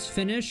that is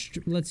finished,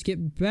 let's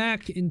get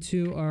back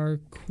into our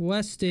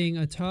questing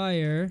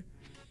attire.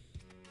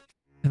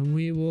 And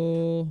we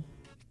will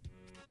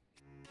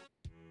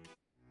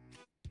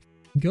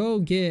go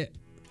get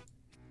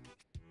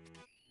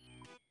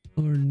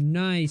our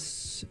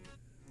nice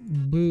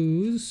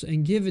booze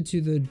and give it to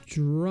the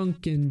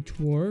Drunken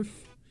Dwarf.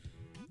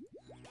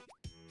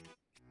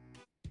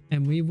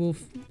 And we will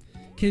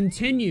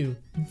continue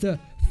the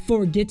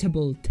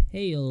Forgettable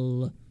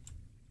Tale.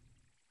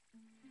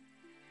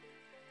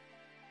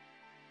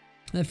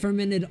 That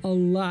fermented a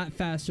lot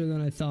faster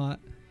than I thought.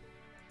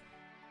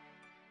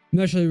 I'm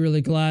actually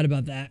really glad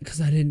about that because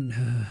I didn't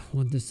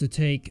want this to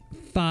take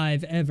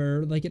 5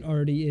 ever like it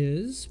already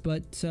is.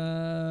 But,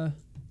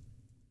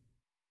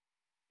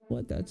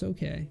 that's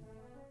okay.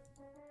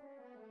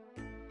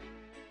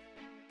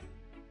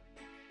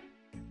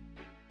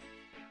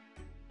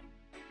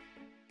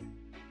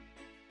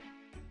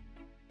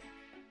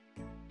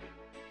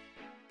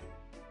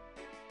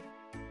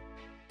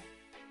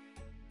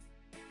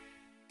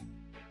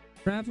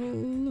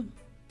 Travel.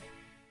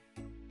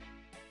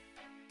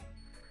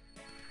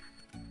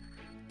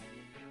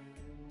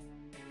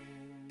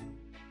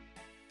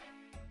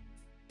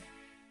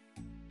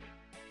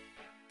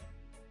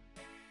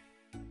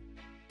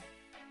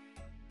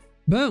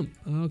 Boom.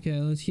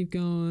 Okay, let's keep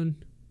going.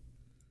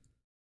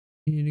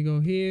 You need to go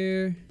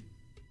here.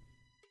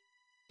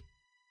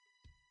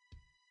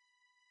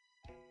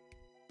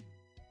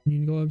 You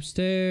need to go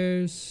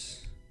upstairs.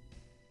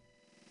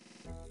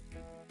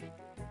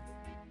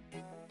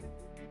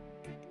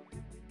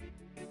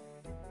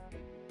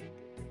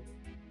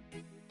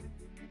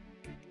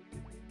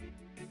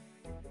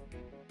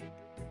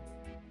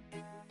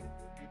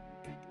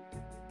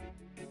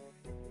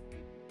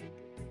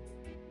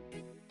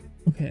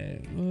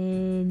 Okay,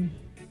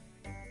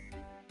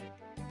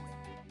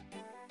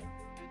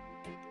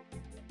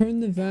 turn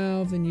the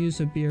valve and use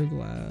a beer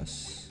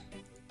glass.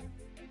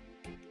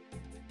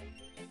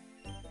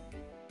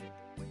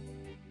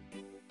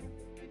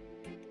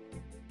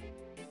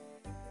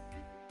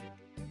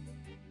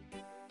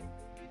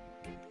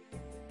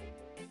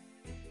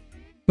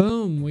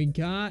 Boom, we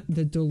got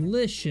the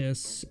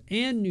delicious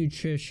and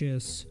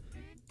nutritious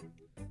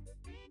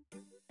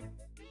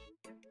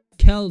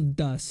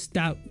Keldagrim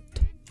Stout.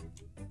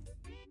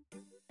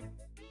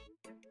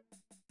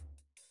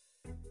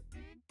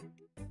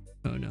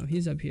 Oh no,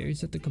 he's up here.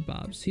 He's at the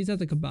kebabs. He's at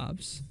the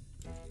kebabs.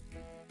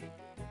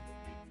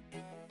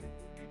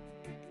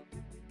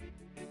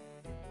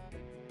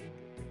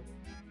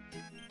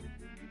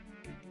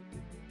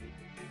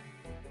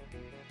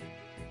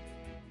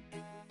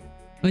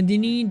 I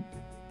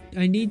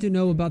need to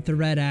know about the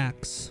red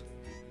axe.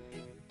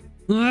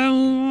 I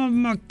want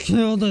my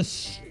Keldagrim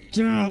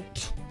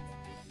Stout.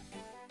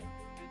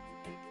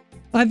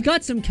 I've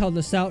got some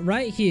Keldagrim Stout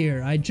right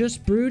here. I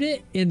just brewed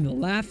it in the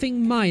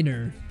Laughing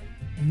Miner.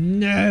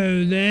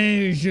 No,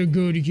 there's a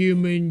good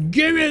human.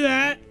 Give me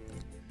that!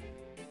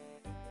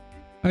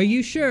 Are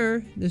you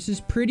sure? This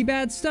is pretty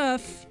bad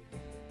stuff.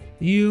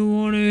 You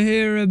want to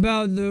hear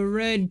about the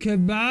red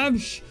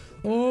kebabs?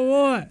 Or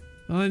what?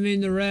 I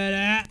mean the red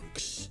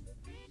axe.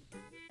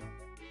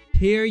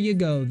 Here you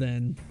go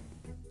then.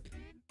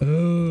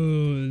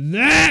 Oh,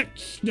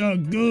 that's the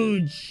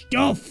good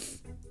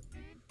stuff.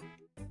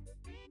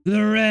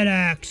 The red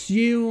axe.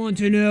 You want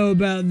to know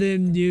about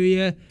them, do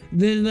you?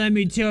 Then let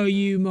me tell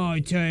you my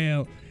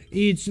tale.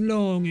 It's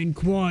long and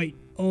quite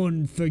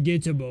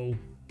unforgettable.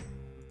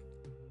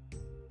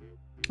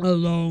 A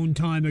long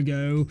time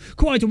ago,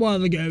 quite a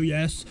while ago,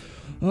 yes,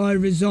 I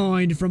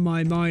resigned from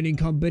my mining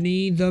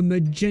company, the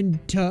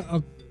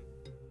Magenta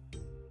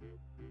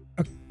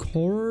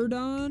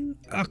Accordion?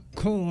 I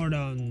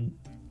don't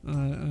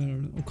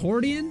know.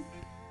 Accordion?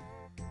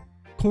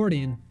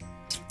 Accordion.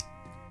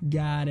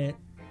 Got it.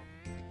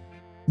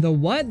 The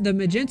what? The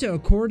Magenta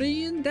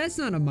Accordion? That's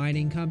not a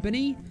mining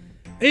company.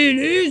 It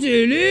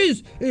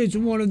is! It's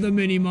one of the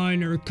many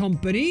miner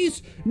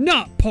companies,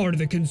 not part of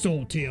the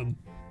consortium.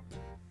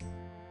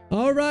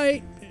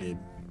 Alright,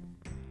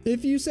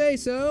 if you say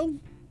so.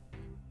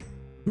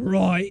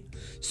 Right,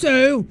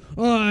 so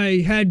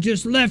I had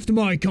just left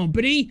my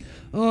company.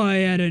 I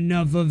had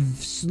enough of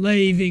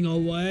slaving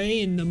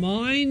away in the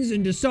mines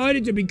and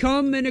decided to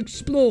become an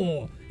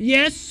explorer.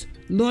 Yes,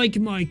 like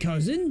my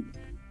cousin.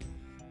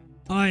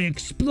 I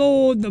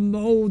explored the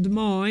old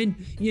mine,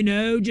 you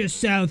know, just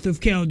south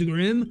of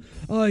Keldagrim.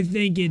 I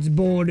think it's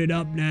boarded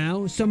up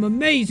now. Some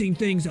amazing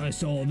things I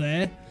saw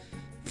there.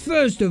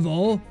 First of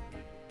all,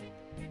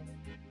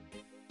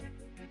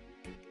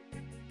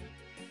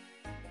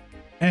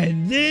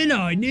 and then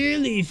I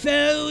nearly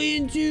fell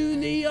into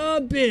the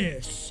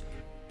abyss.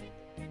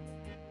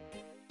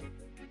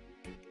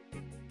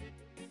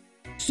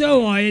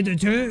 So I had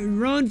to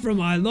run for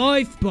my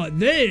life, but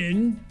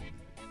then...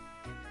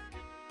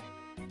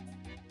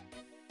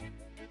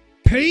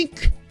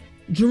 Pink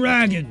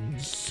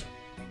dragons.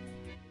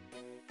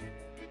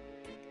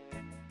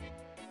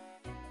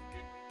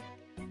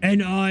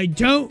 And I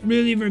don't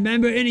really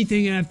remember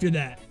anything after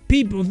that.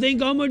 People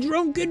think I'm a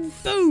drunken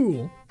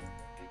fool.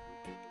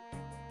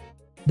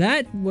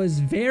 That was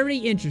very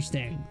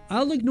interesting.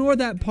 I'll ignore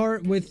that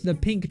part with the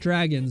pink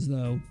dragons,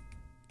 though.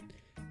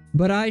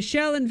 But I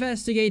shall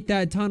investigate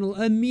that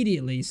tunnel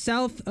immediately,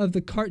 south of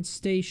the cart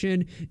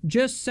station,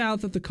 just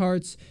south of the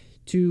carts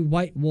to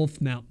White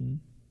Wolf Mountain.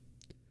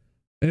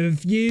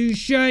 If you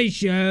say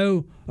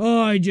so,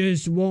 I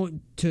just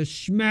want to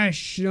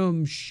smash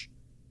some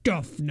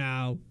stuff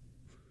now.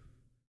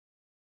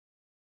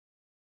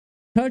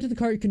 Talk to the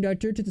cart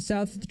conductor to the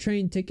south of the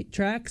train ticket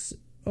tracks.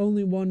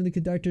 Only one of the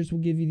conductors will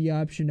give you the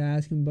option to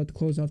ask him about the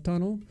closed-off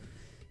tunnel.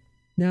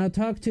 Now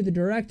talk to the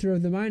director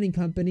of the mining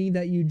company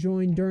that you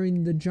joined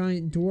during the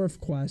Giant Dwarf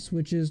quest,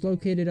 which is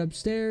located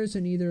upstairs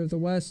in either the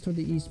west or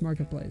the east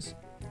marketplace.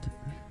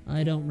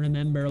 I don't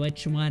remember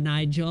which one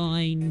I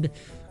joined.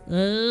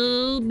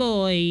 Oh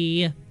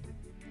boy.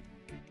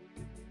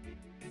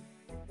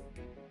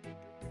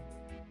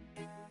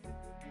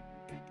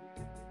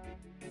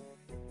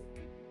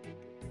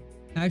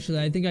 Actually,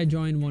 I think I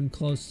joined one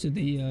close to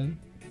the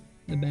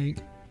bank.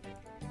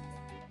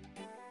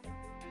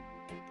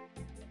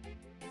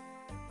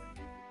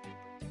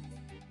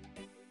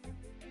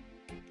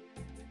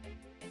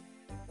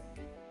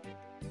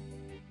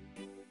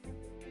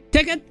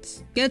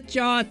 Tickets! Get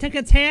your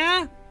tickets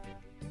here!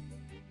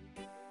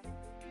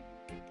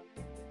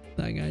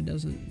 That guy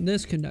doesn't.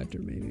 This conductor,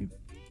 maybe.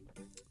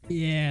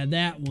 Yeah,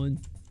 that one.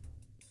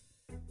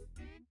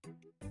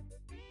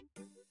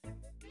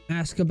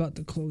 Ask about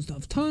the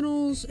closed-off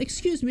tunnels.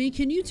 Excuse me,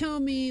 can you tell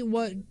me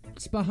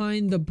what's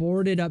behind the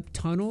boarded-up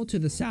tunnel to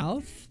the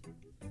south?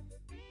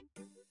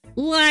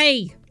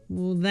 Why?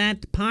 Well,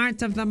 that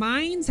part of the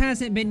mines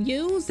hasn't been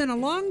used in a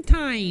long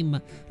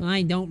time.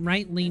 I don't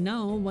rightly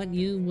know what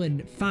you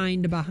would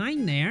find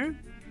behind there.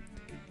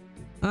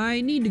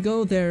 I need to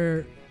go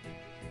there.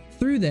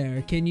 Through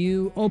there. Can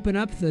you open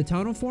up the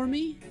tunnel for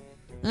me?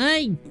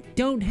 I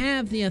don't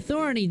have the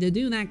authority to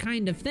do that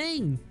kind of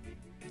thing.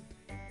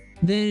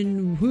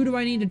 Then who do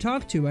I need to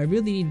talk to? I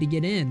really need to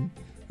get in.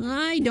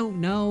 I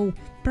don't know.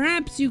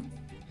 Perhaps you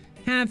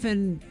have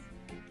an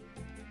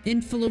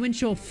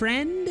influential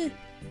friend?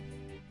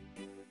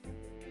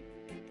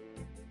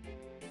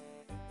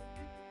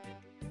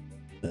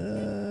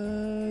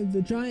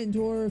 The Giant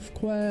Dwarf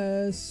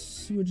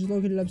quest, which is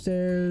located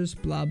upstairs,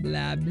 blah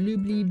blah blah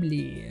blah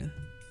blah.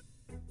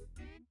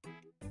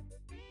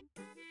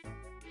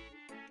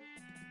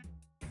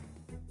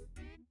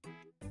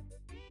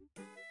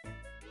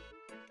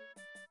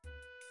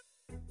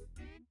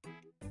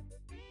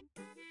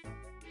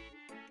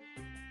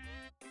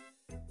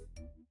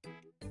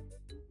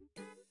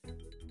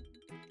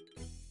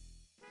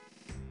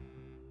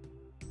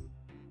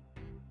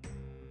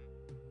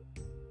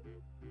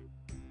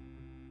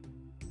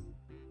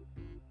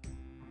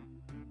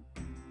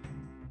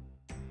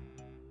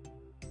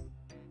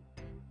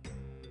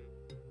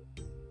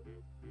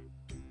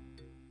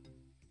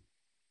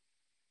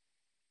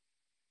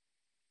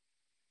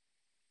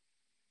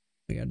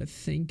 I gotta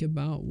think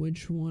about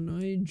which one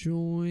I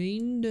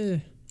joined.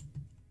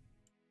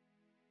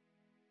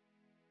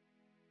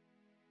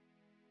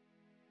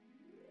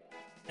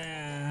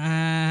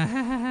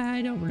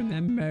 I don't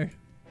remember.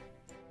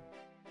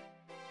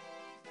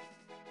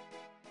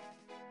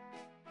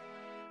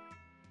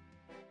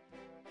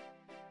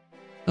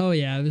 Oh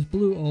yeah, it was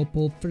Blue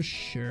Opal for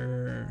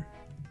sure.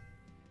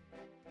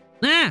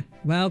 Ah!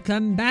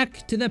 Welcome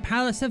back to the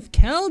Palace of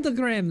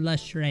Keldagrim,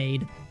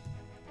 Lestrade.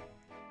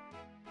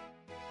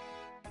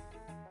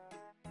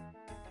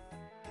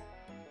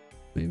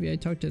 Maybe I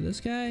talk to this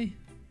guy?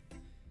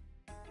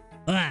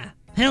 Ah,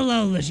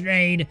 hello,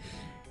 Lestrade.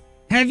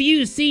 Have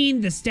you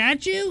seen the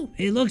statue?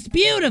 It looks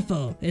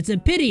beautiful. It's a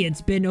pity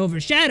it's been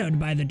overshadowed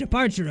by the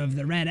departure of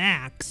the Red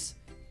Axe.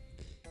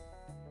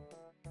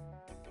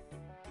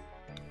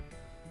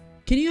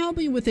 Can you help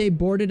me with a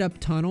boarded up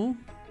tunnel?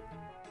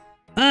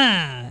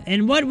 Ah,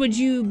 and what would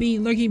you be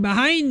looking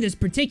behind this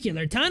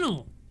particular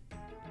tunnel?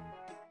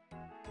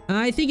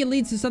 I think it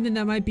leads to something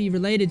that might be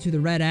related to the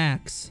Red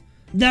Axe.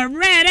 The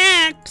Red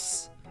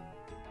Axe!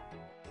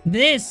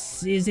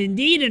 This is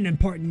indeed an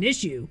important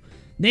issue.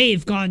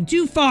 They've gone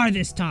too far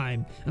this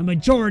time. A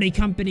majority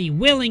company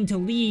willing to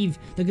leave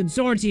the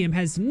consortium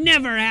has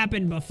never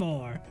happened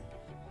before.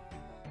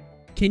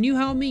 Can you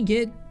help me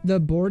get the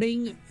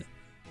boarding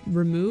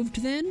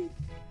removed then?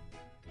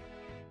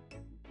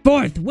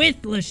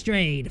 Forthwith,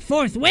 Lestrade!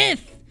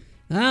 Forthwith!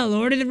 I'll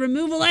order the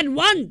removal at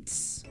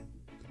once!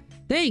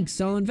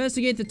 Thanks, I'll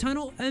investigate the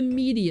tunnel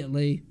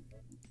immediately.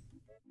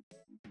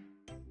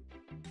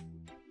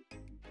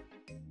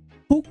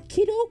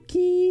 Okie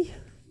dokie.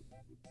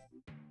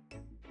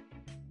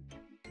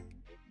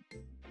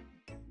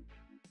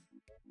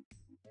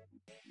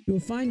 You will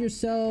find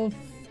yourself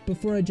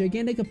before a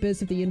gigantic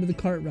abyss at the end of the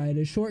cart ride.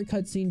 A short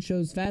cutscene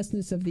shows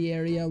vastness of the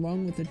area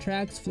along with the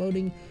tracks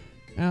floating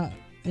out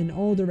in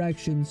all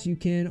directions. You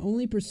can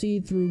only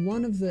proceed through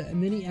one of the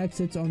many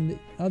exits on the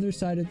other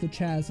side of the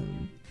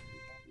chasm.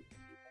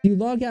 If you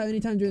log out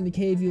anytime during the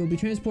cave, you will be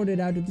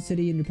transported out of the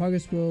city and your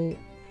progress will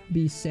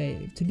be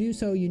saved. To do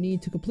so, you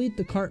need to complete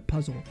the cart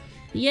puzzle.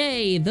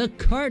 Yay, the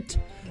cart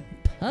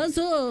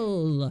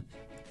puzzle!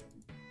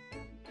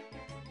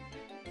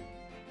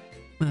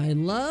 I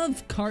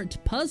love cart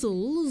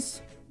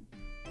puzzles.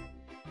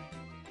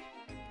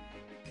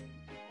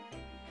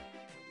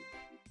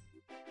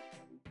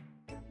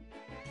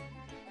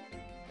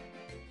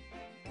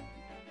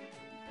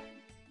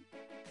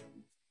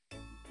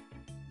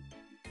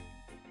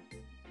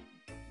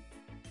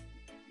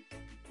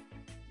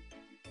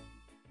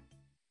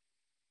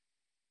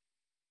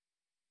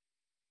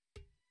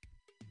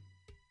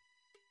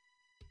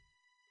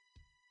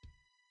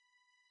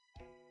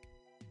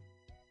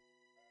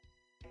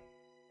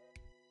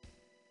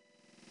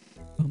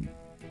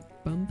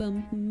 Bum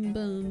bum bum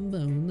bum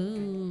bum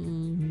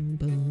bum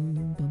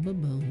bum bum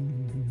bum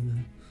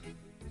bum.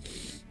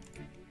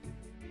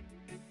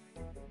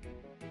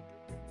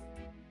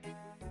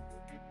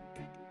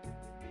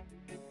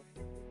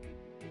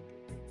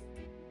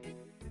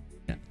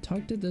 Yeah,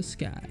 talk to the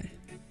sky.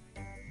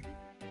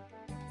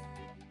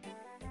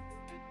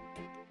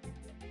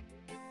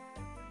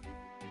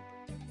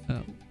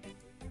 Oh.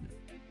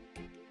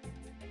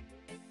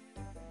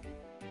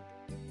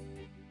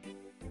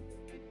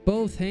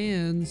 Both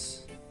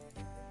hands.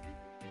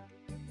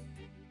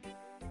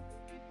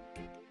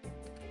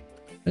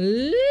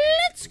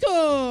 Let's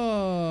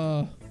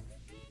go.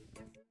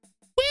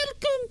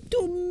 Welcome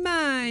to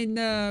mine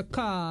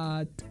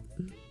cart.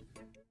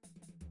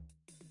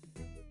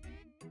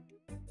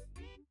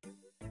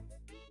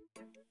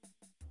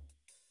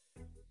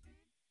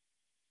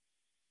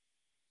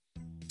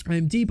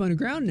 I'm deep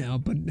underground now,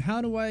 but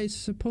how do I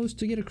supposed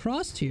to get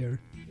across here?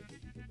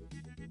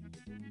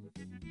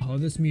 Oh,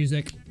 this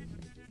music.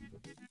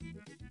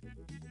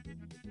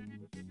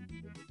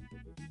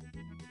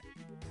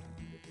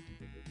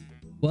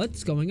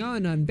 What's going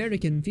on? I'm very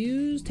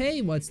confused.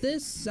 Hey, what's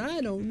this? I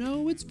don't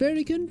know. It's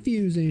very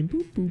confusing.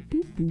 Boop, boop,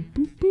 boop, boop,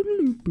 boop, boop,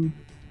 boop, boop.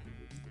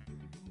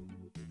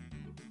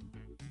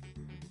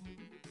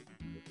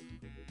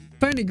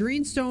 Find a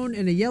green stone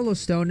and a yellow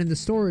stone in the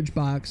storage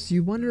box.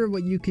 You wonder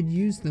what you could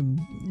use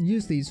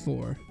these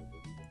for.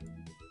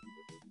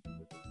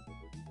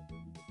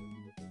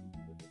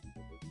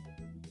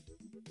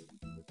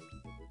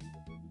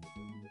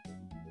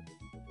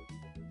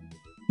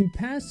 To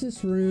pass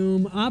this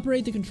room,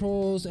 operate the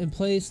controls and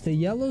place the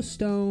yellow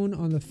stone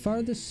on the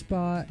farthest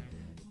spot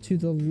to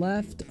the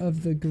left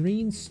of the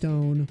green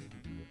stone.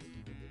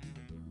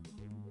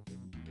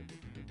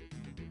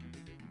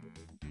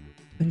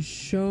 And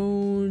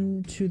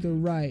shown to the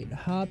right.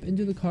 Hop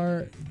into the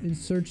cart and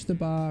search the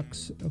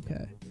box.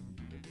 Okay.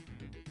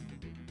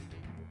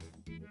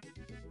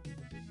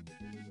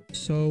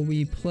 So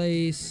we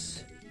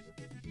place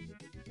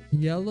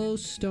yellow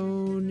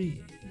stone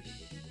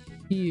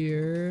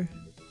here.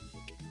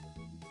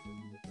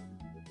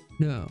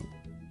 No.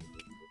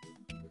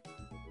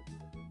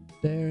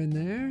 There and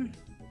there.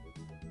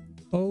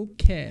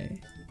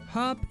 Okay.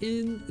 Hop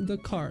in the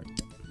cart.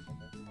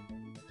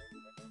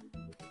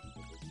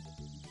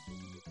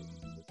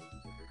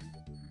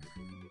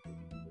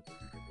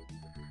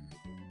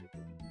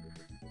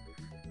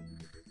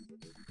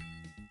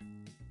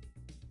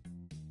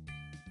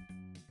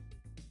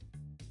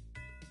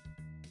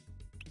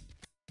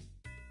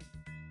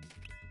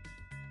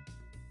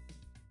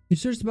 You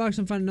search the box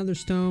and find another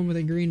stone with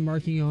a green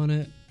marking on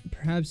it.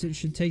 Perhaps it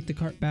should take the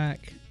cart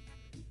back.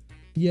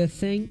 You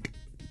think?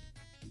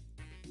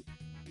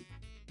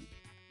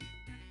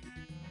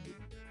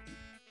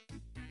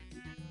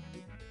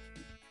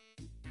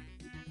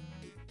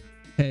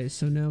 Okay,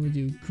 so now we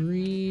do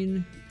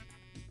green,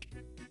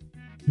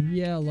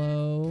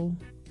 yellow,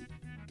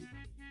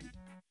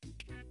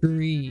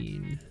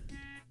 green.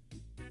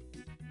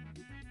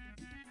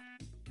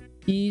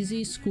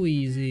 Easy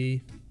squeezy.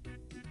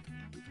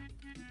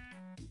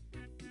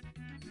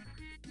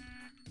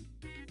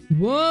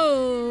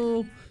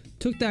 Whoa!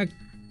 Took that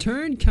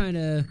turn kind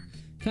of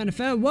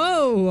fast.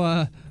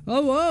 Whoa!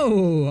 Oh,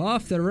 whoa!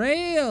 Off the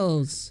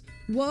rails!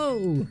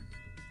 Whoa!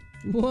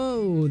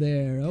 Whoa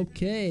there.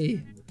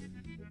 Okay.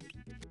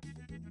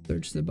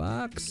 Search the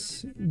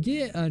box.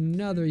 Get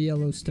another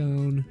yellow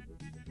stone.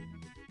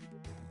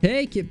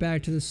 Take it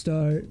back to the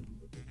start.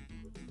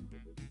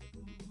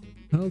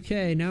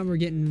 Okay, now we're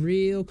getting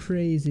real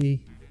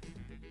crazy.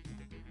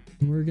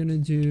 We're gonna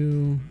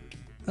do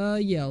a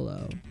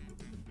yellow.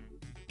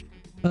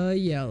 A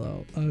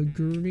yellow, a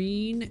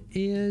green,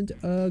 and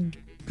a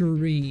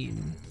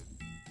green.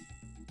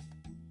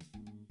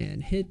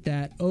 And hit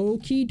that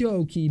okie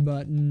dokie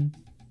button.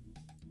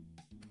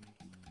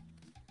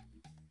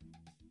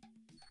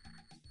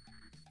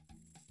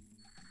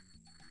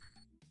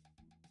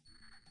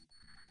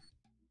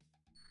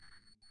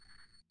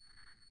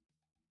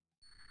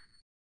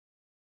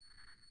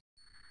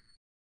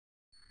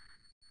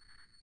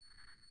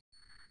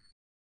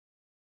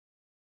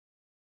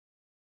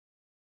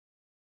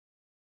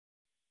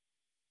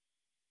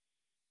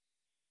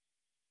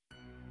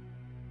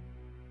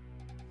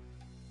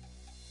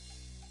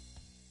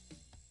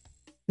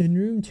 In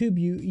room 2,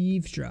 you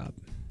eavesdrop.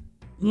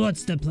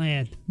 What's the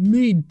plan?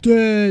 Me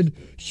dead,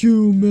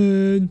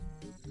 human.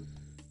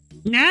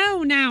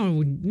 No,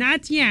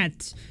 not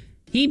yet.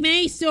 He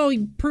may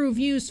still prove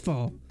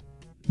useful.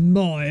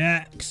 My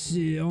axe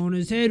on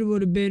his head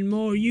would have been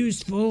more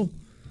useful.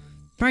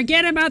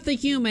 Forget about the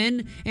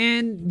human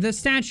and the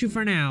statue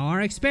for now.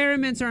 Our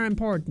experiments are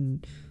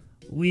important.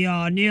 We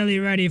are nearly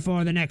ready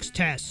for the next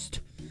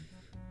test.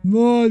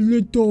 My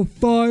little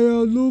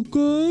fire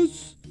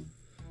lookers.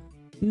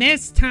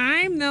 This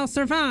time they'll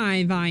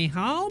survive, I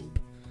hope.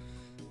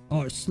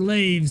 Our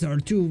slaves are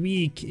too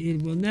weak.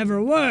 It will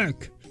never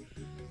work.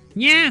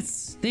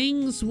 Yes,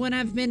 things would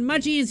have been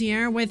much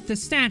easier with the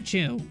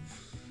statue.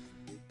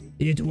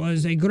 It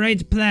was a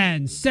great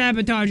plan,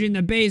 sabotaging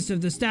the base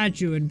of the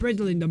statue and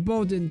brittling the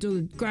bolt until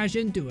it crashed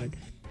into it.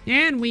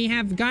 And we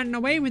have gotten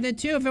away with it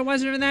too if it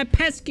wasn't for that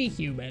pesky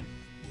human.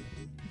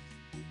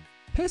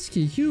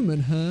 Pesky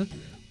human, huh?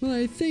 Well,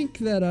 I think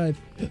that I've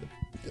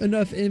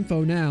enough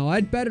info now.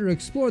 I'd better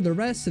explore the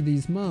rest of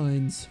these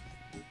mines.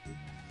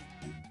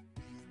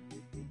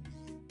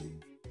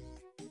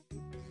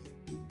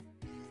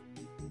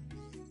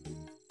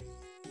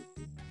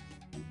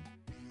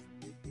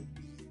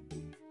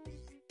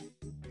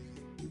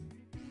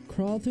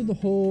 Crawl through the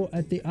hole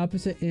at the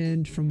opposite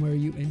end from where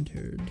you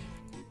entered.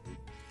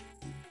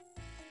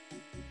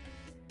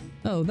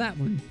 Oh, that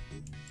one.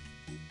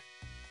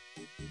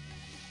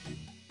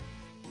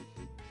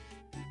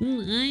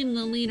 I'm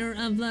the leader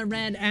of the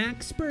Red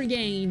Axe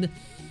Brigade.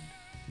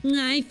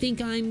 I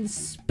think I'm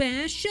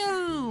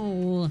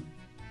special.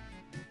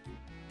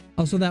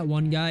 Also, that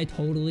one guy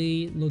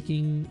totally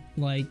looking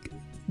like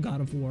God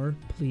of War,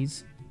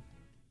 please.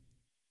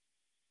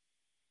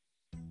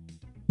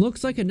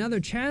 Looks like another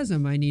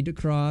chasm I need to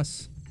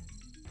cross.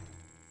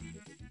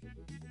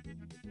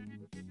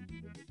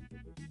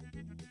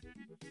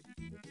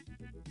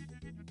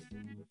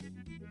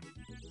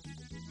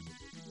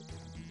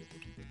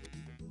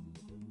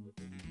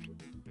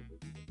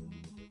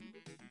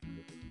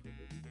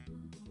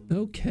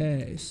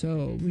 Okay,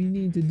 so we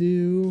need to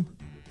do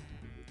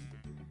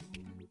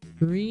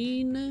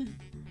green,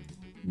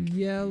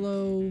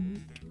 yellow,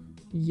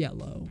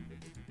 yellow.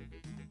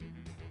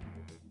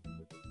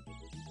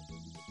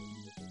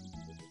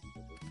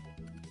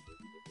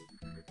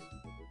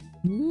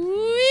 Woo!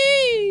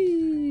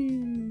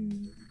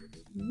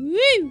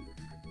 Woo!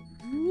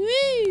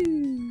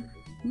 Woo!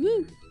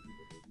 Woo!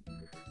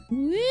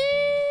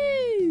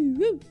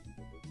 Woo!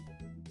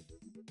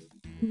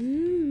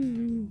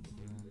 Woo!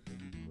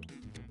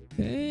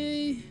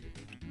 Okay.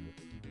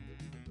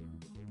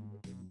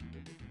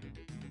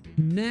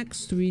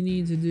 Next we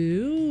need to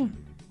do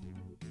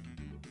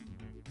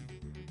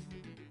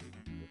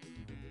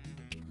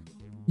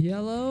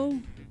yellow,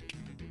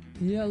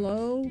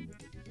 yellow,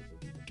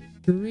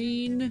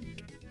 green,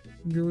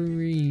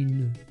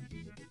 green.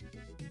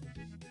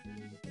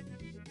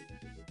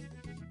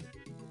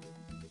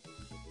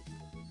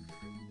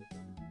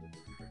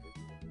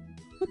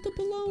 What the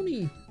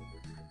baloney?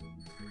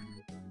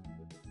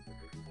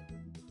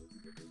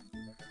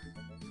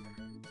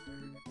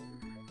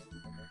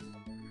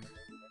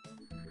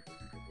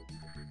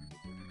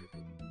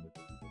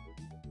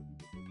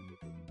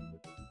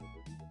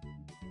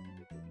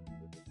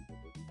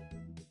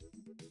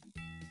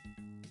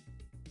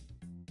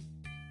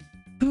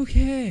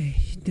 Okay,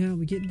 now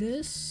we get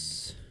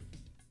this.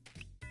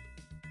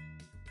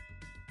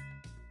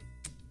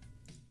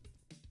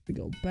 We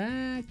go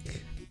back.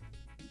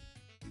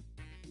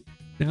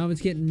 Now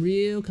it's getting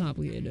real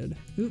complicated.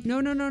 Oop,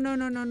 no. No.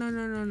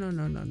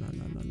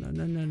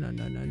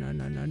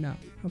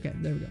 Okay,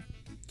 there we go.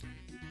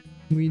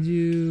 We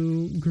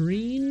do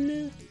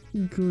green,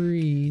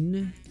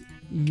 green,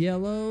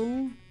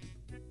 yellow,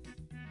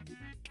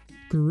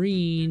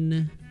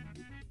 green,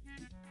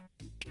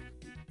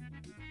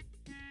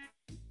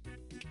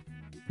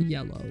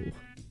 yellow.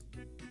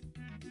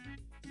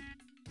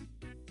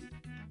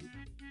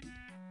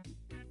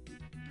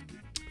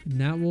 And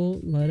that will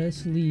let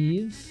us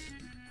leave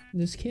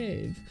this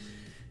cave.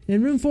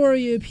 In room 4,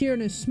 you appear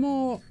in a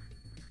small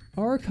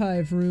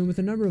archive room with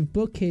a number of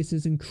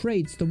bookcases and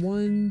crates. The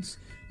ones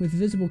with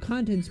visible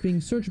contents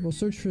being searchable.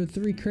 Search for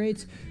 3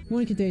 crates.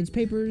 One contains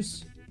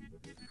papers,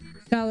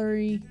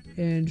 salary,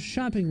 and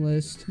shopping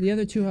list. The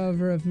other 2,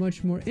 however, are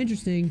much more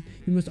interesting.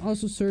 You must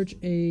also search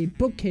a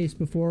bookcase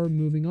before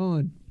moving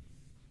on.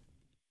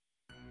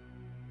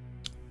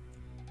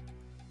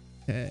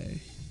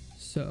 Okay,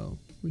 so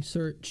we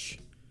search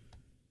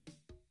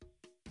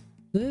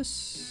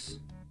this,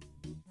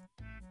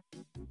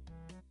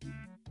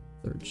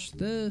 search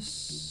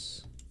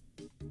this,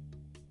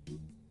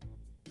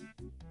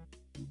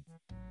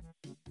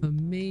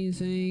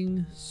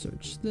 amazing,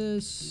 search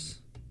this,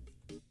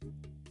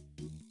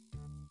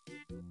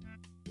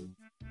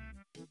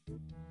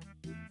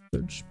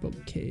 search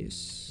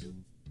bookcase.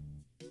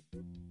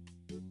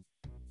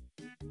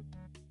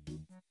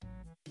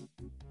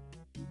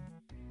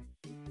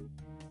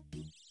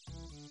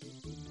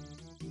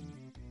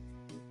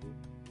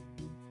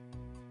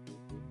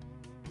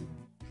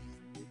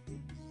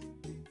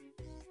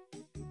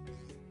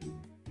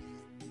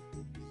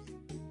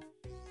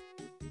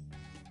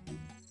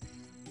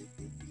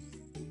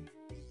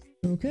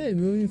 Okay,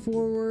 moving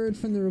forward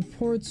from the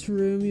reports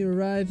room, you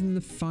arrive in the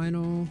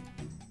final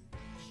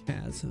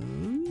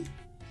chasm.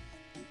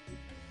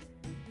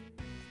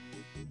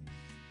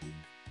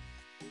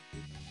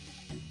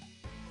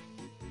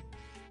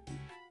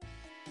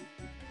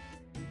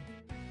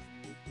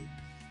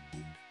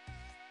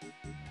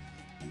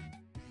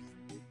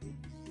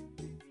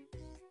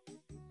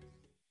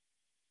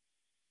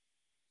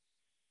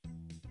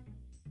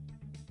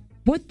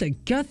 What the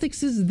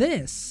Guthix is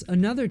this?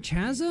 Another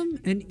chasm?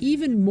 And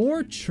even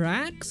more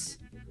tracks?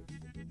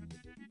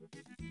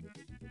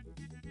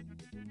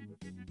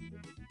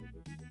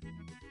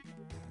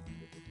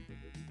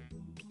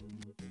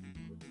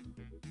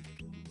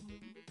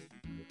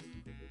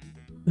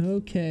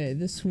 Okay,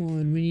 this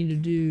one we need to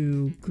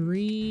do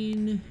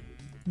green,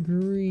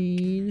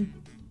 green,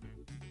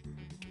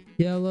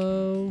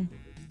 yellow.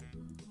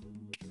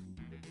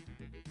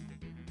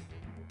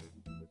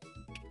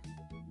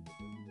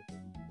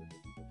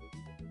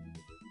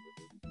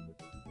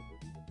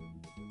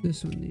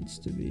 This one needs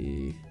to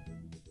be...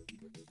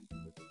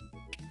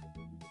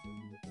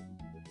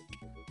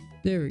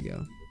 There we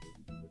go.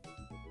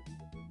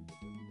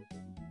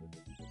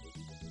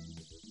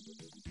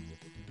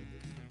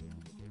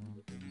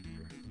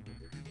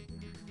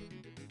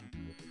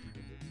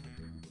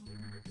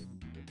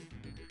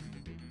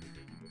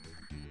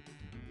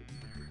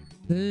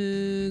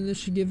 Then this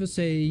should give us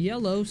a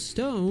yellow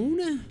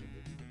stone.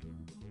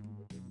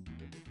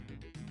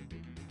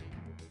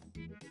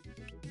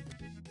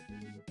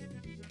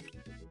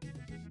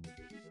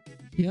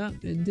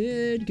 Yep, it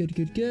did. Good,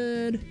 good,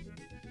 good.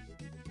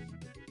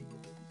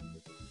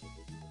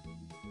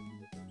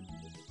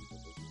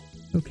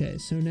 Okay,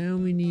 so now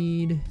we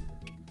need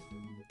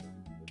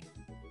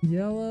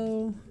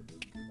yellow,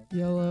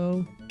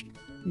 yellow,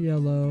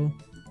 yellow,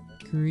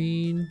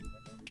 green,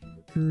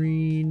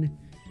 green,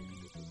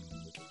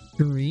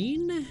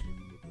 green.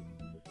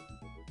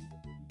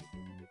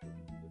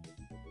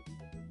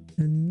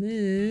 And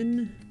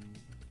then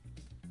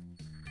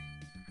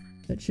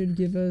that should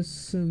give us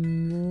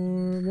some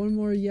more, one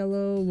more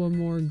yellow, one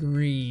more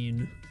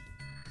green.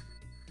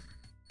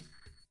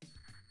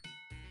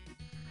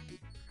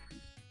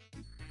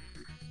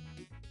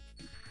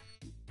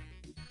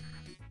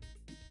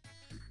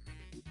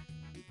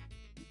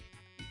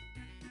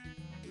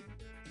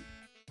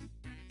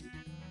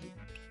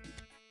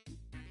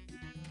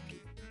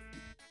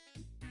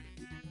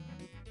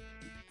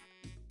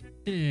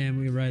 And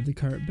we ride the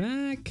cart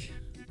back.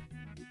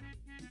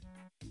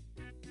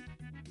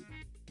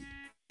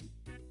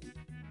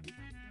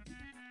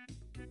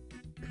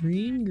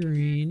 Green,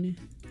 green,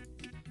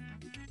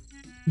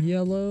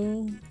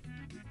 yellow,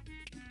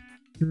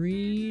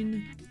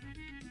 green,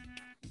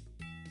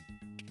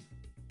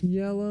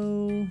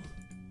 yellow,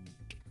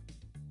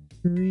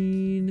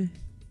 green,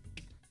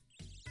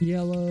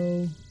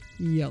 yellow,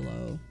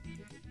 yellow.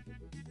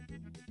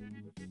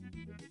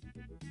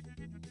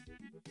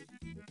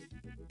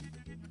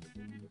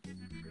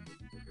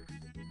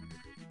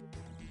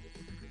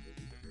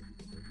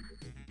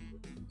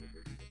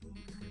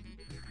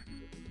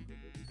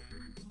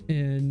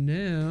 And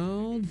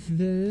now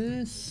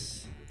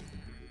this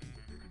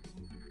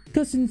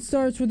cutscene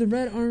starts where the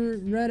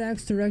Red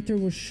Axe Director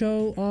will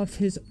show off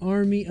his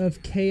army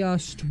of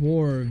Chaos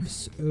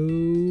Dwarves.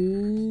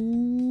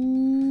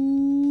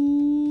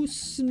 Oh,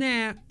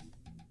 snap.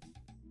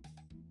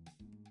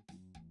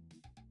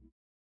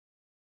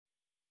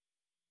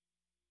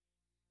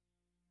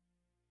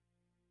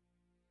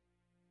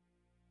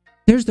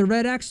 There's the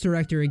Red Axe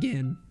Director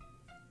again.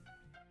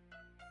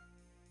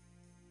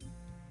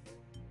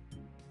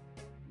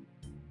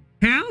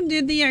 How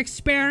did the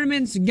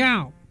experiments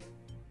go?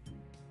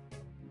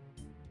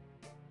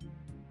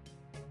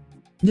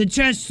 The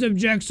test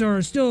subjects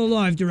are still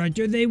alive,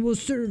 Director. They will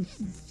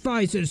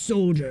suffice as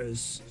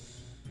soldiers.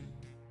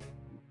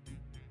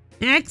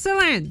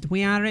 Excellent!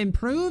 We are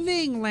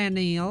improving,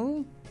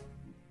 Lenil.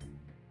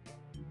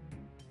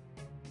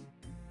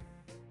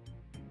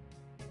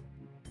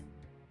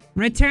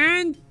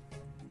 Return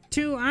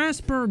to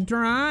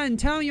Asperdra and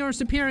tell your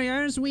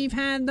superiors we've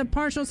had the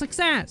partial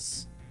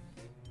success.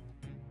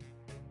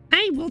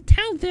 I will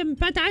tell them,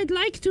 but I'd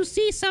like to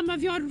see some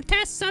of your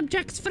test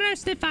subjects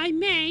first, if I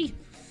may.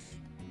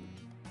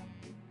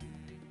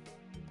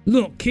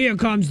 Look, here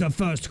comes the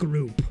first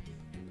group.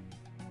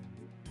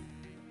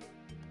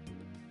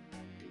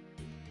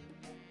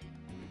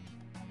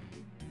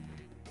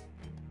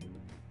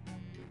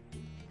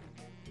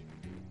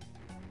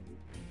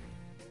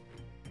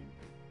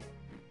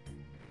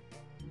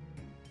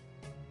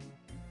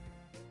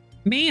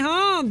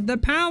 Behold, the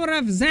power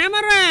of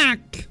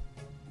Zamorak!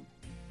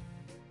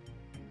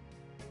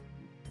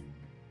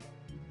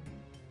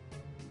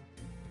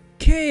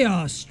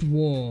 Chaos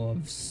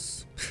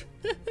Dwarves.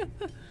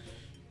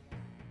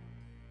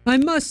 I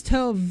must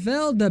tell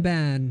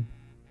Veldaban.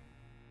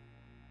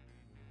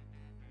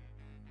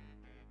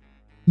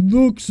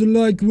 Looks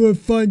like we're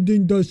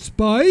finding the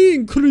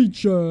spying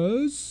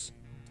creatures.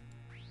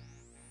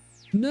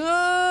 No!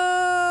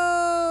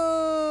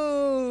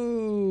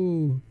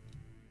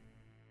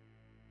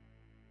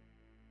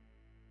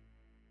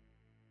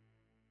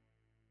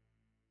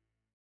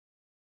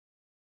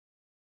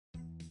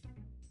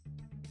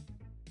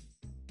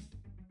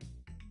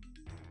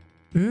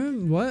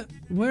 What?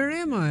 Where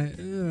am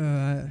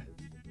I?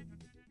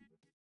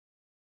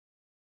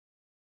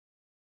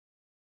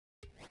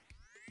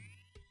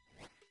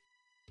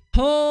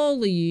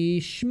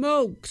 Holy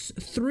smokes!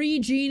 3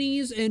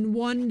 genies in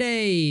 1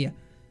 day.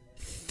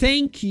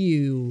 Thank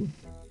you.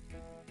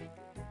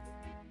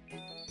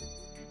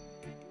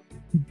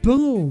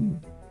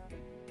 Boom.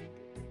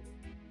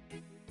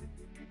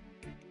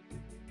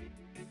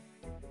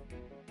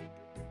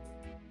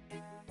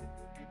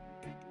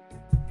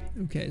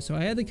 Okay, so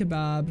I had the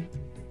kebab.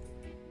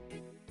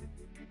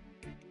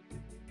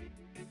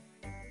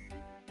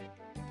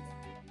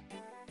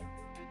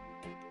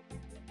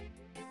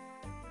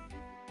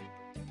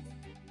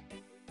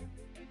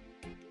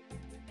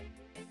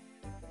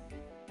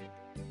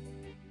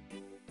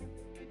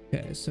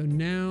 Okay, so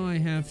now I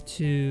have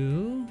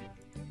to...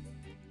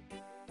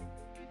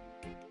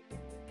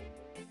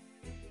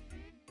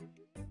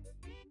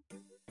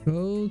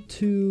 go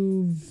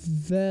to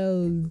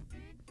Veldaban.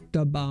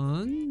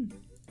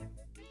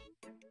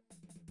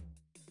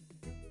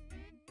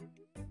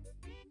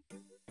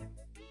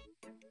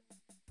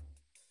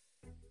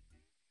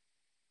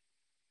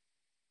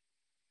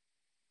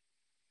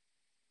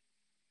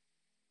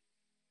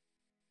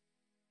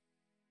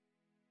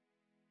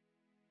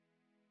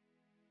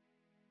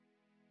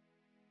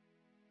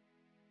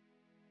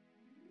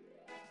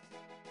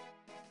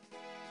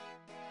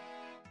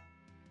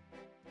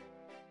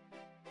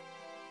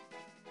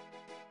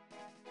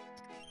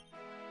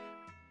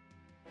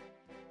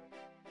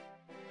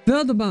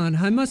 Veldaban,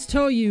 I must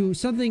tell you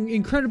something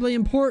incredibly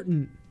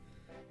important.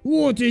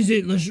 What is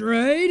it,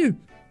 Lestrade?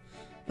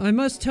 I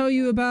must tell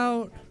you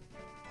about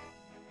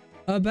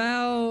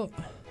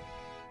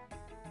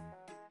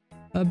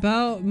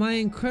my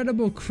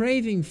incredible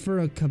craving for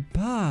a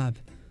kebab.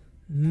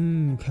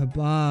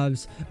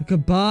 Kebabs. A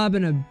kebab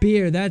and a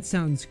beer. That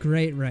sounds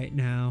great right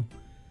now.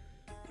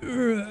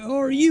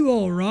 Are you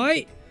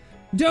alright?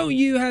 Don't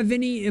you have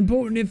any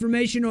important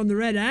information on the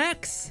Red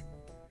Axe?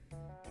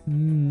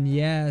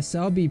 Yes,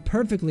 I'll be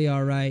perfectly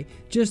alright.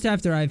 Just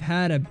after I've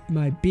had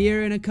my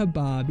beer and a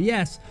kebab.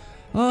 Yes,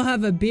 I'll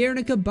have a beer and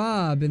a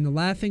kebab in the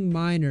Laughing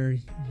Miner.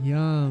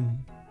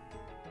 Yum.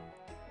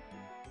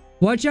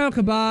 Watch out,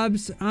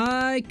 kebabs.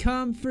 I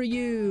come for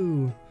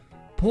you.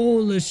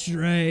 Poor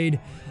Lestrade,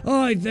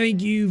 I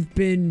think you've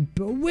been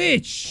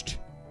bewitched.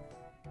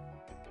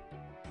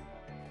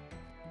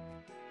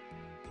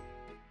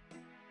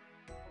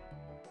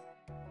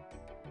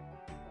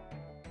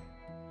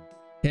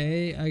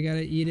 Okay, I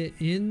gotta eat it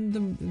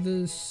in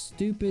the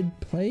stupid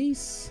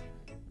place.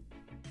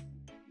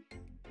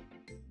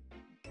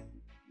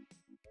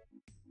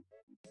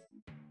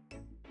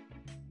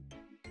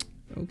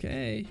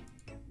 Okay.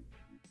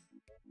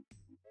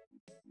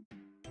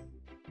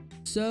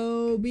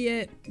 So be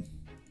it.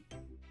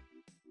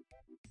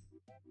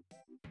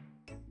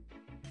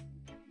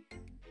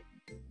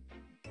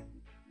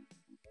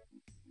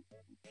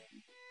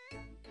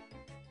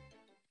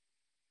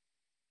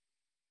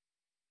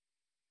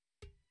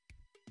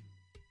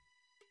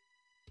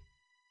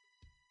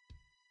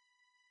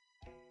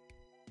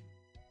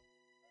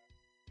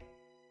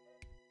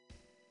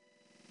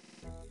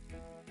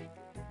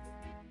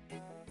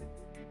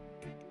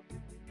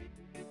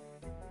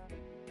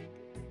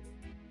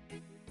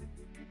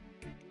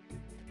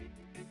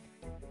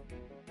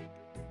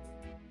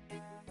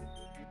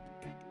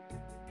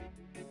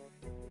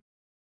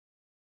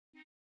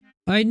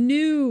 I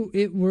knew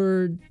it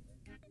were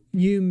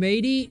you,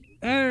 matey.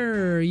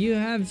 You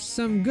have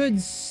some good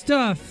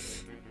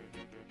stuff.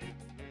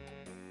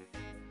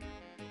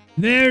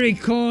 Very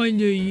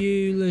kind of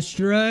you,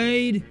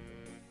 Lestrade.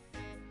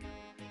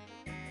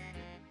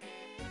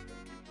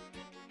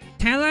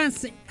 Tell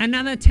us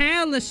another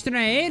tale,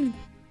 Lestrade.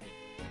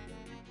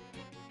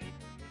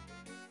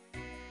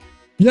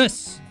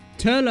 Yes,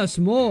 tell us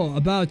more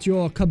about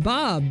your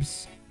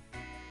kebabs.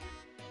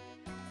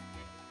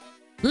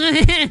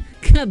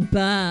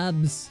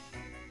 Kebabs.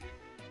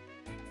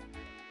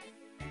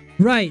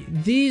 Right,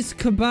 these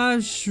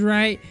kebabs,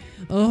 right?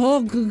 A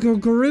whole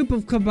group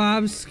of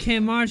kebabs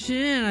came marching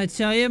in, I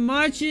tell you,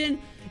 marching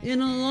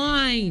in a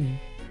line.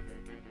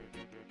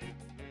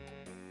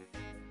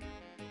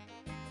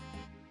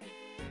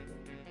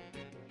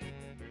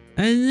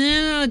 And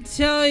then I'll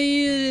tell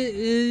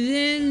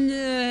you,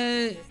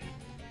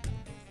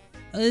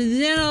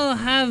 then I'll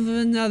have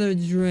another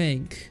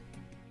drink.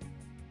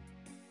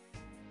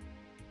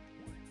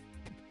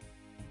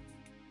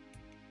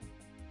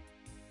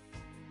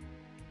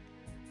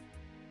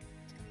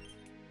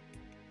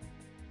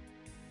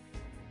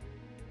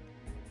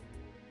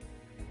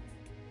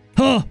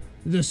 Huh!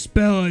 The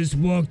spell has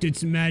worked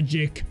its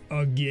magic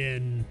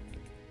again.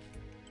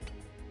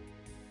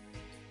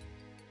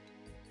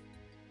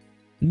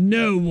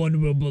 No one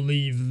will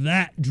believe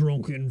that,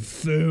 drunken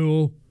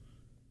fool.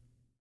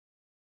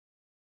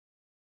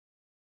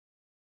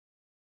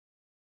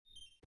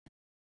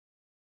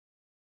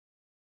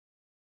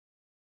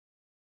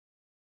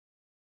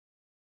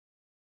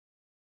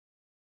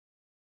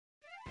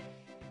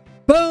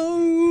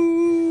 Boom!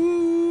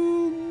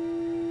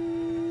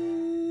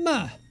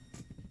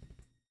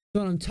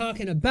 That's what I'm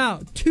talking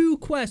about. 2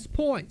 quest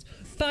points.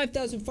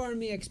 5,000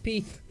 farming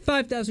XP,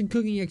 5,000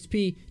 cooking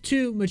XP,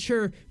 2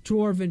 mature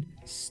dwarven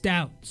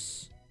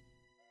stouts.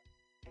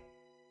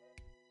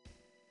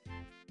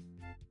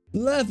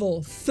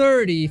 Level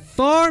 30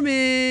 farming!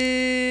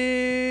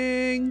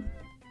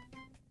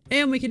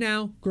 And we can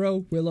now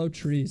grow willow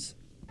trees.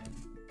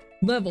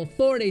 Level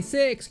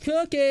 46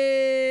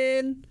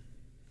 cooking!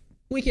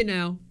 We can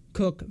now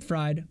cook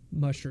fried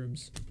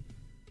mushrooms.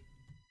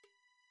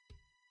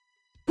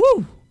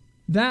 Whew!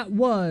 That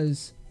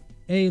was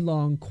a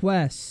long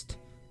quest.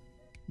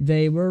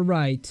 They were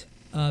right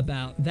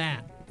about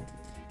that.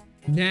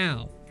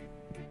 Now,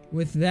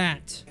 with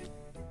that,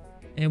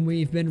 and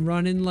we've been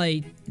running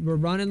late. We're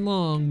running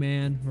long,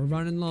 man. We're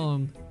running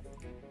long.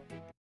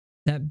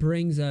 That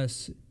brings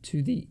us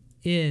to the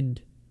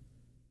end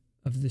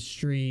of the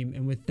stream.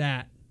 And with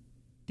that,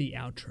 the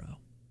outro.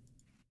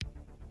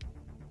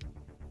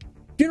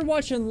 If you're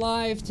watching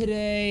live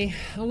today,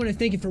 I want to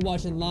thank you for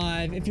watching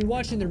live. If you're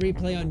watching the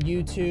replay on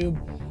YouTube,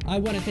 I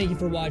want to thank you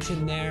for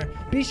watching there.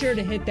 Be sure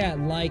to hit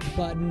that like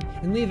button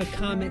and leave a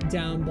comment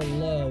down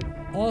below.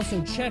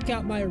 Also, check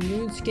out my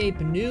RuneScape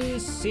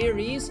news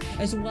series,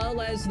 as well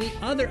as the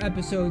other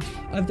episodes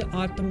of the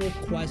Optimal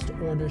Quest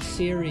Order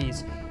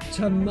series.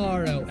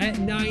 Tomorrow at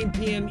 9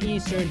 p.m.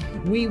 Eastern,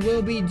 we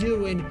will be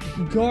doing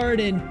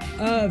Garden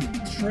of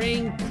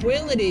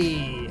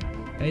Tranquility.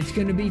 It's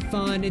going to be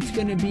fun. It's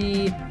going to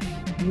be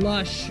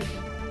lush.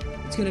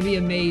 It's going to be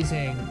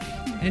amazing.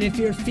 And if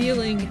you're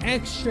feeling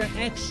extra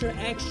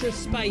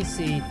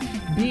spicy,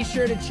 be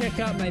sure to check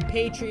out my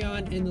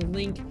Patreon in the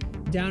link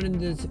down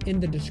in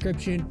the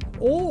description,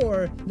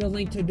 or the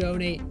link to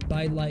donate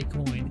by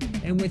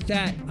Litecoin. And with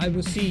that, I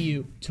will see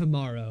you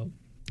tomorrow.